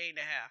 this is a solid 8.5.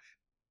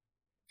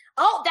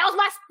 Oh, that was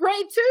my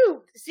grade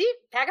too. See,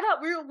 pack it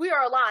up. We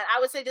are aligned. I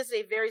would say this is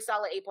a very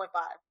solid 8.5.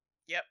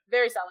 Yep,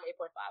 very solid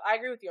 8.5. I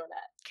agree with you on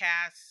that.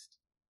 Cast,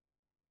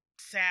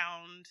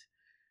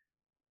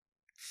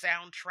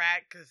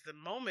 soundtrack, because the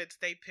moments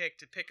they pick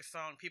to pick a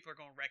song people are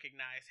gonna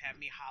recognize have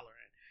me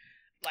hollering.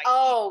 Like,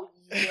 oh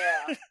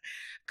yeah.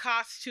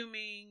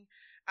 Costuming,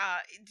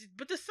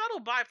 but the subtle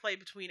byplay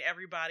between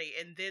everybody,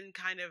 and then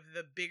kind of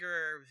the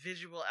bigger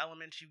visual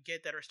elements you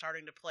get that are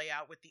starting to play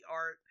out with the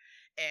art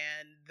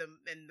and the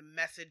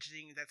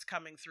messaging that's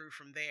coming through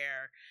from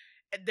there.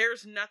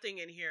 There's nothing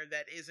in here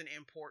that isn't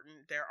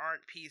important. There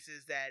aren't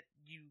pieces that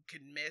you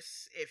can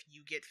miss if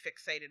you get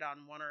fixated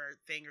on one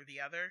thing or the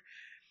other.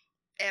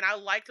 And I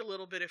liked a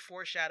little bit of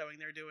foreshadowing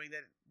they're doing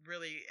that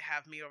really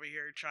have me over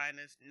here trying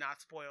to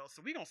not spoil.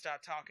 So we're going to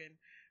stop talking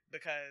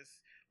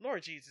because,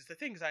 Lord Jesus, the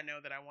things I know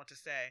that I want to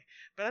say,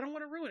 but I don't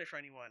want to ruin it for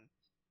anyone.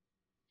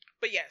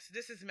 But yes,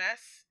 this is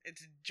Mess.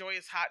 It's a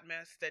joyous hot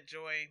mess that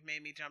Joy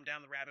made me jump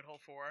down the rabbit hole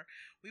for.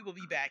 We will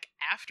be back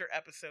after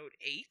episode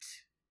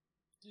 8.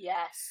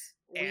 Yes,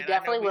 we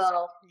definitely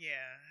will.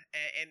 Yeah,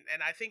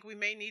 and I think we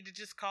may need to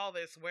just call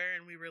this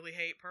Wherein We Really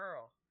Hate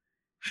Pearl.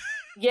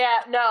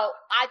 Yeah, no,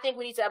 I think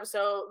we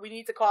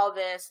need to call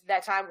this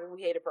That Time When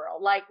We Hated Pearl.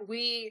 Like,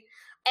 we're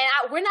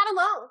not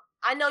alone.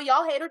 I know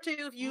y'all hate her too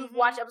if you've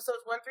watched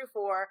episodes 1 through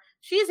 4.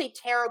 She is a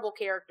terrible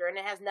character, and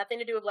it has nothing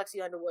to do with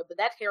Lexi Underwood, but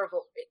that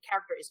terrible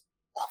character is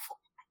awful.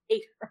 I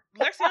hate her.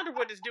 Lexi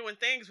Underwood is doing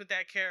things with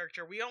that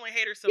charter. We only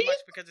hate her so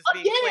much because it's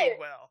being played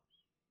well.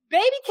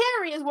 Baby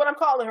Carrie is what I'm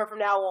calling her from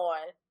now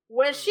on.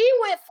 When she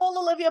went full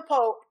Olivia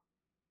Pope,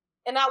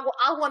 and I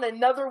want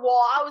another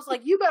wall. I was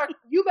like, you better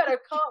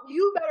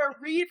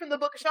read from the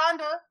Book of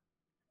Shonda.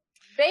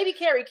 Baby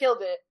Carrie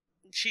killed it.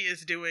 She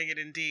is doing it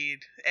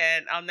indeed.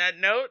 And on that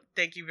note,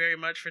 thank you very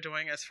much for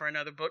joining us for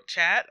another book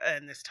chat.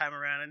 And this time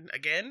around,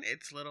 again,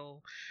 it's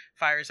Little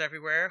Fires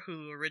Everywhere,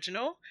 Hulu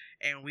original.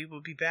 And we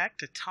will be back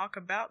to talk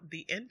about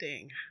the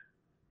ending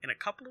in a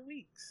couple of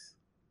weeks.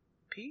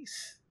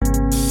 Peace.